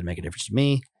 He's like, didn't make a difference to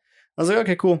me. I was like,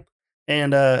 okay, cool.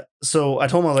 And so I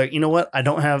told him, I was like, you know what? I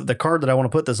don't have the card that I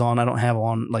want to put this on. I don't have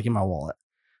on like in my wallet.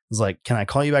 I was like, can I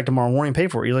call you back tomorrow morning and pay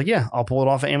for it? He's like, yeah, I'll pull it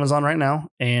off of Amazon right now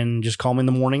and just call me in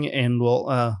the morning and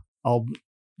I'll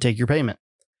take your payment.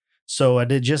 So I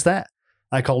did just that.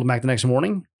 I called him back the next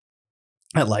morning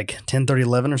at like 10:30,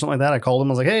 11 or something like that. I called him.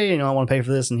 I was like, hey, I want to pay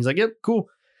for this. And he's like, yep, cool.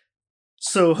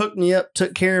 So hooked me up,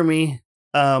 took care of me.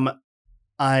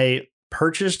 I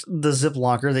purchased the zip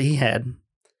locker that he had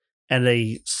at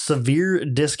a severe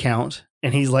discount.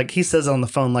 And he says it on the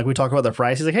phone, like we talk about the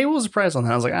price. He's like, hey, what was the price on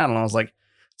that? I was like, I don't know. I was like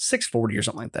 $640 or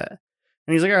something like that.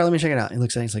 And he's like, all right, let me check it out. He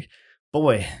looks at it. He's like,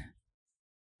 boy,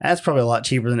 that's probably a lot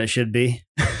cheaper than it should be.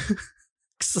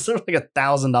 Because they're like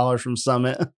 $1,000 from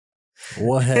Summit.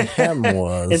 What had happened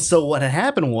was. And so what had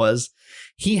happened was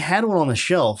he had one on the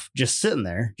shelf just sitting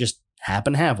there, just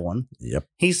happened to have one. Yep.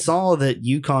 He saw that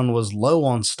Yukon was low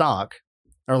on stock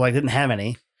or like didn't have any.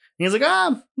 And he's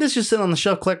like, this just sitting on the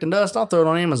shelf collecting dust. I'll throw it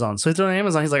on Amazon. So he threw it on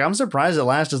Amazon. He's like, I'm surprised it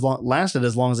lasted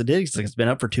as long as it did. He's like, it's been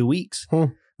up for 2 weeks.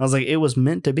 I was like, it was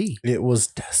meant to be. It was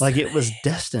destiny. Like it was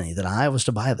destiny that I was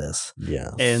to buy this.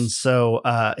 Yeah. And so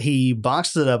he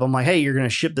boxed it up. I'm like, hey, you're going to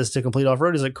ship this to Complete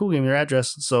Off-Road. He's like, cool, give me your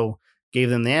address. So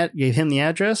gave him the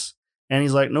address. And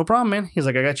he's like, no problem, man. He's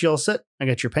like, I got you all set. I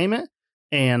got your payment.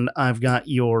 And I've got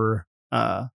your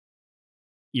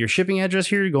shipping address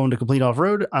here. You're going to Complete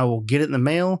Off-Road. I will get it in the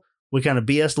mail. We kind of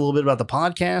BS'd a little bit about the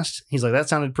podcast. He's like, that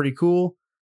sounded pretty cool.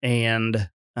 And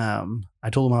I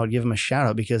told him I would give him a shout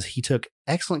out because he took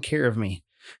excellent care of me.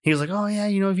 He was like, oh yeah,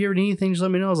 if you ever need anything, just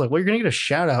let me know. I was like, well, you're going to get a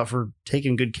shout out for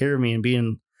taking good care of me and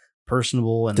being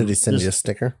personable. And did he send you a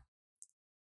sticker?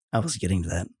 I was getting to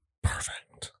that.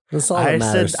 Perfect. That's all that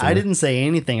matters. I didn't say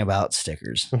anything about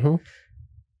stickers. Mm-hmm.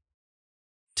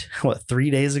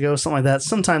 3 days ago, something like that.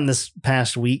 Sometime this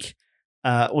past week,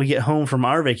 we get home from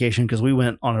our vacation because we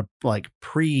went on a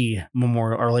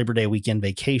pre-Memorial or Labor Day weekend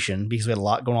vacation because we had a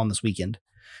lot going on this weekend.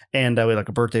 And we had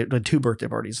we had 2 birthday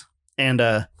parties.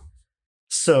 And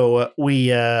so we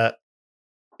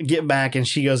get back and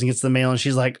she goes and gets the mail and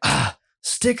she's like,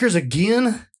 stickers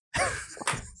again?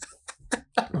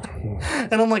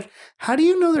 And I'm like, how do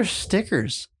you know they're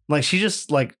stickers? Like she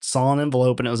just saw an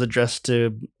envelope and it was addressed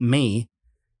to me.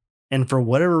 And for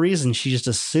whatever reason, she just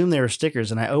assumed they were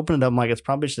stickers. And I opened it up. I'm like, it's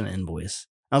probably just an invoice.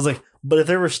 I was like, but if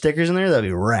there were stickers in there, that'd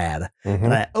be rad. Mm-hmm.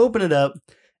 And I open it up.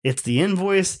 It's the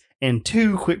invoice and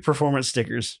 2 Quick Performance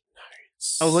stickers.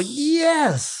 Nice. I was like,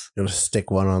 yes. You want to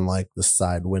stick one on the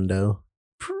side window?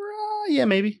 Yeah,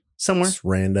 maybe somewhere. It's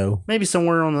rando. Maybe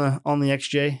somewhere on the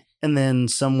XJ, and then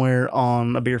somewhere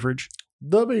on a beer fridge.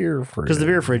 The beer fridge, because the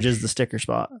beer fridge is the sticker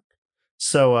spot.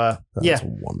 So that's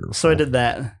wonderful. So I did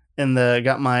that and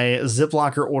got my zip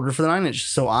locker order for the 9-inch.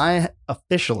 So I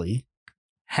officially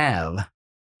have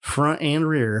front and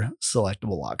rear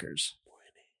selectable lockers.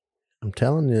 I'm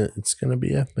telling you, it's gonna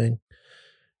be a thing.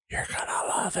 You're gonna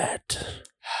love it.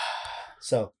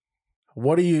 So,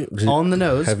 what do you on the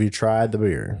nose? Have you tried the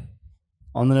beer?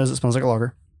 On the nose, it smells like a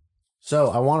lager. So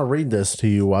I want to read this to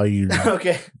you while you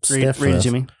Okay. sniff Read it this.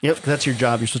 to me. Yep, that's your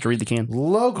job. You're supposed to read the can.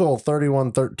 Local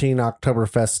 3113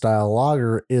 Oktoberfest style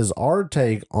lager is our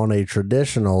take on a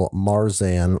traditional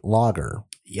Marzahn lager.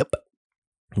 Yep.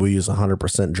 We use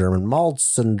 100% German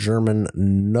malts and German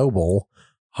noble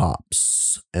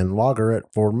hops and lager it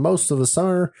for most of the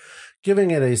summer,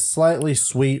 giving it a slightly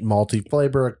sweet malty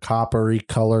flavor, a coppery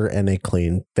color, and a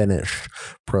clean finish.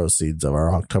 Proceeds of our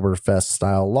Oktoberfest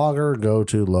style lager go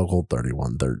to Local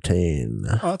 3113.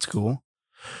 Oh, that's cool.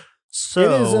 So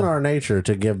It is in our nature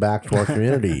to give back to our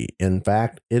community. In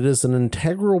fact, it is an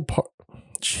integral part.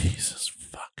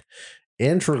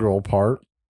 Integral part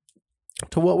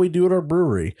to what we do at our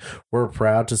brewery. We're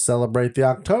proud to celebrate the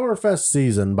Oktoberfest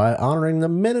season by honoring the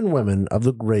men and women of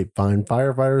the Grapevine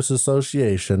Firefighters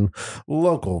Association,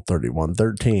 Local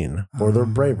 3113, for their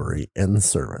bravery in the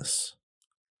service.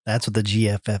 that's what the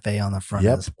GFFA on the front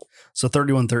Yep. is. So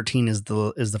 3113 is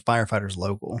the firefighters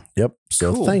local. Yep.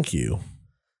 So Cool. thank you.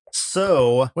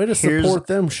 So Way to here's- support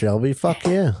them, Shelby. Fuck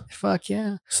yeah. Fuck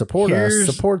yeah. Support us. Here's-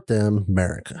 Support them,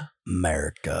 America.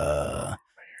 America.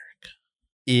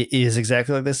 It is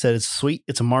exactly like they said. It's sweet.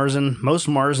 It's a Marzen. Most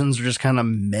Marzens are just kind of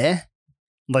meh.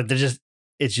 Like it's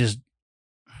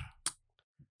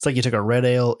like you took a red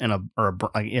ale and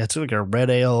it's like a red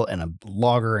ale and a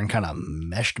lager and kind of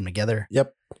meshed them together.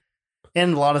 Yep.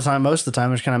 And most of the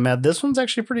time, it's kind of mad. This one's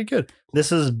actually pretty good.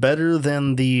 This is better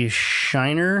than the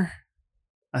Shiner.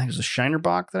 I think it was a Shiner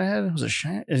Bock that I had. Was it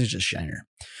Shiner? It was just Shiner.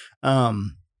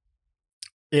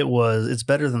 It's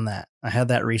better than that. I had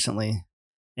that recently,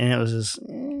 and it was just,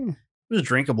 it was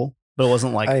drinkable, but it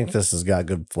wasn't like I think this has got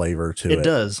good flavor to it. it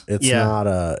does. It's yeah. not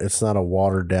a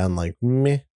watered down like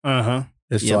meh. Uh-huh.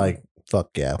 It's Yep. like fuck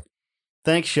yeah.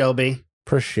 Thanks, Shelby.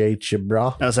 Appreciate you,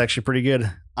 bro. That was actually pretty good.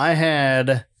 I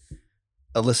had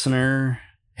a listener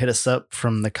hit us up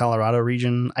from the Colorado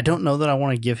region. I don't know that I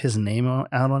want to give his name out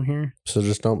on here. So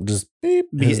just don't beep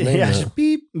his name Yeah, out. just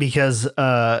beep, because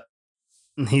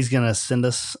he's gonna send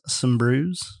us some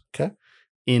brews. Okay.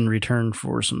 In return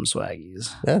for some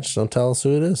swaggies. Yeah, just don't tell us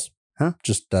who it is. Huh?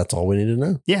 Just that's all we need to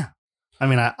know. Yeah. I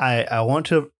mean, I want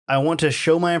to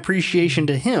show my appreciation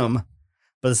to him,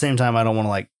 but at the same time, I don't want to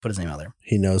like put his name out there.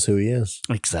 He knows who he is.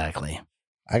 Exactly.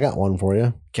 I got one for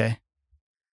you. Okay.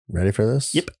 Ready for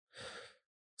this? Yep.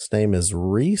 His name is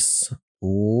Reese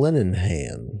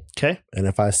Linenhan. Okay. And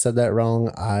if I said that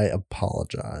wrong, I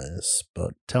apologize.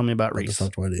 But Tell me about that's Reese.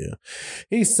 not what I do.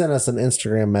 He sent us an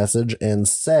Instagram message and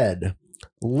said,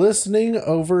 listening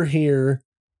over here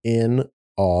in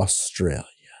Australia.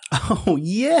 Oh,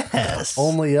 yes.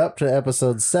 Only up to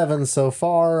episode 7 so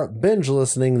far. Binge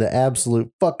listening the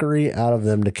absolute fuckery out of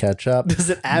them to catch up. Does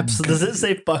it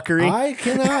say fuckery? I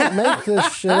cannot make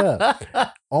this shit up.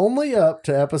 Only up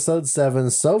to episode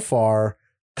 7 so far,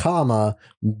 comma,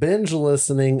 binge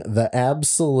listening the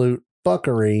absolute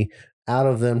fuckery out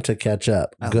of them to catch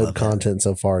up. I Good love content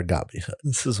so far got me hooked.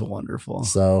 This is wonderful.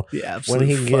 So The absolute when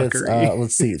he gets, fuckery.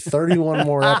 let's see, 31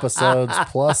 more episodes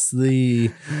plus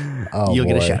the, oh, You'll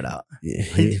get a boy. shout out.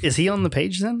 Is he on the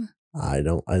page then?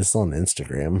 It's on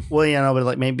Instagram. Well, yeah, no, but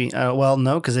like maybe, no,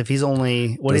 because if he's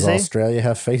only, what Does did he say? Australia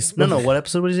have Facebook? No, what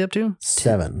episode was he up to?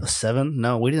 7. 7?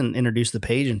 No, we didn't introduce the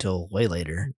page until way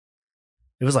later.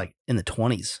 It was like in the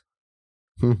 20s.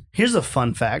 Here's a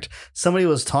fun fact. Somebody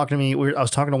was talking to me. I was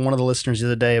talking to one of the listeners the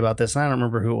other day about this, and I don't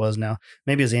remember who it was now.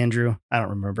 Maybe it was Andrew. I don't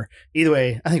remember. Either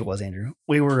way, I think it was Andrew.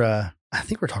 We were, I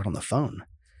think we were talking on the phone,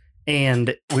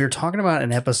 and we were talking about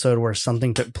an episode where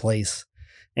something took place,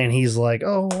 and he's like,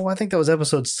 "Oh, I think that was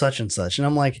episode such and such," and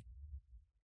I'm like,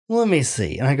 "Let me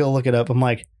see," and I go look it up. I'm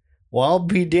like, "Well, I'll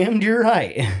be damned, you're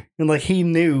right," and like he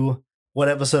knew what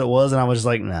episode it was, and I was just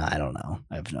like, "Nah, I don't know.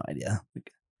 I have no idea."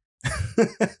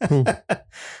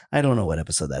 I don't know what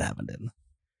episode that happened in.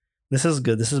 This is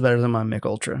good. This is better than my Mick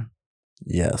Ultra.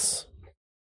 Yes.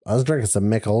 I was drinking some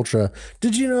Mick Ultra.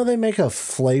 Did you know they make a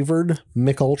flavored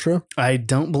Mick Ultra? I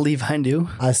don't believe I do.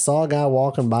 I saw a guy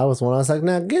walking by with one. I was like,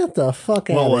 "Now get the fuck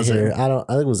What out of was it? here!" I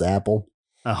think it was Apple.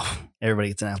 Oh, everybody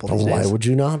gets an apple these Why days. would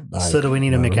you not? So do we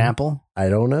need a McApple? I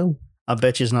don't know. I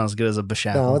bet you it's not as good as a Bush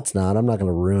No, apple. it's not. I'm not going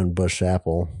to ruin Bush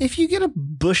Apple. If you get a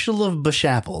bushel of Bush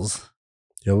apples,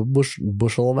 You have a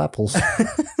bushel of apples.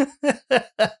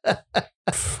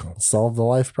 Solve the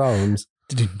life problems.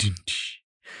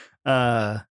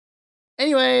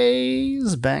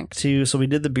 Anyways, back to, so we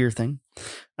did the beer thing.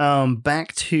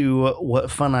 Back to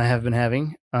what fun I have been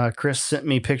having. Chris sent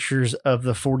me pictures of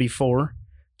the 44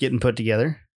 getting put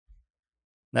together.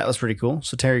 That was pretty cool.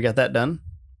 So Terry got that done,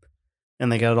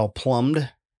 and they got it all plumbed.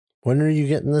 When are you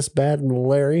getting this bad,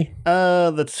 Larry?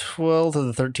 The 12th or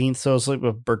the 13th. So it's like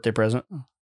a birthday present.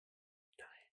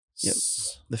 Yep.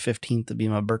 The 15th would be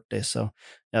my birthday, so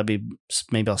maybe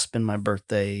I'll spend my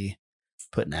birthday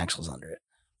putting axles under it.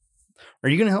 Are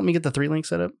you going to help me get the 3-link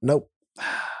set up? Nope.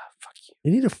 Fuck you.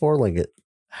 You need to 4-link it.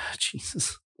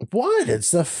 Jesus. What?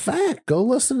 It's a fact. Go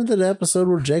listen to the episode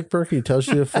where Jake Berkey tells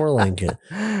you to 4-link it.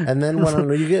 And then when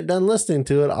you get done listening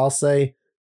to it, I'll say,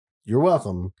 you're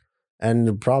welcome. And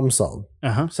the problem solved.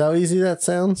 Uh-huh. See how easy that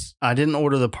sounds? I didn't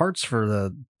order the parts for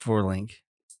the 4-link.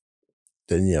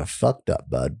 Then you fucked up,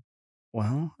 bud.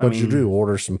 Well, What'd you do?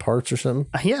 Order some parts or something?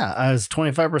 Yeah, I was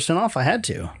 25% off. I had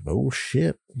to. Oh,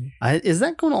 shit. Is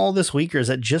that going all this week, or is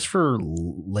that just for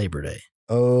Labor Day?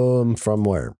 From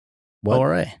where? What?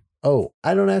 ORA. Oh,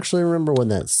 I don't actually remember when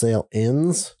that sale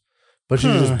ends, but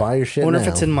you just buy your shit wonder now.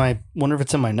 if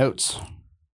it's in my notes.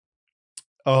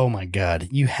 Oh my God.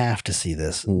 You have to see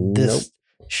this. This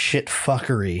shit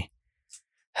fuckery.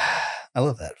 I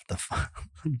love that.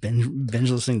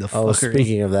 Binge listening to fuckery. Oh,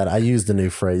 speaking of that, I used a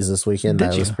new phrase this weekend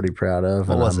that I was pretty proud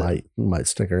of, and I might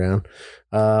stick around.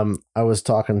 I was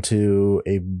talking to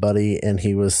a buddy, and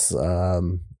he was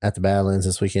at the Badlands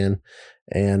this weekend,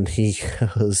 and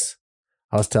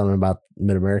I was telling him about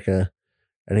Mid-America,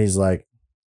 and he's like,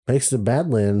 makes the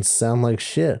Badlands sound like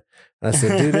shit. And I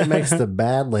said, dude, it makes the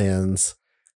Badlands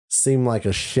seem like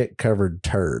a shit-covered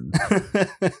turd.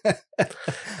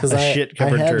 Because I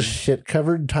had shit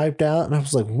covered typed out, and I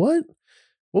was like, what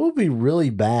would be really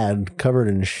bad covered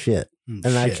in shit?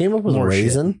 And I came up with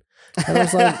raisin. And I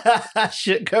was like,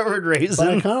 shit covered raisin.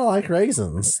 But I kind of like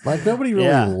raisins. Like, nobody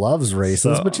really loves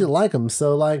raisins, but you like them.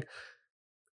 So, like,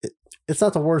 it's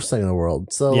not the worst thing in the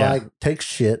world. So, like, take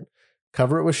shit,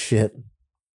 cover it with shit,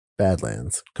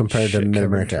 Badlands, compared to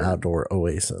Mid-America Outdoor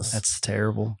Oasis. That's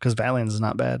terrible, because Badlands is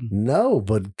not bad. No,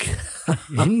 but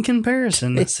in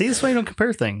comparison, see, this way you don't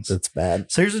compare things. It's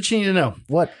bad. So here's what you need to know.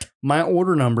 What? My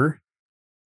order number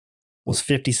was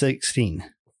 5016.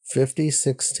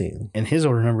 5016. And his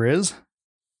order number is?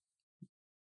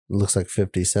 It looks like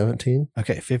 5017.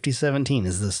 Okay, 5017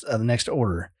 is this the next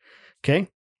order. Okay.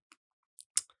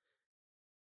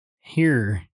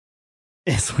 Here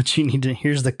is what you need to.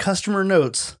 Here's the customer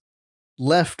notes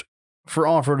left for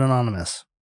Off-Road Anonymous.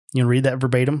 You want to read that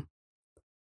verbatim?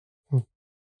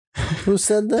 Who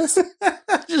said this?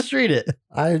 Just read it.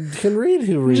 I can read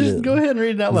who read it. Just go ahead and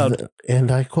read it out loud. And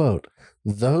I quote,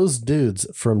 "Those dudes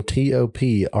from TOP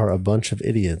are a bunch of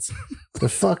idiots." The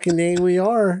fucking name we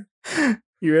are.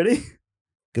 You ready?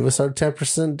 Give us our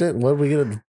 10% dent. What are we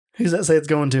going to... Who's that say it's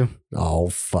going to? Oh,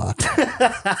 fuck.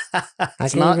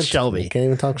 It's not Shelby. I can't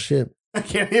even talk shit. I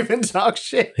can't even talk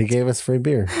shit. He gave us free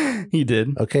beer. He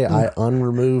did. Okay, I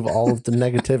unremove all of the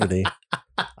negativity.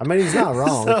 I mean, he's not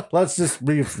wrong. So, let's just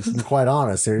be quite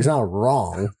honest here. He's not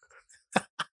wrong.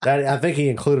 I think he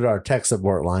included our tech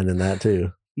support line in that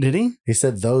too. Did he? He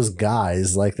said those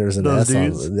guys, like there's an those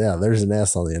S dudes? on yeah, there's an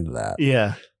S on the end of that.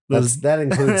 Yeah. That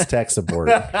includes tech support.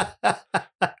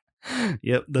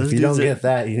 Yep. Those if you don't get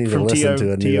that, you need to listen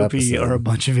to a new episode. Are a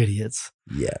bunch of idiots.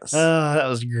 Yes. That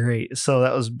was great. So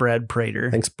that was Brad Prater.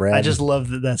 Thanks, Brad. I just love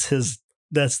that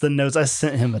that's the notes. I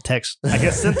sent him a text. I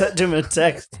sent that to him a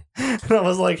text. And I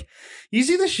was like, you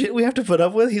see the shit we have to put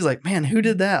up with? He's like, man, who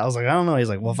did that? I was like, I don't know. He's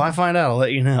like, well, if I find out, I'll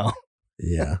let you know.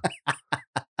 Yeah.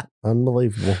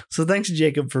 Unbelievable. So thanks,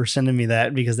 Jacob, for sending me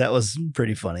that, because that was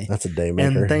pretty funny. That's a day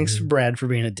maker. And thanks, Brad, for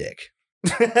being a dick.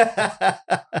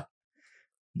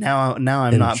 Now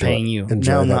I'm not paying you.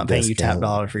 Now I'm not paying you top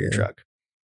dollar for your truck.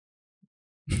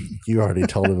 You already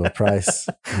told him a price.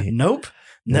 Nope.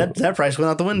 That price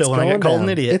went out the window when I got called an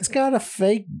idiot. It's got a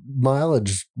fake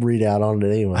mileage readout on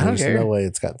it anyway. I don't care. No way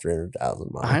it's got 300,000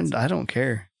 miles. I don't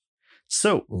care.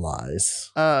 So lies.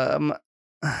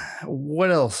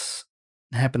 What else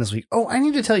happened this week? Oh, I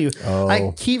need to tell you.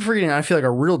 I keep forgetting. I feel like a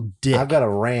real dick. I've got a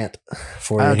rant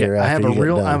for you here. I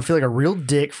feel like a real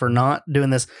dick for not doing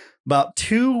this. About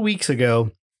 2 weeks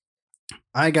ago,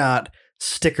 I got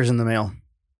stickers in the mail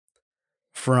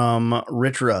from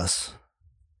Rich Russ,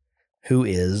 who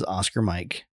is Oscar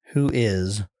Mike, who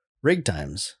is Rig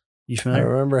Times. You familiar?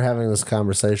 I remember having this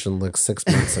conversation like 6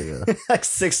 months ago. Like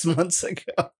 6 months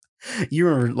ago. You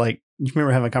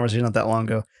remember having a conversation not that long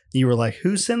ago. You were like,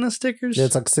 who sent the stickers? Yeah,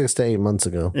 it's like 6 to 8 months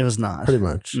ago. It was not. Pretty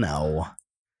much. No.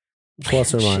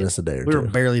 Plus or minus a day or two. We were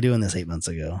barely doing this 8 months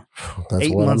ago. That's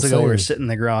 8 months ago, we were sitting in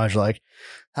the garage like,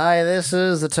 hi, this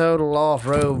is the Total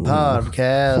Off-Road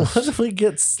Podcast. What if we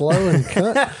get slow and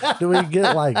cut? Do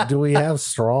we have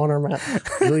straw in our mouth?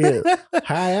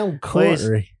 Hi, I'm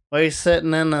Corey. We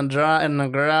sitting in the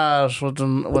garage with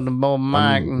the boy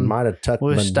Mike. Might have tucked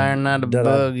we're staring at a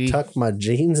buggy. Tuck my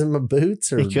jeans in my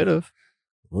boots? Or he could have.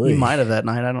 He might have that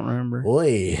night. I don't remember.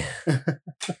 Boy.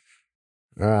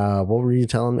 What were you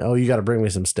telling me? Oh, you got to bring me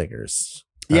some stickers.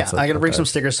 Yeah, I got to bring some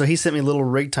stickers. So he sent me little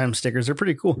rig time stickers. They're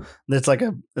pretty cool. It's like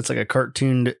a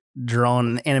cartooned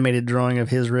drawn, animated drawing of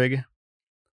his rig.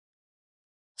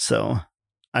 So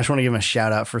I just want to give him a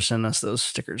shout out for sending us those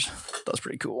stickers. That was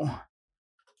pretty cool.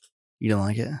 You don't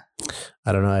like it?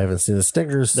 I don't know. I haven't seen the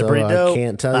stickers, They're so pretty dope. I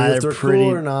can't tell you if they're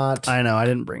cool or not. I know. I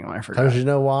didn't bring them. I forgot. How did you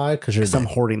know why? Because I'm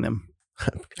hoarding them.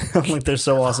 I'm like, they're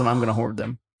so awesome. I'm going to hoard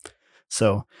them.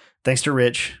 So thanks to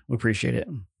Rich. We appreciate it.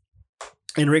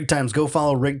 And Rig Times, go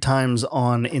follow Rig Times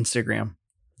on Instagram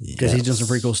because he's doing some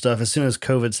pretty cool stuff. As soon as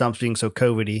COVID stops being so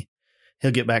COVID-y,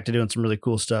 he'll get back to doing some really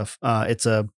cool stuff. It's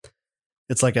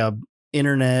like a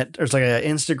internet, or it's like an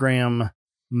Instagram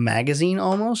magazine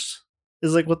almost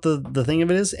is like what the thing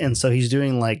of it is. And so he's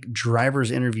doing like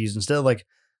driver's interviews instead of like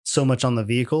so much on the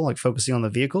vehicle, like focusing on the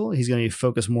vehicle. He's going to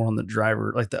focus more on the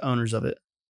driver, like the owners of it.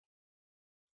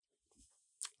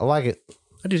 I like it.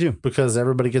 I do too. Because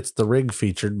everybody gets the rig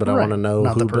featured, but I want to know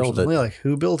who built it. Like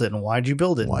who built it and why'd you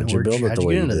build it? Why'd you build it? How'd you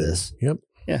get into this? Yep.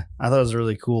 Yeah. I thought it was a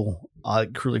really cool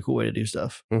way to do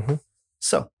stuff. Mm-hmm.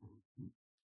 So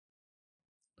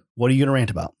what are you going to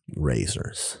rant about?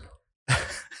 Razors.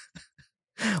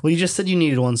 Well, you just said you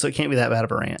needed one, so it can't be that bad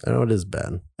of a rant. I know it is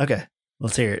bad. Okay.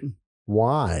 Let's hear it.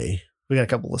 Why? We got a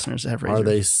couple listeners that have razors. Are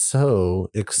they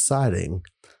so exciting?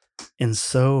 And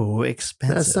so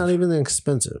expensive. That's not even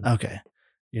expensive. Okay.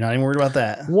 You're not even worried about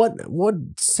that. What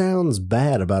sounds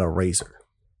bad about a razor?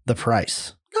 The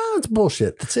price. No, it's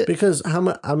bullshit. That's it. Because how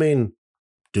much? I mean,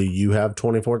 do you have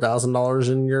 $24,000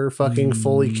 in your fucking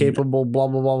fully capable blah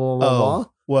blah blah blah blah blah?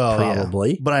 Well,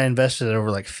 probably. Yeah. But I invested it over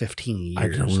like 15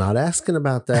 years. I'm not asking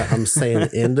about that. I'm saying,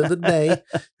 end of the day,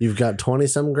 you've got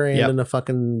 20-some grand in a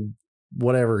fucking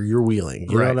whatever you're wheeling.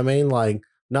 You know what I mean? Like,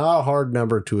 not a hard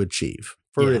number to achieve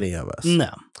for any of us.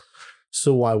 No.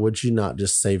 So why would you not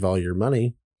just save all your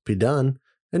money, be done,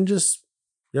 and just,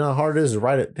 you know how hard it is to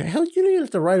write it? Hell, you don't even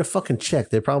have to write a fucking check.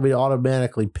 They probably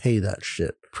automatically pay that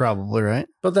shit. Probably, right?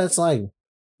 But that's like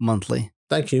monthly.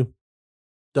 Thank you.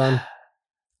 Done.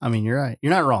 I mean, you're right.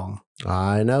 You're not wrong.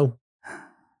 I know.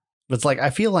 But it's like, I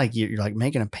feel like you're like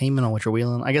making a payment on what you're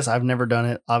wheeling. I guess I've never done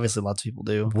it. Obviously, lots of people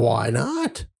do. Why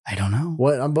not? I don't know.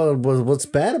 What's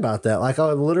bad about that? Like,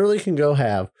 I literally can go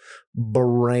have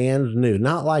brand new,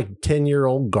 not like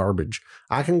 10-year-old garbage.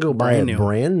 I can go buy a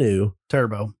brand new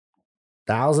turbo,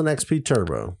 1000 XP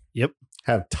turbo. Yep.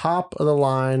 Have top of the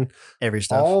line, every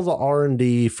stuff. All the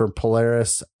R&D for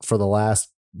Polaris for the last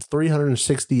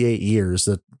 368 years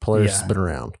that Polaris has been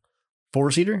around.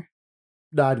 4-seater?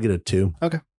 No, I'd get a 2.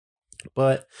 Okay.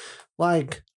 But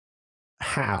like,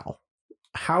 how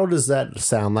does that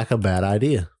sound like a bad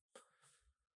idea?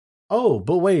 Oh,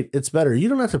 but wait, it's better. You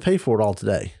don't have to pay for it all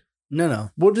today.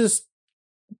 No. We'll just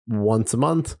once a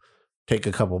month take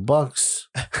a couple bucks.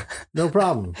 No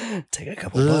problem. Take a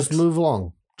couple bucks. Just move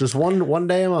along. Just one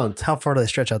day a month. How far do they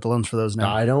stretch out the loans for those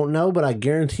now? I don't know, but I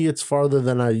guarantee it's farther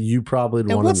than you probably want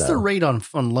to know. What's the rate on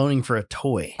loaning for a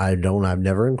toy? I've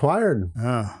never inquired.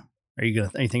 Oh, are you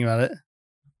thinking about it?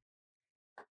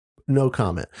 No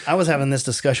comment. I was having this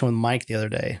discussion with Mike the other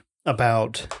day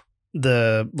about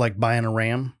buying a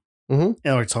Ram. Mm-hmm. And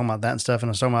we were talking about that and stuff. And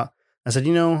I said, I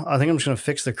think I'm just going to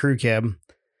fix the crew cab,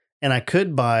 and I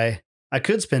could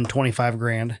spend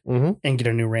 $25,000 and get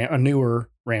a newer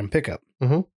Ram pickup.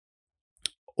 Mm-hmm.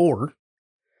 Or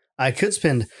I could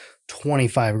spend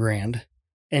 $25,000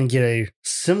 and get a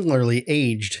similarly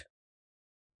aged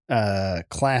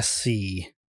Class C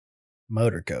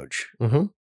motor coach. Mm-hmm.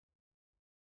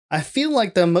 I feel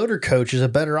like the motor coach is a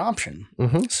better option.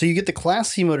 Mm-hmm. So you get the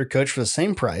Class C motor coach for the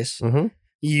same price. Mm-hmm.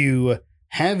 You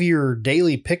have your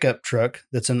daily pickup truck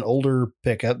that's an older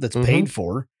pickup that's paid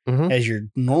for as your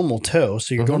normal tow.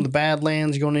 So you're going to the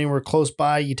Badlands, you're going anywhere close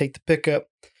by, you take the pickup.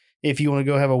 If you want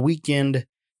to go have a weekend,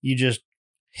 you just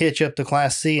hitch up the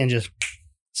Class C and just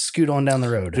scoot on down the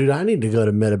road. Dude, I need to go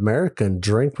to Mid-America and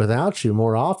drink without you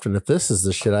more often if this is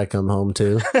the shit I come home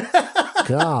to.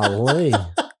 Golly.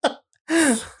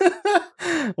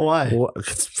 Why? Well,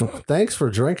 thanks for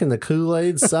drinking the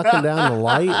Kool-Aid, sucking down the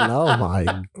light, and oh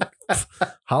my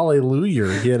hallelujah,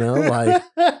 like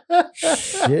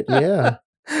shit, yeah.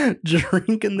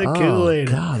 Drinking the Kool-Aid.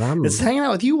 God, it's hanging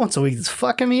out with you once a week. It's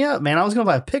fucking me up, man. I was gonna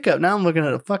buy a pickup. Now I'm looking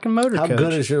at a fucking motor coach. How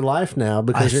good is your life now?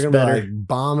 Because you're gonna be like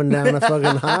bombing down a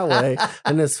fucking highway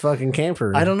in this fucking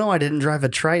camper. I don't know. I didn't drive a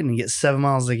Triton and get 7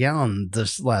 miles a gallon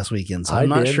this last weekend, so I'm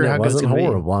not sure how good it's gonna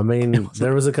horrible. I mean,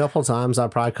 there was a couple times I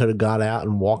probably could have got out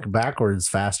and walked backwards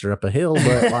faster up a hill,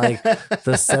 but like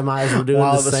the semis were doing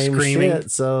the same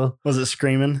shit. So was it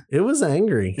screaming? It was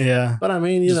angry. Yeah, but I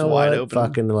mean, you know what?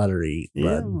 Fucking let her eat.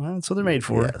 Yeah. Well, that's what they're made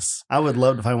for. Yes. I would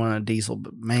love to find one on a diesel,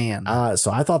 but man.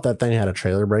 So I thought that thing had a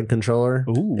trailer brake controller.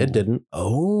 Ooh. It didn't.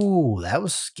 Oh, that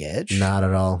was sketch. Not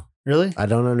at all. Really? I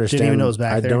don't understand. Didn't even know it was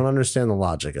back I there. don't understand the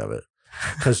logic of it.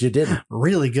 Because you didn't.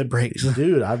 Really good brakes.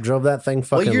 Dude, I've drove that thing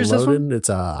fucking year is this loaded. It's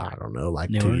I don't know, like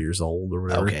Newer? 2 years old or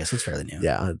whatever. Okay, so it's fairly new.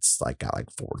 Yeah, it's like got like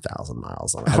 4,000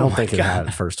 miles on it. I Oh don't my think it God.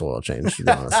 had first oil change, to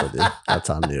be honest with you. That's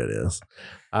how new it is.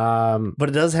 But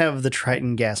it does have the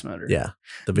Triton gas motor. Yeah.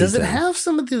 The Does it V10. have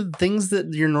some of the things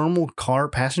that your normal car,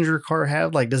 passenger car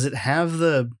have? Like, does it have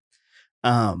the,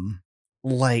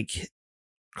 like,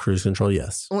 cruise control?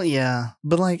 Yes. well, yeah,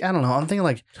 but like, I don't know. I'm thinking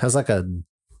like It has like a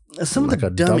some like of the a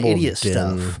dumb double idiot din.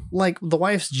 stuff, like the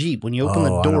wife's Jeep. When you open Oh,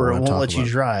 the I don't door, it wanna won't talk let you about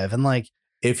it. drive, and like,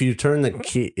 if you turn the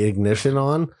key ignition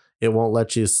on, it won't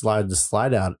let you slide the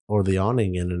slide out or the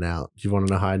awning in and out. Do you want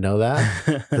to know how I know that?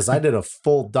 Because I did a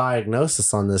full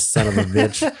diagnosis on this son of a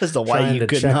bitch. as to why trying you to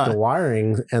could check not. the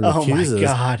wiring and the Oh my fuses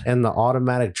god! and the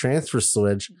automatic transfer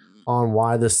switch on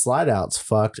why the slide out's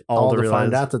fucked. All to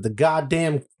find out that the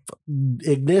goddamn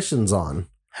ignition's on.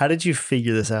 How did you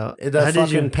figure this out? The How did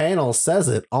fucking you? panel says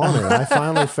it on it. I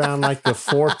finally found like the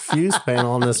fourth fuse panel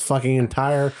on this fucking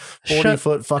entire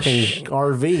 40-foot fucking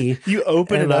RV. You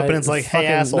open it up and I it's like, "Hey, fucking-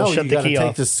 asshole, no, shut you the gotta key take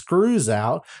off." the screws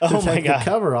out to Oh my take god! the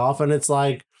cover off, and it's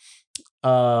like,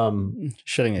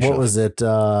 Shutting it. what was it?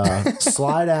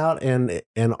 Slide out and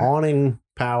awning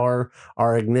power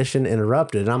are ignition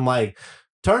interrupted. And I'm like,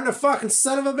 turn the fucking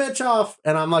son of a bitch off.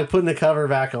 And I'm like putting the cover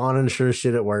back on, and sure as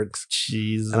shit it works.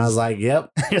 Jesus. And I was like,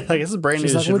 yep. You're like, this is brand new.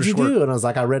 She's This like, what'd you should work. do? And I was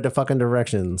like, I read the fucking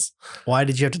directions. Why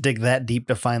did you have to dig that deep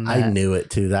to find that? I knew it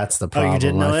too. That's the Oh, problem. you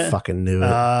didn't know I it? fucking knew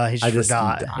it. He just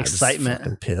forgot. I was Excitement.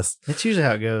 fucking pissed. It's usually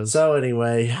how it goes. So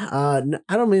anyway, I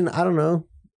don't know.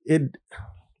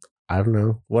 I don't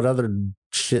know. What other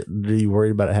shit do you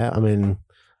worry about it have? I mean,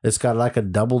 it's got like a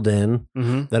double din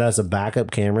Mhm. that has a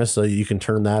backup camera, so you can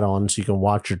turn that on so you can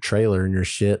watch your trailer and your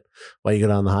shit while you go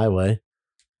down the highway.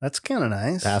 That's kind of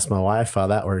nice. Asked my wife how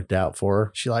that worked out for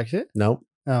her. She liked it? Nope.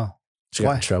 Oh. She got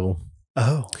Why? in trouble.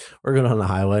 Oh. We're going on the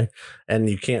highway and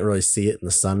you can't really see it in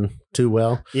the sun too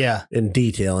well. Yeah. In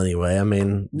detail anyway. I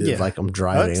mean, Yeah. like I'm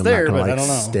driving. it's I'm there, not but gonna I don't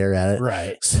know. stare at it.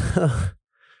 Right.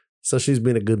 So she's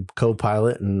been a good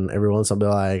co-pilot, and every once I'll be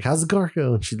like, how's the car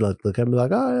go? And she'd like look at me like,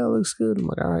 oh yeah, it looks good. I'm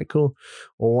like, all right, cool.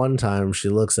 Well, one time she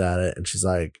looks at it and she's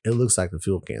like, it looks like the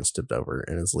fuel can's tipped over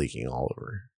and it's leaking all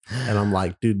over. And I'm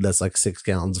like, dude, that's like 6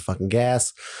 gallons of fucking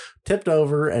gas tipped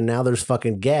over, and now there's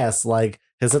fucking gas like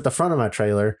it's at the front of my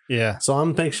trailer. Yeah. So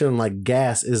I'm picturing like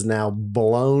gas is now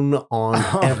blown on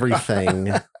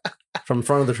everything from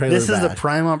front of the trailer. This is the back.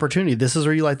 prime opportunity. This is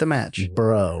where you light the match.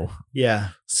 Bro. Yeah.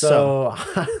 So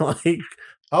I'm like,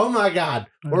 oh my God,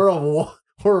 we're a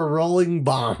rolling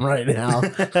bomb right now.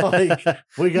 Like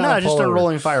we got no, just a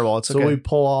rolling fireball. It's So okay. we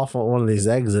pull off on one of these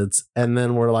exits, and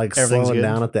then we're like Everything's slowing good.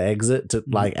 down at the exit to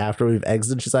like after we've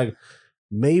exited. She's like,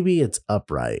 maybe it's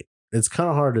upright. It's kind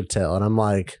of hard to tell, and I'm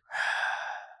like,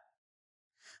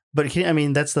 But I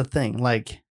mean, that's the thing.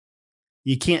 Like,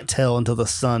 you can't tell until the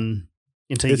sun,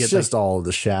 until you it's get just all of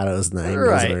the shadows and the angles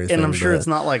right. and everything. And I'm sure but it's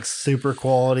not like super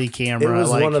quality camera. It was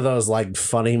like, one of those like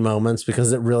funny moments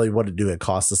because it really what it do. It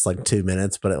cost us like 2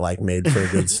 minutes, but it like made for a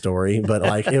good story. But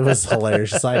like it was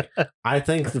hilarious. It's like I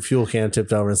think the fuel can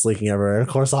tipped over and it's leaking everywhere. And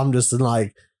of course, I'm just in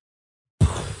like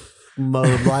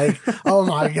mode, like oh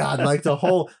my God, like the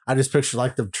whole. I just picture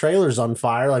like the trailer's on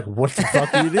fire. Like what the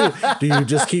fuck do you do? Do you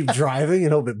just keep driving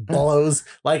and hope it blows?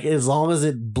 Like as long as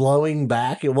it blowing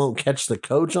back, it won't catch the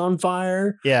coach on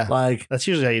fire. yeah, Like that's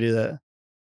usually how you do that.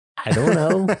 I don't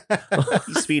know.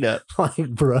 You speed up. Like,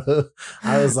 bro,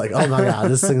 I was like, oh my God,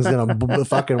 this thing's gonna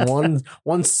fucking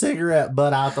one cigarette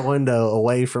butt out the window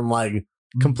away from like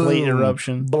Complete boom,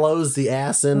 eruption. blows the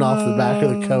ass end off the back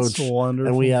of the coach, That's wonderful.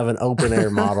 and we have an open air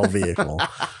model vehicle.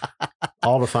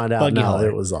 All to find out Buggy no, hauler.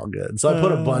 it was all good. So I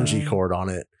put a bungee cord on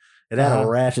it. It had a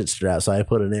ratchet strap, so I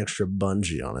put an extra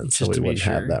bungee on it so Just we to be wouldn't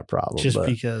have sure. that problem. just But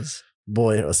because.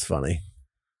 boy, it was funny.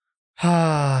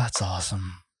 Ah, it's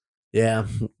awesome. Yeah,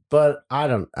 but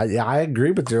I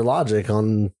agree with your logic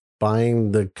on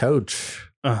buying the coach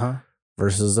Uh-huh.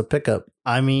 versus a pickup.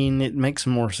 I mean, it makes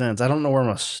more sense. I don't know where I'm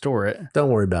going to store it. Don't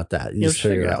worry about that. You You'll just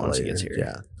figure figure it it out out once it later. gets here.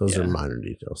 Yeah, those are Yeah. minor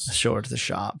details. Show it to the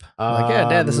shop. Like, yeah,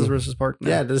 Dad, this is where this is parked now.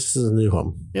 Yeah, this is a new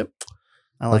home.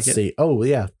 I like Let's it. see. Oh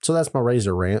yeah, so that's my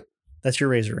Razor rant, That's your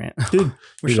Razor rant. dude.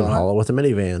 We're You can showing haul up. it with a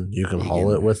minivan. You can You haul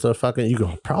can. it with a fucking. You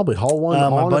can probably haul one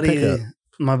on a pickup.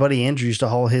 My buddy Andrew used to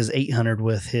haul his 800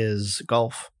 with his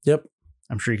Golf. Yep,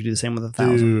 I'm sure you could do the same with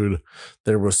 1,000. dude.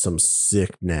 There was some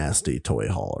sick, nasty toy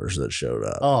haulers that showed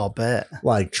up. Oh, bet.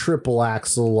 Like triple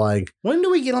axle. Like When do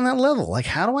we get on that level? Like,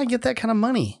 how do I get that kind of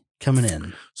money? coming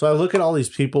in. So I look at all these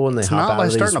people when they It's hop not out by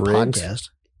of these starting a rigs. podcast.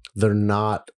 They're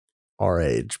not our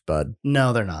age, bud.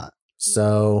 No, they're not.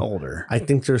 So Older. I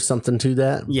think there's something to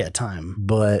that. Yeah, time.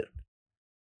 But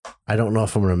I don't know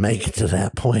if I'm going to make it to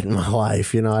that point in my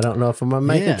life. You know, I don't know if I'm going to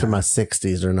make it to my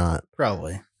 60s or not.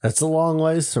 Probably. That's a long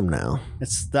ways from now.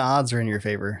 It's the odds are in your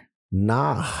favor.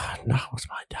 Nah, not with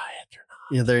my diet. They're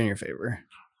not. Yeah, they're in your favor.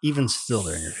 Even still,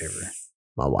 they're in your favor.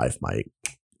 My wife might.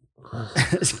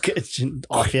 It's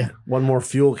off you. One more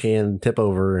fuel can tip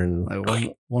over and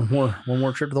Like one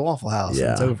more trip to the Waffle House.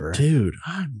 And it's over. Dude,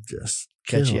 I'm just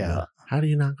Cut you killing out. it. How do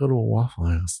you not go to a Waffle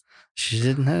House? She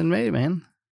hadn't made it, man.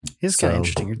 It's kind So- of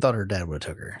interesting. You thought her dad would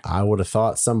have took her. I would have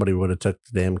thought somebody would have took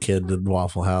the damn kid to the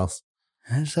Waffle House.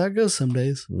 That's how it goes some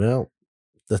days. Well,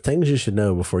 the things you should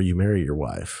know before you marry your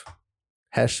wife.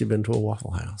 Has she been to a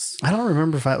Waffle House? I don't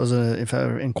remember if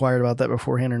I inquired about that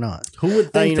beforehand or not. Who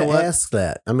would think you know to what? ask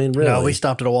that? I mean, really? No, we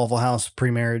stopped at a Waffle House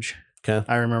pre-marriage. Okay.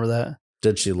 I remember that.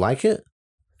 Did she like it?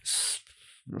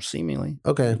 Seemingly.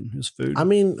 Okay. It was food. I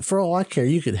mean, for all I care,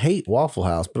 you could hate Waffle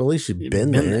House, but at least you've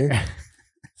been there.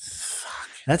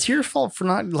 That's your fault for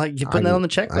not like you putting that on the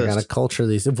checklist. I gotta culture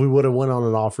these. If we would have went on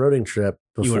an off-roading trip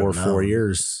You before would've 4 known.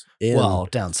 years in, Well,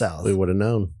 down south. we would have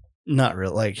known. Not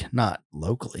real, like not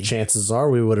locally. Chances are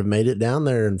we would have made it down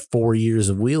there in 4 years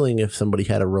of wheeling if somebody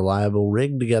had a reliable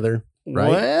rig together.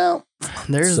 Right? Well,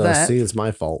 there's so, that. see, it's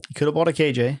my fault. You could have bought a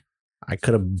KJ. I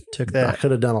could have Took I that. could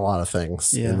have done a lot of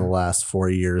things Yeah. in the last 4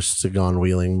 years to gone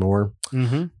wheeling more.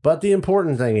 Mm-hmm. But the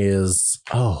important thing is,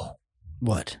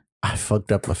 What? I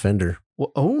fucked up my fender.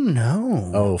 Well, oh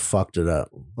no. Oh, fucked it up.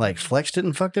 Like flexed it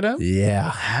and fucked it up? Yeah,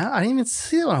 How? I didn't even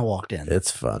see it when I walked in.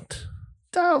 it's fucked.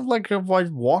 I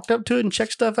walked up to it and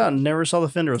checked stuff out and never saw the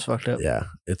fender was fucked up. Yeah,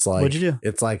 it's like What'd you do?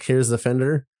 It's like here's the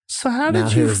fender. So how Now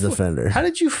did you? here's the fender. How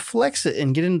did you flex it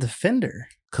and get into the fender?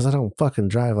 Because I don't fucking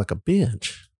drive like a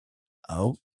bitch.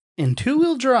 Oh, in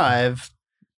 2-wheel drive,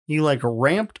 you like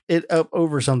ramped it up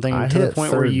over something to the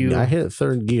point where you. I hit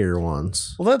third gear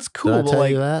once. Well, that's cool, Did I but tell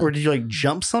like, you that? or did you like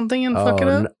jump something and fuck it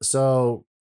Oh, up? so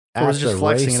Or at was it just the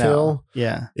flexing race it out? hill,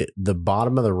 Yeah. the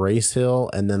bottom of the race hill,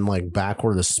 and then like back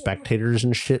where the spectators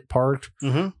and shit parked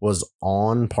Mm-hmm. was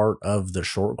on part of the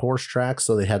short course track.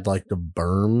 So they had like the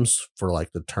berms for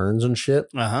like the turns and shit.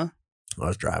 Uh huh. I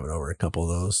was driving over a couple of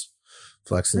those,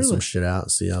 flexing Really? some shit out,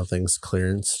 see how things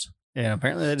clearanced. Yeah.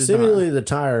 Apparently, that did Seemingly, not. the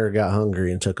tire got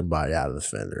hungry and took a bite out of the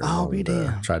fender. Oh, be And,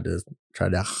 damned. Tried to.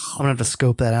 I'm gonna have to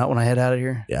scope that out when I head out of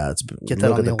here. Yeah, it's Get that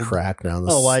look on at the the old- crack down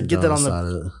the. Oh, I'd get down that on the side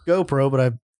of it. GoPro, but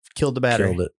I killed the battery.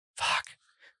 Killed it. Fuck.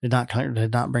 Did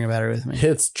not bring a battery with me.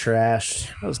 It's trash.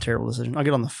 That was a terrible decision. I'll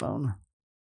get on the phone.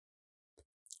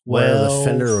 Where Well, the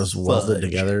fender was welded fudge.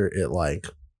 together, it like.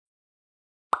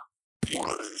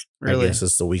 Really? I guess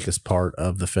it's the weakest part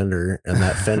of the fender, and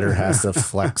that fender has to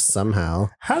flex somehow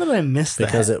How did I miss that?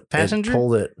 because it passenger.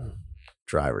 pulled it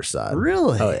driver's side.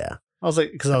 Really? Oh yeah. I was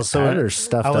like, because I was so Tires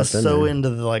stuffed I was up in so there.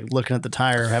 into the, like looking at the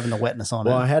tire, having the wetness on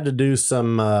Well, I it. had to do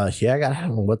some. I don't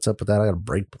know what's up with that. I got a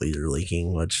brake bleeder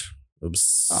leaking, which it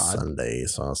was Odd. Sunday,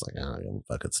 so I was like, oh,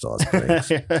 fuck, it still has brakes.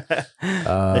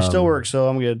 They still work, so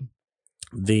I'm good.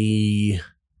 The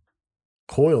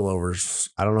coilovers,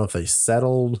 I don't know if they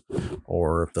settled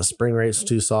or if the spring rate's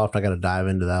too soft. I got to dive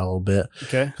into that a little bit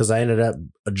Okay. because I ended up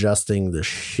adjusting the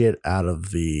shit out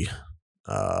of the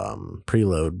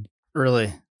preload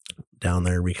Really? down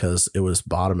there because it was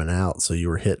bottoming out. So you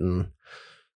were hitting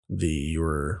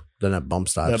then that bump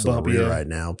stops That in bump, the rear yeah. right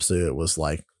now. So it was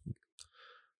like,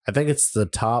 I think it's the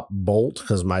top bolt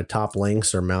because my top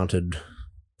links are mounted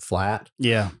flat.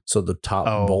 Yeah. So the top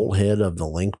Oh. bolt head of the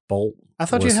link bolt. I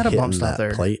thought you was had a bump hitting stop that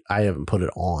there. Plate. I haven't put it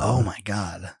on. Oh my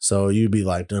god. So you'd be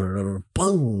like, boom.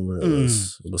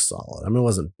 Mm. It was solid. I mean, it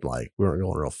wasn't like we weren't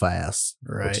going real fast,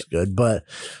 Right. which is good. But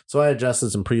so I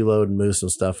adjusted some preload and moved some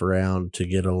stuff around to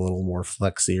get a little more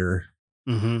flexier.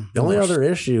 Mm-hmm. The only other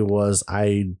issue was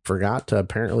I forgot to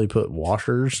apparently put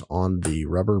washers on the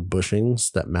rubber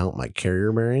bushings that mount my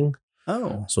carrier bearing.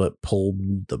 Oh. So it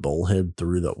pulled the bullhead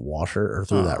through the washer or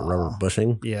through that rubber Aw.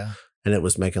 bushing. Yeah. And it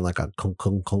was making like a clunk,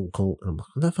 clunk, clunk, clunk. And I'm like,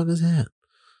 what the fuck is that?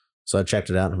 So I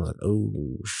checked it out and I was like,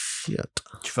 oh, shit.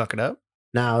 Did you fuck it up?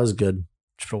 Nah, it was good.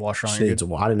 Just put a washer on Just your needs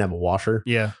I didn't have a washer.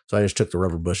 Yeah. So I just took the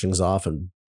rubber bushings off and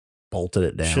bolted it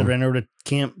Should have down. ran over to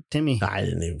Camp Timmy. I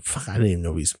didn't even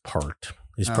know he's parked.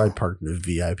 He's Oh. probably parked in a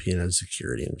VIP and had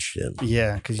security and shit.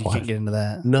 Yeah, because you What? can't get into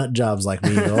that. Nut jobs like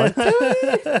me. They're like,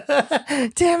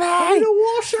 Damn I need it!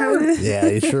 a washer. Yeah,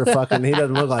 he sure fucking, he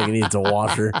doesn't look like he needs a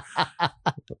washer.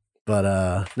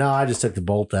 But no, I just took the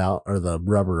bolt out or the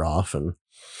rubber off and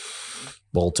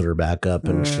bolted her back up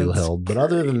and she That's held. But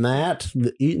other than that,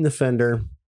 eating the fender,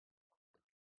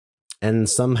 and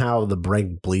somehow the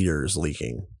brake bleeder is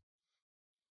leaking.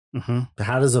 Mm-hmm.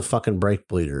 How does a fucking brake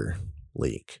bleeder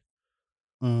leak?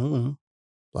 Mm-hmm.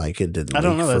 Like it didn't I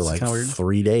don't leak know. for That's like kinda weird.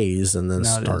 3 days and then No,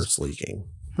 it starts leaking.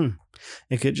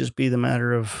 It could just be the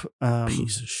matter of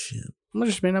Piece of shit. it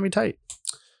just may not be tight.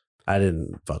 I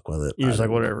didn't fuck with it. You're just like,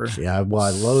 whatever. Yeah, well, I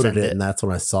loaded Send it, it. and that's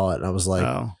when I saw it, and I was like,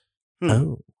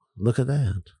 Oh, look at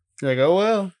that. you're like, oh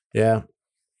well. Yeah.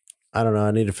 I don't know.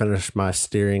 I need to finish my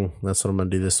steering. That's what I'm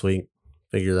going to do this week.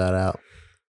 Figure that out.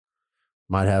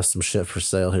 Might have some shit for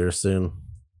sale here soon.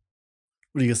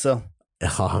 What do you sell?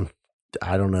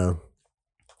 I don't know.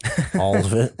 All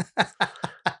of it.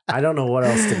 I don't know what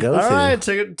else to go to. All right,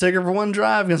 take her for one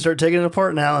drive. Gonna start taking it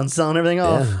apart now and selling everything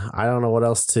off. Yeah, I don't know what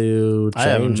else to I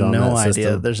have change on no that idea.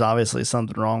 system. There's obviously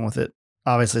something wrong with it.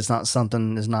 Obviously, it's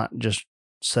not just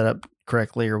set up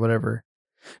correctly or whatever.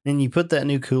 And you put that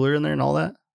new cooler in there and all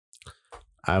that.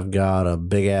 I've got a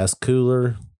big ass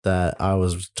cooler that I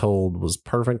was told was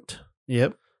perfect.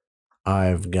 Yep.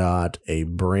 I've got a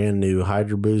brand new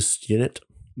Hydro Boost unit.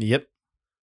 Yep.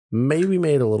 Maybe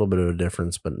made a little bit of a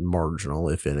difference, but marginal,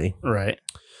 if any. Right.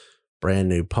 Brand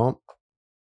new pump.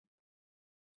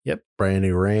 Yep. Brand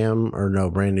new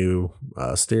brand new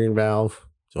steering valve.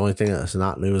 The only thing that's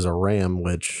not new is a ram,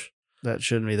 which That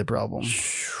shouldn't be the problem.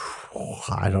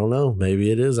 I don't know.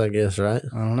 Maybe it is, I guess, right?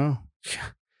 I don't know.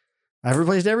 I've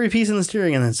replaced every piece in the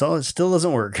steering and it still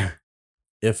doesn't work.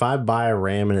 If I buy a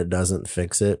ram and it doesn't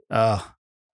fix it, Oh.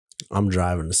 I'm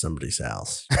driving to somebody's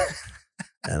house.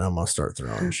 And I'm going to start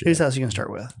throwing shit. Whose house are you going to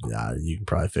start with? Yeah, you can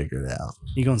probably figure it out.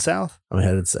 You going south? I'm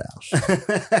headed south.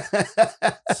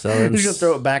 So You're just going to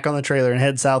throw it back on the trailer and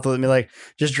head south with it and be like,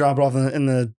 just drop it off in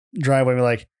the driveway and be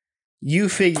like, you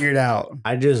figure it out.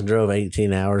 I just drove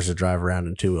 18 hours to drive around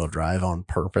in 2-wheel drive on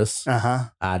purpose. Uh-huh.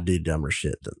 I do dumber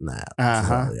shit than that.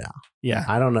 Uh-huh. So, yeah. Yeah.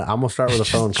 I don't know. I'm going to start with a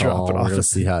Just phone drop call. it We're off going to at-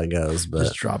 see how it goes. But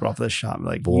Just drop it off the shop and be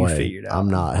like, boy, you figured it out. I'm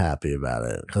not happy about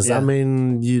it. Because, Yeah. I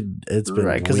mean, it's been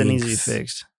right, because it needs to be weeks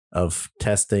fixed. of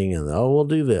testing and, we'll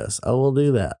do this. We'll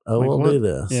do that. Like, We'll what? do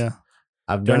this. Yeah.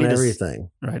 I've Do I done need to everything.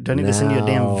 Right. Do I need to send you a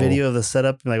damn Now- video of the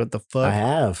setup? Like, what the fuck? I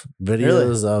have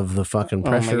videos of the fucking Oh my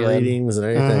pressure God. readings and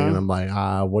everything. Uh-huh. And I'm like,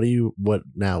 what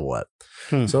now what?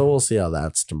 So we'll see how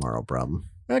that's tomorrow, problem.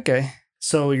 Okay.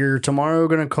 So you're tomorrow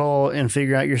going to call and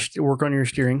figure out work on your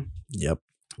steering. Yep.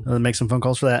 Make some phone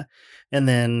calls for that. And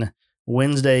then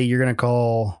Wednesday, you're going to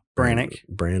call Brannick.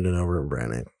 Brandon over at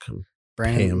Brannick.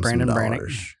 Brandon Brannick.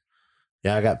 Dollars.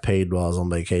 Yeah, I got paid while I was on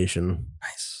vacation.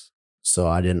 Nice. So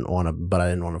I didn't want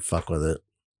to fuck with it.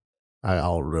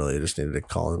 I'll really just needed to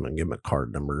call him and give him a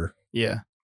card number. Yeah.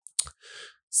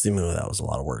 Seemingly that was a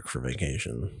lot of work for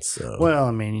vacation. So Well,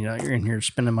 I mean, you're in here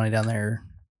spending money down there.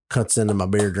 cuts into my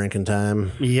beer drinking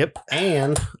time. Yep.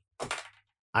 And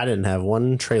I didn't have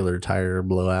one trailer tire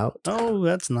blowout. Oh,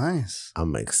 that's nice.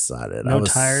 I'm excited. No I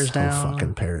was tires so down?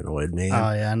 fucking paranoid, man.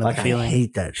 Oh, yeah. I know Like the I feeling.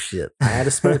 hate that shit. I had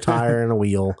a spare tire and a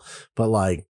wheel, but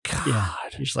like, God, Yeah.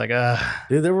 You're just like,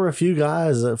 dude, there were a few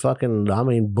guys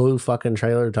that blew fucking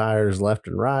trailer tires left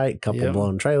and right, couple Yep.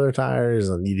 blown trailer tires,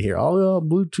 and you'd hear,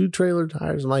 blew 2 trailer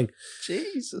tires. I'm like,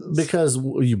 Jesus. because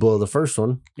you blow the first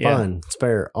one, Yeah. fine,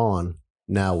 spare on.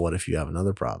 Now, what if you have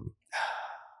another problem?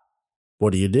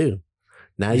 What do?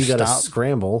 Now you got to stop.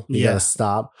 scramble. You Yeah. got to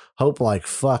stop. Hope like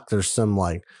fuck. There's some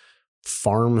like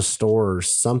farm store or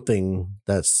something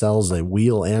that sells a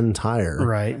wheel and tire.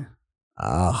 Right.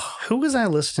 Ah, Who was I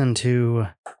listening to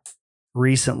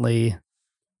recently?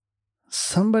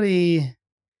 Somebody,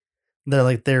 they're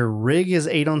like, their rig is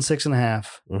 8 on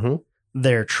 6.5. mm-hmm.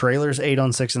 Their trailer's 8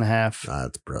 on 6.5.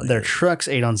 That's brilliant. Their truck's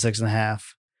 8 on 6.5.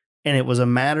 And it was a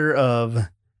matter of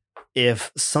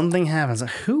if something happens.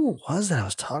 Who was that I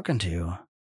was talking to?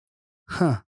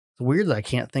 Huh. It's weird that I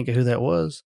can't think of who that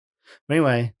was. But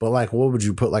anyway, But like, what would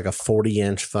you put like a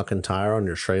 40-inch fucking tire on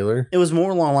your trailer? it was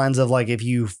more along the lines of like if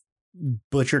you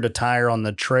butchered a tire on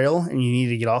the trail and you need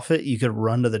to get off it, you could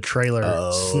run to the trailer,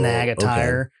 Oh, snag a okay.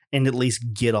 tire, and at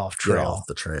least get off Get trail. off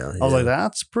the trail. I was yeah. like,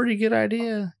 that's a pretty good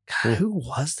idea. God, Hmm. who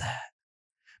was that?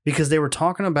 Because they were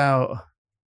talking about,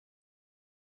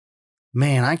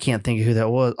 man, I can't think of who that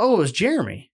was. Oh, it was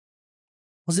Jeremy.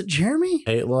 Was it Jeremy?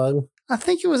 8 lug I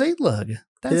think it was 8 lug.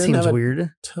 That Didn't seems have a-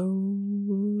 weird. tow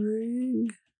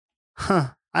rig. Huh.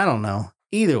 I don't know.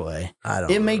 Either way, I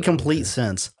don't. it made know. complete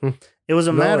sense. Hmm. It was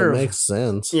a matter it of, makes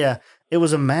sense. yeah, it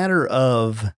was a matter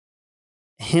of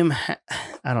him.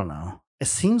 I don't know. It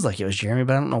seems like it was Jeremy,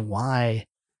 but I don't know why.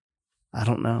 I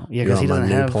don't know. Yeah, You because want he my doesn't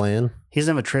new have, plan. he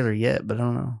doesn't have a trailer yet, but I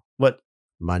don't know. What?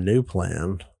 My new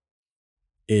plan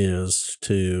is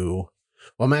to.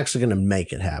 Well, I'm actually going to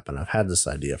make it happen. I've had this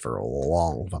idea for a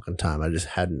long fucking time. I just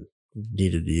hadn't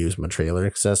needed to use my trailer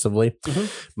excessively.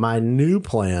 Mhm. My new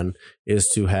plan is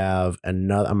to have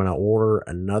another. I'm going to order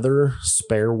another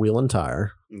spare wheel and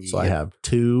tire. So I Yep. have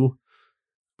 2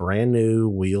 brand new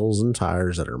wheels and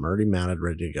tires that are already mounted,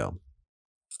 ready to go.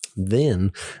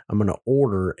 Then I'm going to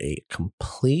order a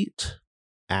complete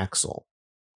axle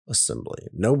assembly.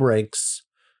 No brakes,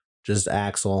 just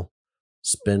axle,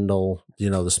 spindle.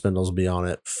 The spindles be on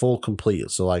it, full complete.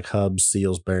 So like hubs,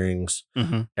 seals, bearings,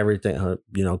 Mhm. everything,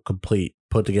 complete,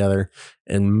 put together,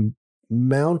 and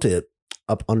mount it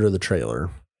up under the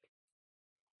trailer,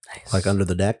 Nice. like under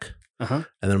the deck. Uh-huh.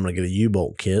 And then I'm going to get a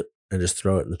U-bolt kit and just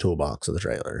throw it in the toolbox of the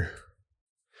trailer.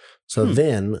 So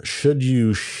then, should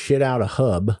you shit out a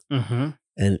hub Mhm.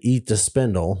 and eat the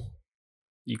spindle,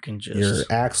 You can just your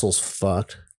axle's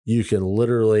fucked. You can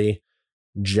literally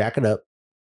jack it up,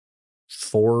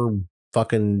 4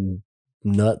 fucking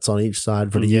nuts on each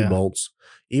side for the Yeah. U-bolts.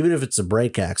 Even if it's a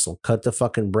brake axle, cut the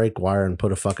fucking brake wire and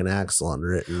put a fucking axle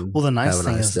under it. And Well, the nice have a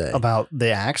thing nice is day. about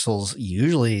the axles,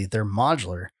 usually they're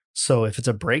modular. So if it's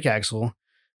a brake axle,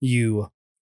 you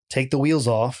take the wheels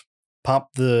off, pop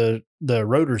the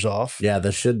rotors off. Yeah,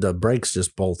 the brakes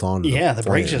just bolt on. Yeah, the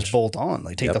brakes flange. just bolt on.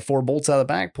 Like take Yep. the 4 bolts out of the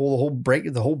back, pull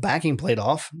the whole backing plate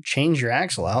off, change your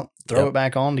axle out, throw Yep. it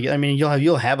back on. I mean,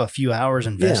 you'll have a few hours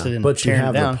invested in but you tearing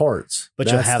have it down. the parts. But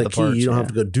you'll That's have the the key. parts, You don't yeah. have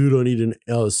to go, dude, I need an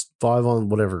LS5 on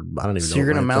whatever. I don't even know. So you're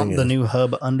what gonna my mount thing the is. new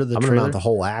hub under the I'm trailer. gonna mount the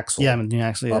whole axle. Yeah, the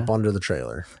axle. Yeah. Up under the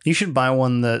trailer. You should buy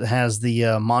one that has the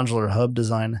modular hub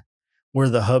design, where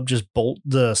the hub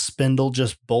the spindle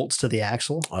just bolts to the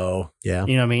axle. Oh yeah.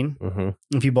 You know what I mean?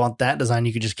 Mm-hmm. If you bought that design,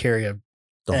 you could just carry an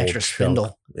The whole extra chunk.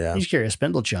 spindle. Yeah. You just carry a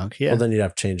spindle chunk. Yeah. Well, then you'd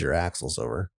have to change your axles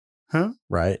over. Huh?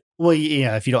 Right. Well,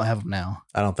 yeah. If you don't have them now.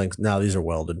 I don't think. No, these are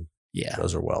welded. Yeah.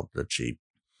 Those are welded. They're cheap.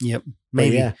 Yep. But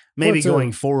Maybe. yeah, Maybe What's a-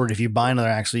 going forward, if you buy another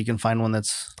axle, you can find one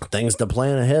that's things to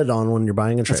plan ahead on when you're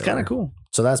buying a trailer. that's kind of cool.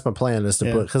 So that's my plan is to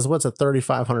Yeah. put, because what's a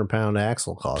 3,500 pound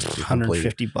axle cost? to complete?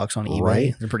 $150 on eBay.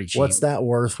 Right. They're pretty cheap. What's that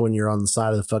worth when you're on the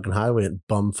side of the fucking highway at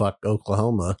bumfuck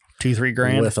Oklahoma 2-3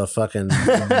 grand? with a fucking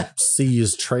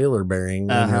seized trailer bearing,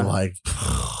 and you're Uh-huh. like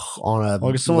on a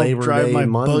Or someone Labor drive Day my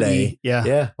Monday. buggy. Yeah.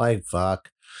 Yeah, like fuck.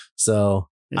 So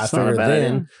I It's not a figured bad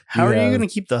then idea. How you are you have- going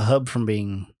to keep the hub from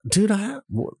being? dude, So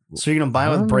you're going to buy I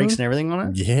it with don't brakes know. and everything on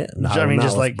it? yeah, no, I mean, not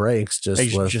just with like- brakes, just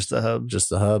Just the hub. just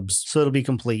the hubs. So it'll be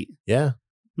complete. Yeah.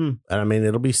 Hmm. And I mean,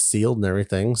 it'll be sealed and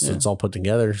everything, so Yeah. it's all put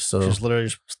together. So Just literally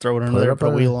just throw it Put under it there, up put a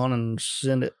on wheel on, and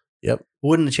send it. Yep.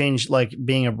 Wouldn't have changed, like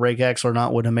being a brake axle or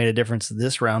not, would have made a difference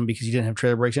this round because you didn't have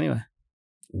trailer brakes anyway.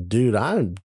 dude, I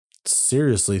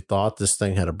seriously thought this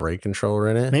thing had a brake controller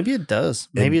in it. Maybe it does.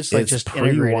 Maybe it's like just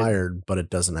integrated. pre-wired, but it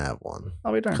doesn't have one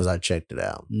I'll be darned. because I checked it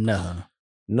out. No.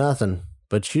 Nothing.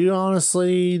 But you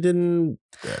honestly didn't.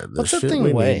 What's that shit thing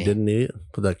we weigh? need didn't need it.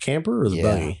 For the camper or the Yeah.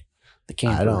 buggy? The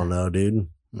camper. I don't know, dude.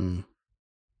 Mm.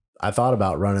 I thought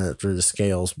about running it through the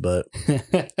scales, but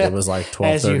it was like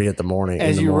As 12:30 you- at the morning.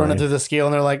 As in the you run it morning. through the scale,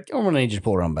 and they're like, "Oh, we're gonna need you to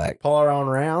pull around back." pull her on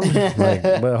around. Like,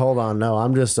 but hold on, no,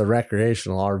 I'm just a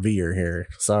recreational RVer here.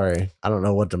 Sorry, I don't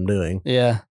know what I'm doing.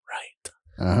 Yeah. Right.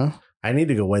 Uh huh. I need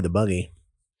to go weigh the buggy.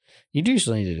 You do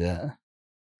still need to do that.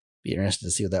 Be interested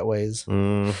to see what that weighs.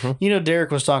 Mm-hmm. You know,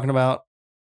 Derek was talking about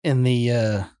in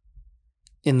the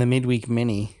midweek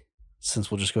mini.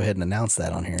 Since we'll just go ahead and announce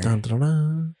that on here. Dun, dun,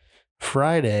 dun.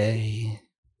 Friday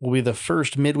will be the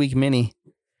first midweek mini.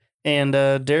 And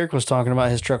Derek was talking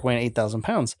about his truck weighing 8,000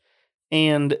 pounds.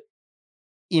 And,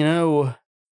 you know,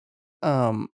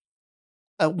 weren't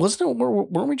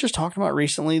we just talking about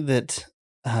recently that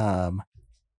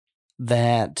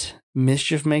that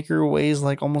Mischief Maker weighs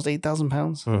like almost 8,000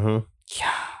 pounds? Mm-hmm.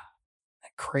 Yeah.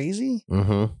 That crazy?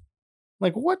 Mm-hmm.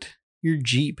 Like what? Your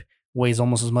Jeep weighs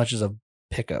almost as much as a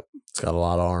pickup. It's got a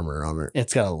lot of armor on it.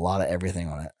 It's got a lot of everything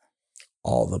on it.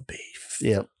 All the beef.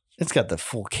 Yep. It's got the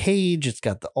full cage. It's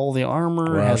got all the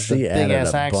armor. It Well, has the she big added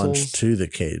ass a axles. bunch to the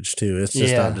cage too. It's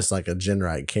just Yeah. not just like a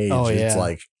Genrite cage. Oh, It's yeah.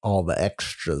 like all the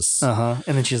extras. And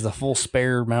then she has the full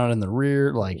spare mounted in the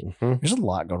rear. Like Mhm. there's a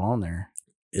lot going on there.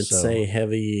 It's So- a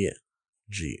heavy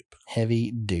Jeep. Heavy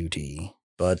duty.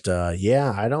 But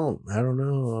yeah, I don't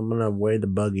know. I'm gonna weigh the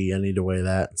buggy. I need to weigh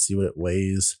that and see what it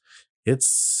weighs.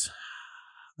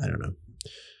 I don't know.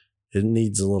 It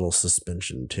needs a little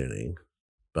suspension tuning,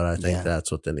 but I think Yeah.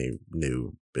 that's what the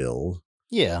new build.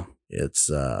 Yeah. It's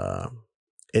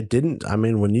it didn't. I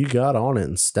mean, when you got on it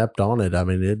and stepped on it, I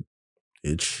mean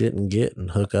it shouldn't get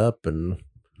and hook up and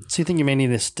So you think you may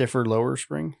need a stiffer lower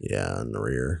spring? yeah, in the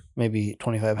rear. Maybe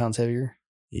 25 pounds heavier?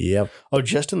 Yep. Oh,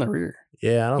 just in the rear.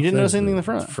 Yeah, I don't. You didn't think notice anything in the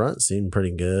front? Front seemed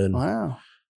pretty good. Wow.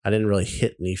 I didn't really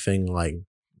hit anything like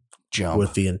Jump.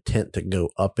 with the intent to go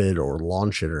up it or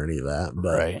launch it or any of that.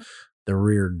 But right. The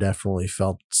rear definitely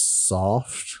felt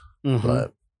soft, Mhm.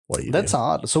 but what you That's do?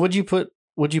 odd. So what'd you put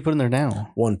in there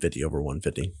now? 150 over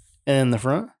 150. And in the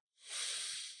front?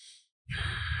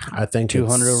 I think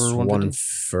 200 it's over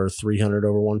 150? or 300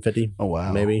 over 150. Oh,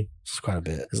 wow. Maybe. It's quite a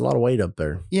bit. There's a lot of weight up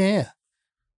there. Yeah.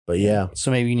 But yeah,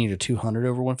 So maybe you need a 200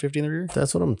 over 150 in the rear?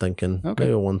 that's what I'm thinking. Okay.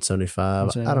 Maybe a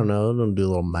 175. I don't know. I'm going to do a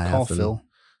little math Call and Phil.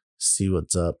 see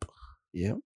what's up.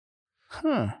 Yep.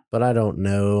 Huh. But I don't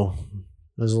know.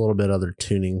 There's a little bit other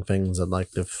tuning things I'd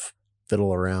like to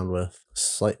fiddle around with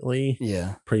slightly.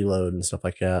 Yeah. Preload and stuff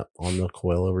like that on the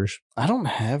coilovers. I don't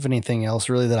have anything else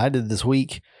really that I did this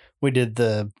week. We did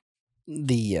the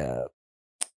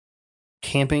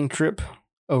camping trip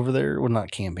over there. Well,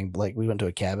 not camping, but like we went to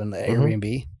a cabin, the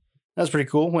Airbnb. That was pretty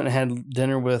cool. Went and had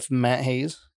dinner with Matt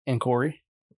Hayes and Corey.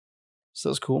 So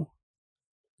that was cool.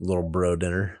 Little bro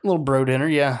dinner. A little bro dinner.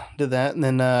 Yeah. Did that. And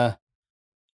then,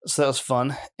 so that was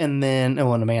fun. And then,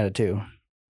 and Amanda too.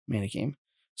 Amanda came.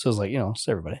 So it was like, it's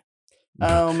everybody.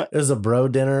 It was a bro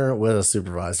dinner with a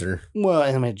supervisor. Well,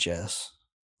 and I met Jess.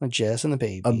 Like Jess and the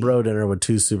baby. A bro dinner with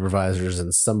 2 supervisors,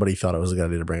 and somebody thought it was a good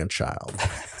idea to bring a child.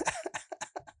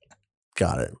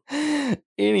 Got it.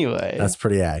 Anyway. That's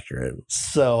pretty accurate.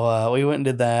 So we went and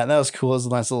did that. That was cool. It was a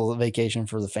nice little vacation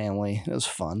for the family. It was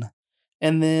fun.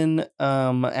 And then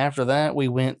after that, we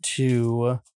went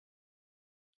to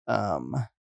what am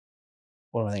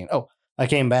I thinking? Oh, I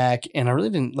came back and I really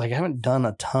didn't I haven't done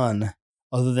a ton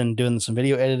other than doing some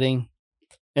video editing.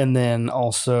 And then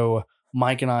also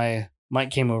Mike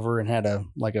came over and had a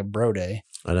bro day.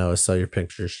 I know. I saw your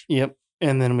pictures. Yep.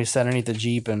 And then we sat underneath the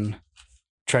Jeep and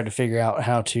tried to figure out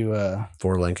how to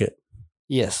 4-link it.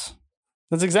 Yes.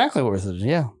 That's exactly what we're doing.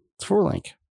 Yeah. It's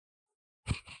 4-link.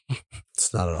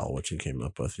 It's not at all what you came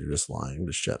up with. You're just lying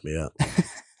to shut me up.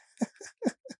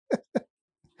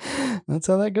 That's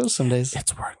how that goes some days.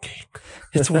 It's working.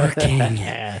 It's working.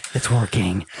 It's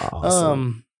working.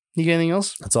 Awesome. You got anything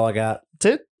else? That's all I got. That's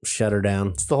it? Shut her down.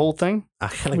 It's the whole thing? I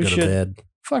gotta go to bed.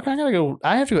 Fuck, I gotta go.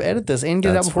 I have to go edit this and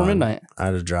get it out before midnight. I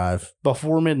had to drive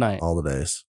Before midnight. all the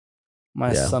days.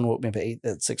 My son woke me up at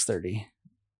 6:30.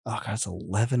 Oh god, it's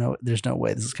 11. There's no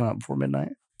way this is coming out before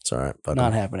midnight. It's all right. Fuck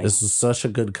Not 'em. happening. This is such a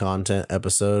good content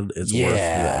episode. It's worth the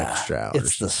extra hours.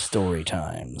 It's the story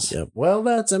times. Yep. Well,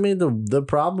 the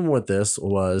problem with this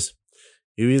was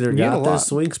you either You had got a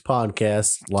this week's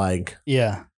podcast like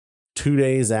Yeah. 2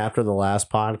 days after the last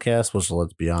podcast, which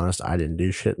let's be honest, I didn't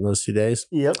do shit in those 2 days.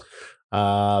 Yep.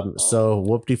 So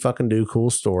whoop-de fucking do,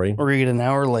 cool story. Or you get an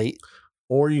hour late.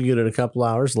 Or you get it a couple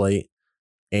hours late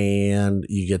and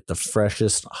you get the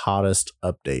freshest, hottest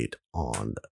update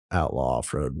on Outlaw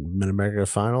Off-Road Mid-America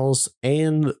Finals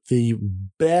and the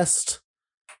best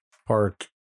park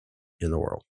in the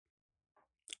world.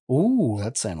 Ooh,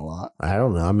 that's saying a lot. I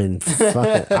don't know. I mean,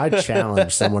 fucking, I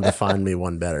challenge someone to find me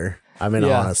one better. I mean,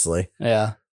 Yeah. honestly.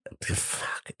 Yeah.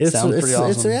 Fuck. Sounds pretty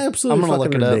awesome. It's absolutely I'm gonna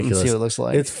fucking look it up ridiculous. and see what it looks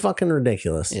like. It's fucking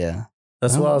ridiculous. Yeah.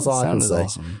 That's all I can Sounded say.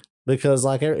 awesome. Because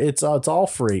like it's all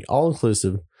free, all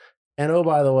inclusive. And oh,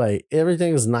 by the way,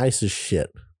 everything is nice as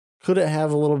shit. Could it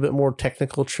have a little bit more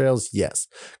technical trails? Yes.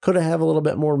 Could it have a little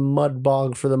bit more mud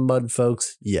bog for the mud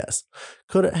folks? Yes.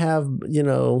 Could it have,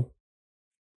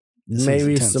 This maybe seems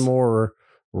intense. some more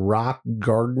rock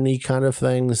gardeny kind of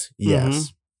things? Yes.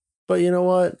 Mhm. But you know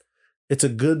what? It's a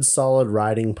good, solid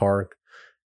riding park.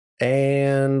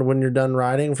 And when you're done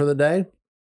riding for the day,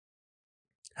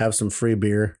 have some free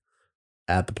beer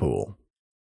at the pool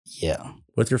Yeah.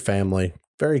 with your family.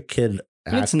 Very kid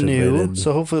And it's new,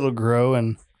 so hopefully it'll grow.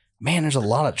 And man, there's a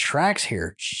lot of tracks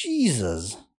here.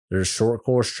 Jesus. There's short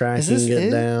course track Is you this can get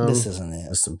it? down. This isn't it.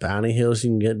 There's some bounty hills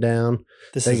you can get down.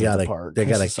 This They isn't got the a park. they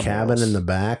got This a is somewhere cabin else. in the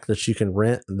back that you can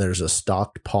rent. And there's a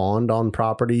stocked pond on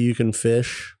property you can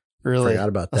fish. Really? Forgot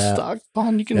about A that. stock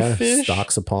pond you can fish?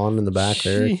 Stocks a pond in the back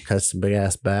there. Gee. Catch some big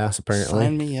ass bass apparently.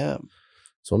 Sign me up.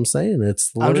 So I'm saying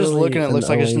it's. I'm just literally looking at it. Looks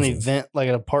like it's an oasis. event, like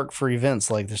at a park for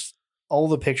events. Like this, all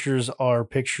the pictures are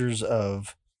pictures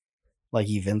of like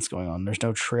events going on. There's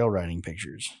no trail riding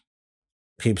pictures.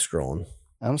 Keep scrolling.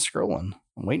 I'm scrolling.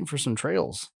 I'm waiting for some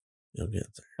trails. You'll get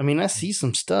there. I mean, I see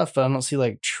some stuff, but I don't see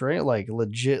like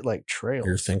legit trails.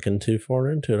 You're thinking too far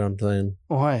into it. I'm saying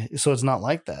Why? So it's not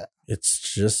like that. it's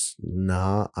just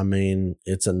not. I mean,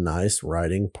 it's a nice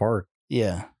riding park.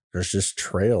 Yeah. There's just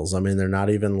trails. I mean, they're not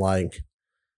even like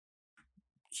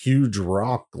huge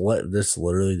rock. This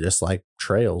literally just like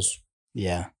trails.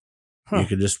 Yeah. You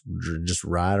could just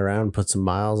ride around, put some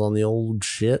miles on the old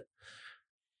shit,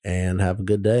 and have a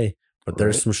good day. But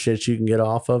there's Right. some shit you can get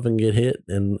off of and get hit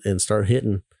and start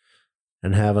hitting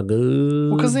and have a good.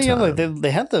 Well, because they had time.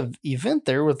 they had the event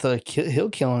there with the hill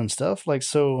killing and stuff. Like,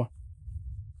 so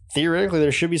theoretically,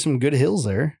 there should be some good hills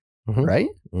there, Mhm. right?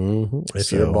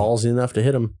 If you're ballsy enough to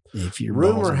hit them. If you're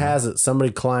Rumor has it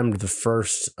somebody climbed the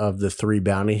first of the 3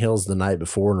 bounty hills the night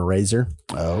before in a razor.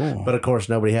 Oh, But of course,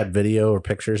 nobody had video or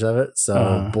pictures of it.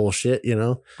 So bullshit,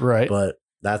 right. But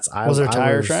that's Was there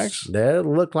tire tracks? It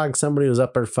looked like somebody was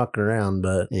up there fucking around.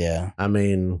 But Yeah. I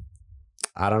mean,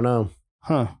 I don't know.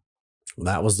 Huh.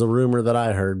 That was the rumor that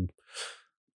I heard.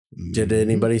 Did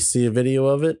anybody see a video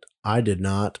of it? I did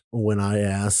not when I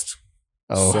asked.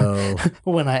 Oh, So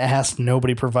when I asked,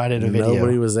 nobody provided a video.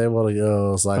 nobody was able to go.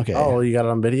 I was like, Okay. oh, you got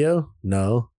it on video?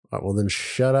 No. All right, well, then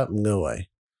shut up and go away.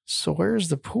 So where's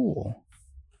the pool?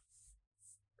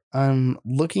 I'm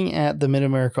looking at the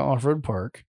Mid-America Off-Road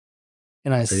Park,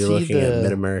 and I Are see you looking at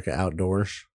Mid-America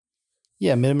Outdoors?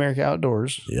 Yeah, Mid-America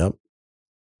Outdoors. Yep.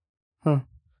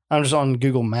 I'm just on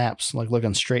Google Maps, like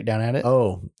looking straight down at it.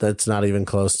 Oh, that's not even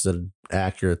close to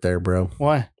accurate there, bro.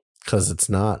 Why? Because it's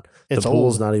not. It's the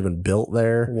pool's old. not even built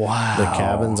there. Wow. The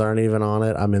cabins aren't even on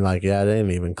it. I mean, like, yeah, it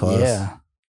ain't even close. Yeah.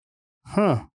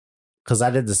 Huh. Because I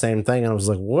did the same thing, and I was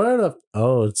like, "What?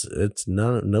 It's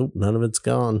none. Nope, none of it's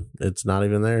gone. It's not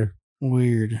even there.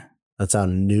 Weird. That's how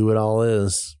new it all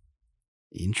is."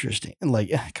 Interesting. And like,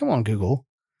 come on, Google,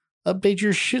 update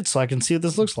your shit so I can see what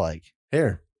this looks like.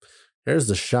 Here's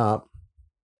the shop.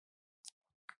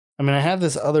 I mean, I have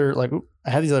these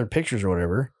other pictures or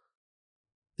whatever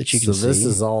that you can see.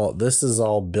 This is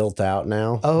all built out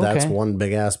now. Oh, okay. That's one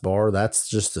big ass bar. That's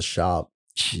just the shop.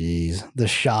 Jeez, the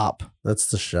shop. That's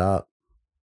the shop.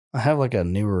 I have like a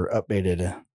newer,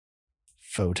 updated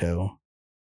photo,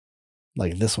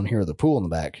 like this one here with the pool in the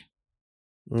back.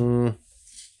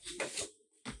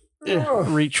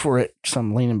 Reach for it. So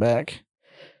I'm leaning back.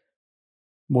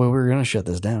 Boy, we're gonna shut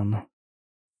this down.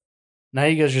 Now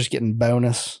you guys are just getting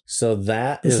bonus. So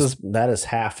that is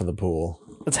half of the pool.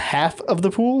 That's half of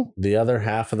the pool? The other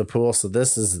half of the pool. So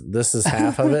this is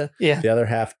half of it. Yeah. The other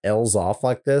half L's off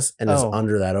like this and is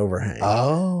under that overhang.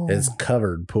 Oh. It's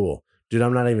covered pool. Dude,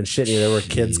 I'm not even shitting you. There were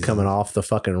kids Jeez. coming off the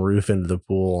fucking roof into the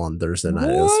pool on Thursday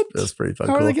night. What? It was pretty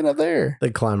fucking How cool. are they getting up there?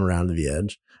 They climb around to the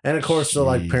edge. And of course, the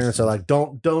like Jeez. parents are like,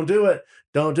 don't do it.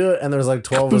 Don't do it. And there's like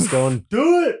 12 of us going,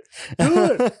 do it. Do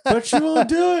it. But you won't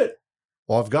do it.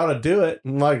 Well, I've got to do it.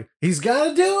 I'm like, he's got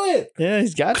to do it. Yeah,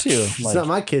 he's got to. It's not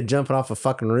my kid jumping off a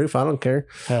fucking roof. I don't care.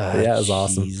 Yeah, it was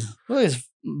awesome. Look at this,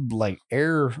 like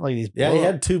air, like these. Yeah, he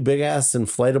had 2 big ass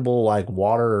inflatable like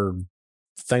water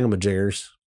thingamajiggers.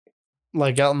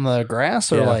 Like out in the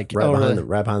grass, or like right behind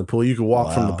the pool. You could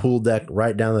walk from the Wow. pool deck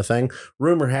right down the thing.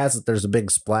 Rumor has it there's a big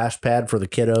splash pad for the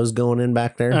kiddos going in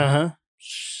back there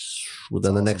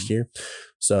within the next year.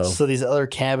 So these other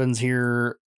cabins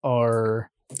here are.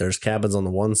 there's cabins on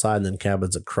the one side and then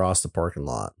cabins across the parking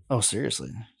lot. Oh,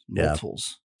 seriously, Yeah.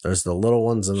 multiples. There's the little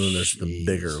ones and then there's the Jeez.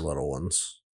 bigger little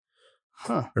ones.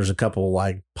 Huh. There's a couple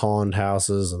like pond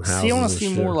houses and houses. See, I want to and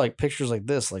see shit. more like pictures like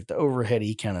this, like the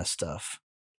overheady kind of stuff.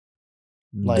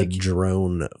 the like-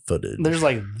 drone footage. There's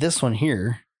like this one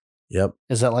here. Yep.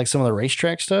 Is that like some of the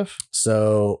racetrack stuff?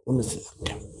 So let me see.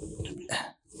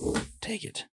 Take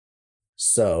it.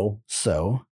 So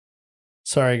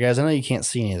Sorry guys, I know you can't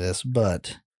see any of this,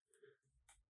 but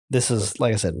this is,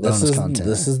 like I said, bonus content.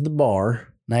 This is the bar.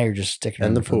 Now you're just sticking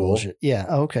And around the for pool. bullshit. Yeah.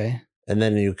 Oh, okay. And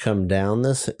then you come down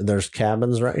this. There's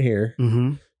cabins right here.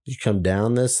 Mm-hmm. You come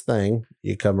down this thing.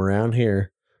 You come around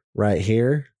here. Right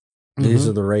here. These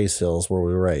are the race hills where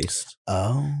we raced.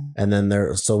 Oh. And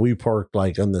then so we parked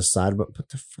like on this side, but what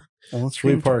the fuck? Well, let's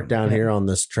We read parked down okay. here on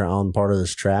this on part of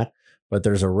this track, but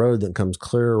there's a road that comes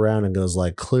clear around and goes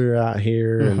like clear out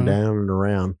here and Mhm. down and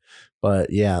around.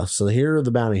 But yeah, so here are the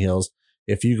bounty hills.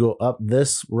 If you go up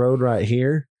this road right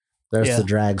here, there's Yeah. the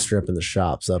drag strip and the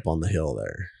shops up on the hill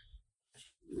there.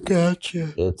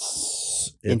 Gotcha.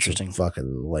 It's Interesting.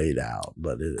 fucking laid out,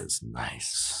 but it is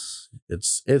nice.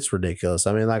 It's ridiculous.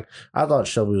 I mean, like I thought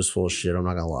Shelby was full of shit. I'm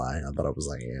not gonna lie. I thought it was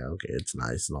like, yeah, okay, it's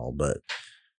nice and all, but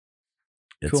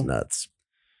it's Cool. nuts.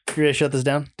 You ready to shut this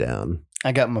down? Down.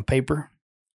 I got my paper.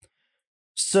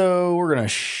 So we're going to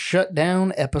shut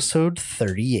down episode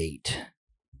 38.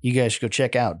 You guys should go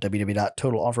check out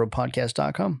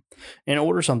www.totaloffroadpodcast.com and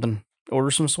order something.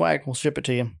 Order some swag. We'll ship it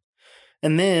to you.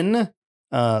 And then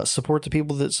support the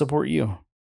people that support you.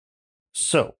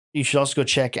 So you should also go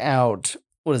check out,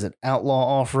 what is it?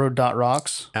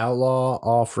 Outlawoffroad.rocks.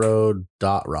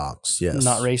 Outlawoffroad.rocks. Yes.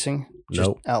 Not racing. Just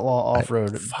Nope.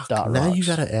 outlawoffroad.rocks. Now you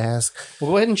got to ask.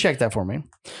 Well, go ahead and check that for me.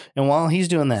 And while he's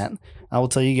doing that, I will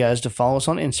tell you guys to follow us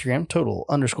on Instagram,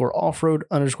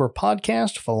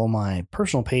 total_offroad_podcast. Follow my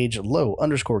personal page,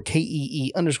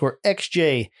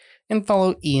 low_KEE_XJ. And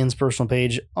follow Ian's personal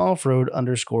page,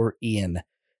 offroad_Ian.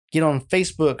 get on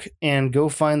Facebook and go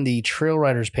find the Trail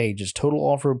Riders page. It's Total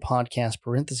Off-Road Podcast,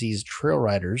 Trail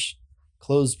Riders,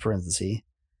 closed parenthesis,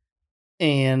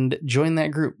 and join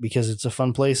that group because it's a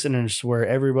fun place and it's where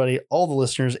everybody, all the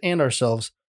listeners and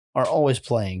ourselves are always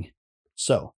playing.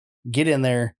 So get in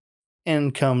there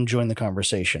and come join the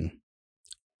conversation.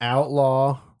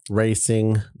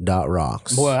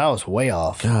 outlawracing.rocks. Boy, I was way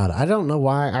off. God, I don't know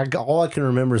why. All I can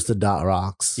remember is the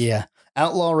 .rocks. Yeah.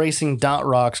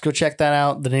 outlawracing.rocks. Go check that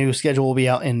out. The new schedule will be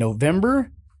out in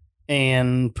November,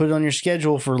 and put it on your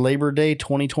schedule for Labor Day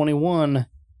 2021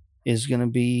 is going to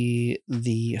be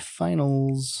the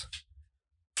finals.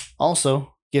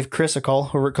 Also, give Chris a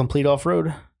call over at Complete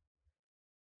Off-Road.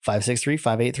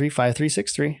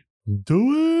 563-583-5363.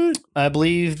 Do it. I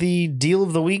believe the deal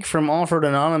of the week from Off-Road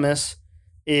Anonymous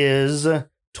is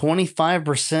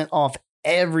 25% off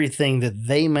everything that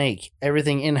they make.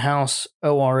 Everything in-house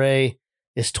ORA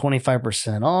is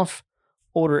 25% off.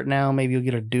 Order it now. Maybe you'll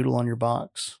get a doodle on your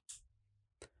box.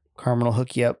 Carmen will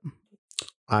hook you up.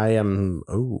 I am.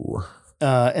 Oh.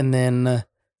 And then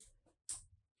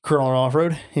Crawler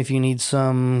Off-Road. If you need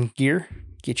some gear,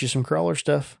 get you some crawler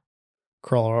stuff.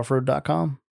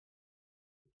 CrawlerOffroad.com.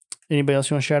 Anybody else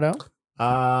you want to shout out?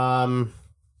 I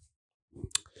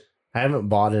haven't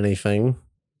bought anything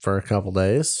for a couple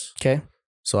days. Okay.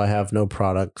 So I have no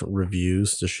product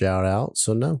reviews to shout out.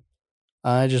 So no.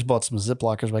 I just bought some zip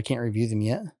lockers, but I can't review them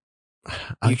yet.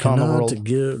 Yukon the World.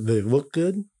 They look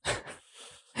good.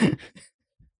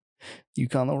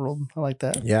 Yukon the World. I like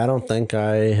that. Yeah, I don't think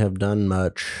I have done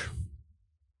much.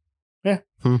 Yeah.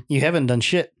 You haven't done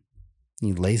shit.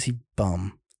 You lazy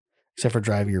bum. Except for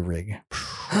drive your rig.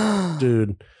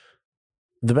 Dude,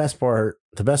 the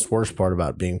worst part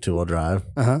about being 2-wheel drive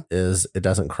is it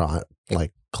doesn't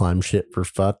climb shit for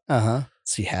fuck. So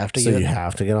you have to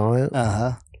have to get on it.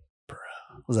 Bro.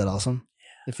 Was that awesome?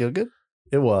 It feel good?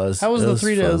 It was. How was it the was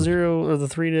 3-0 or the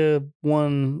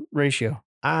 3-1 ratio?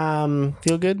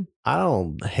 Feel good? I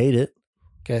don't hate it.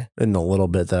 Okay. In the little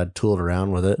bit that I tooled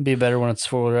around with it. It'd be better when it's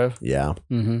 4-wheel drive. Yeah.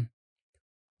 Mm-hmm.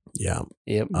 Yeah.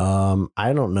 Yep.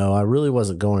 I don't know. I really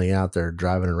wasn't going out there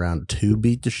driving around to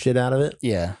beat the shit out of it.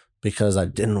 Yeah. Because I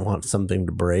didn't want something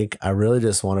to break. I really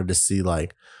just wanted to see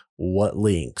what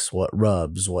leaks, what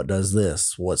rubs, what does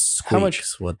this, what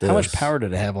squeaks, what this. How much power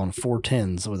did it have on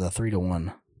 410s with a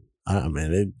 3-1? I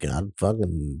mean, it got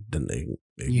fucking.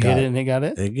 Hit it and it got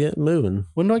it? It get moving.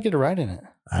 When do I get a ride in it?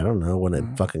 I don't know when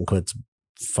it fucking quits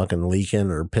fucking leaking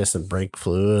or pissing brake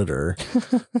fluid or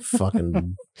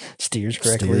fucking steers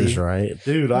correctly. Steers right.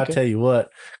 Dude, okay. I tell you what,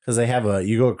 because they have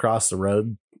you go across the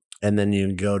road and then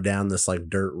you go down this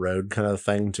dirt road kind of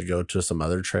thing to go to some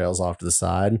other trails off to the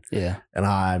side. Yeah. And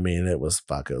I mean, it was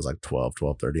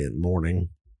 12:30 in the morning.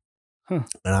 And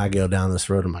I go down this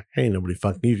road. I'm like, hey, nobody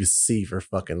fucking, you can see for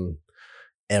fucking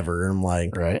ever. And I'm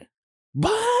like, right.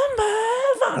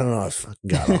 I don't know what fucking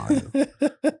got on.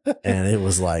 And it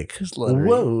was like,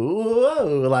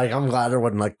 whoa. I'm glad there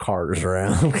wasn't cars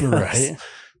around. Right.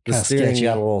 The steering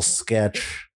got a little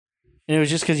sketch. And it was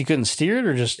just because you couldn't steer it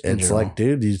or just it's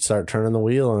dude, you start turning the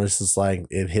wheel and it's just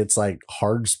it hits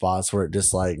hard spots where it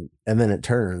just and then it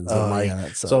turns. Oh, and yeah,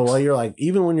 that sucks. So while you're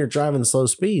even when you're driving slow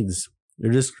speeds,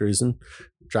 you're just cruising,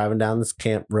 driving down this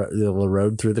the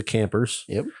road through the campers.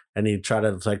 Yep. And you try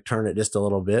to turn it just a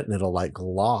little bit and it'll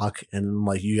lock and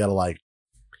you gotta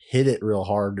hit it real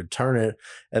hard to turn it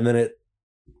and then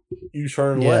you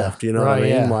turn left, you know what I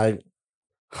mean?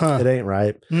 It ain't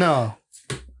right. No.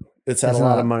 It's had a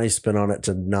lot of money spent on it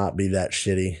to not be that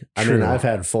shitty. I mean, I've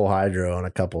had full hydro on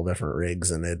a couple different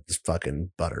rigs and it's fucking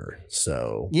butter.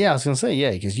 So yeah, I was gonna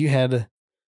say because you had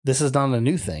this is not a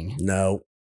new thing. No.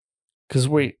 Because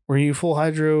wait, were you full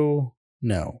hydro?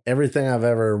 No. Everything I've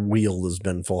ever wheeled has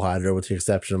been full hydro with the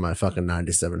exception of my fucking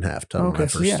 97 half ton when I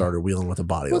first started wheeling with a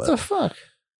body lift. What the fuck?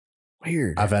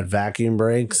 Weird. I've had vacuum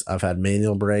brakes. I've had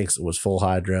manual brakes. It was full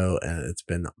hydro and it's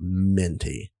been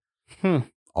minty.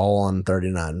 All on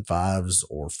 39.5s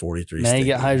or 43. Now you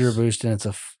get hydro boost and it's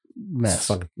a mess. It's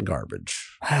fucking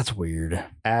garbage. That's weird.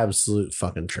 Absolute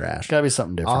fucking trash. Gotta be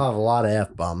something different. I'll have a lot of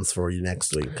F-bombs for you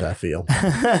next week, I feel.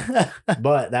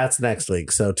 But that's next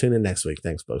week. So tune in next week.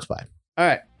 Thanks, folks. Bye. All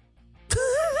right.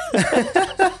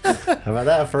 How about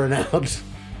that for an out?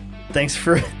 Thanks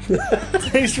for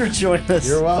joining us.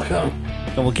 You're welcome.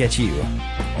 And we'll catch you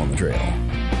on the trail.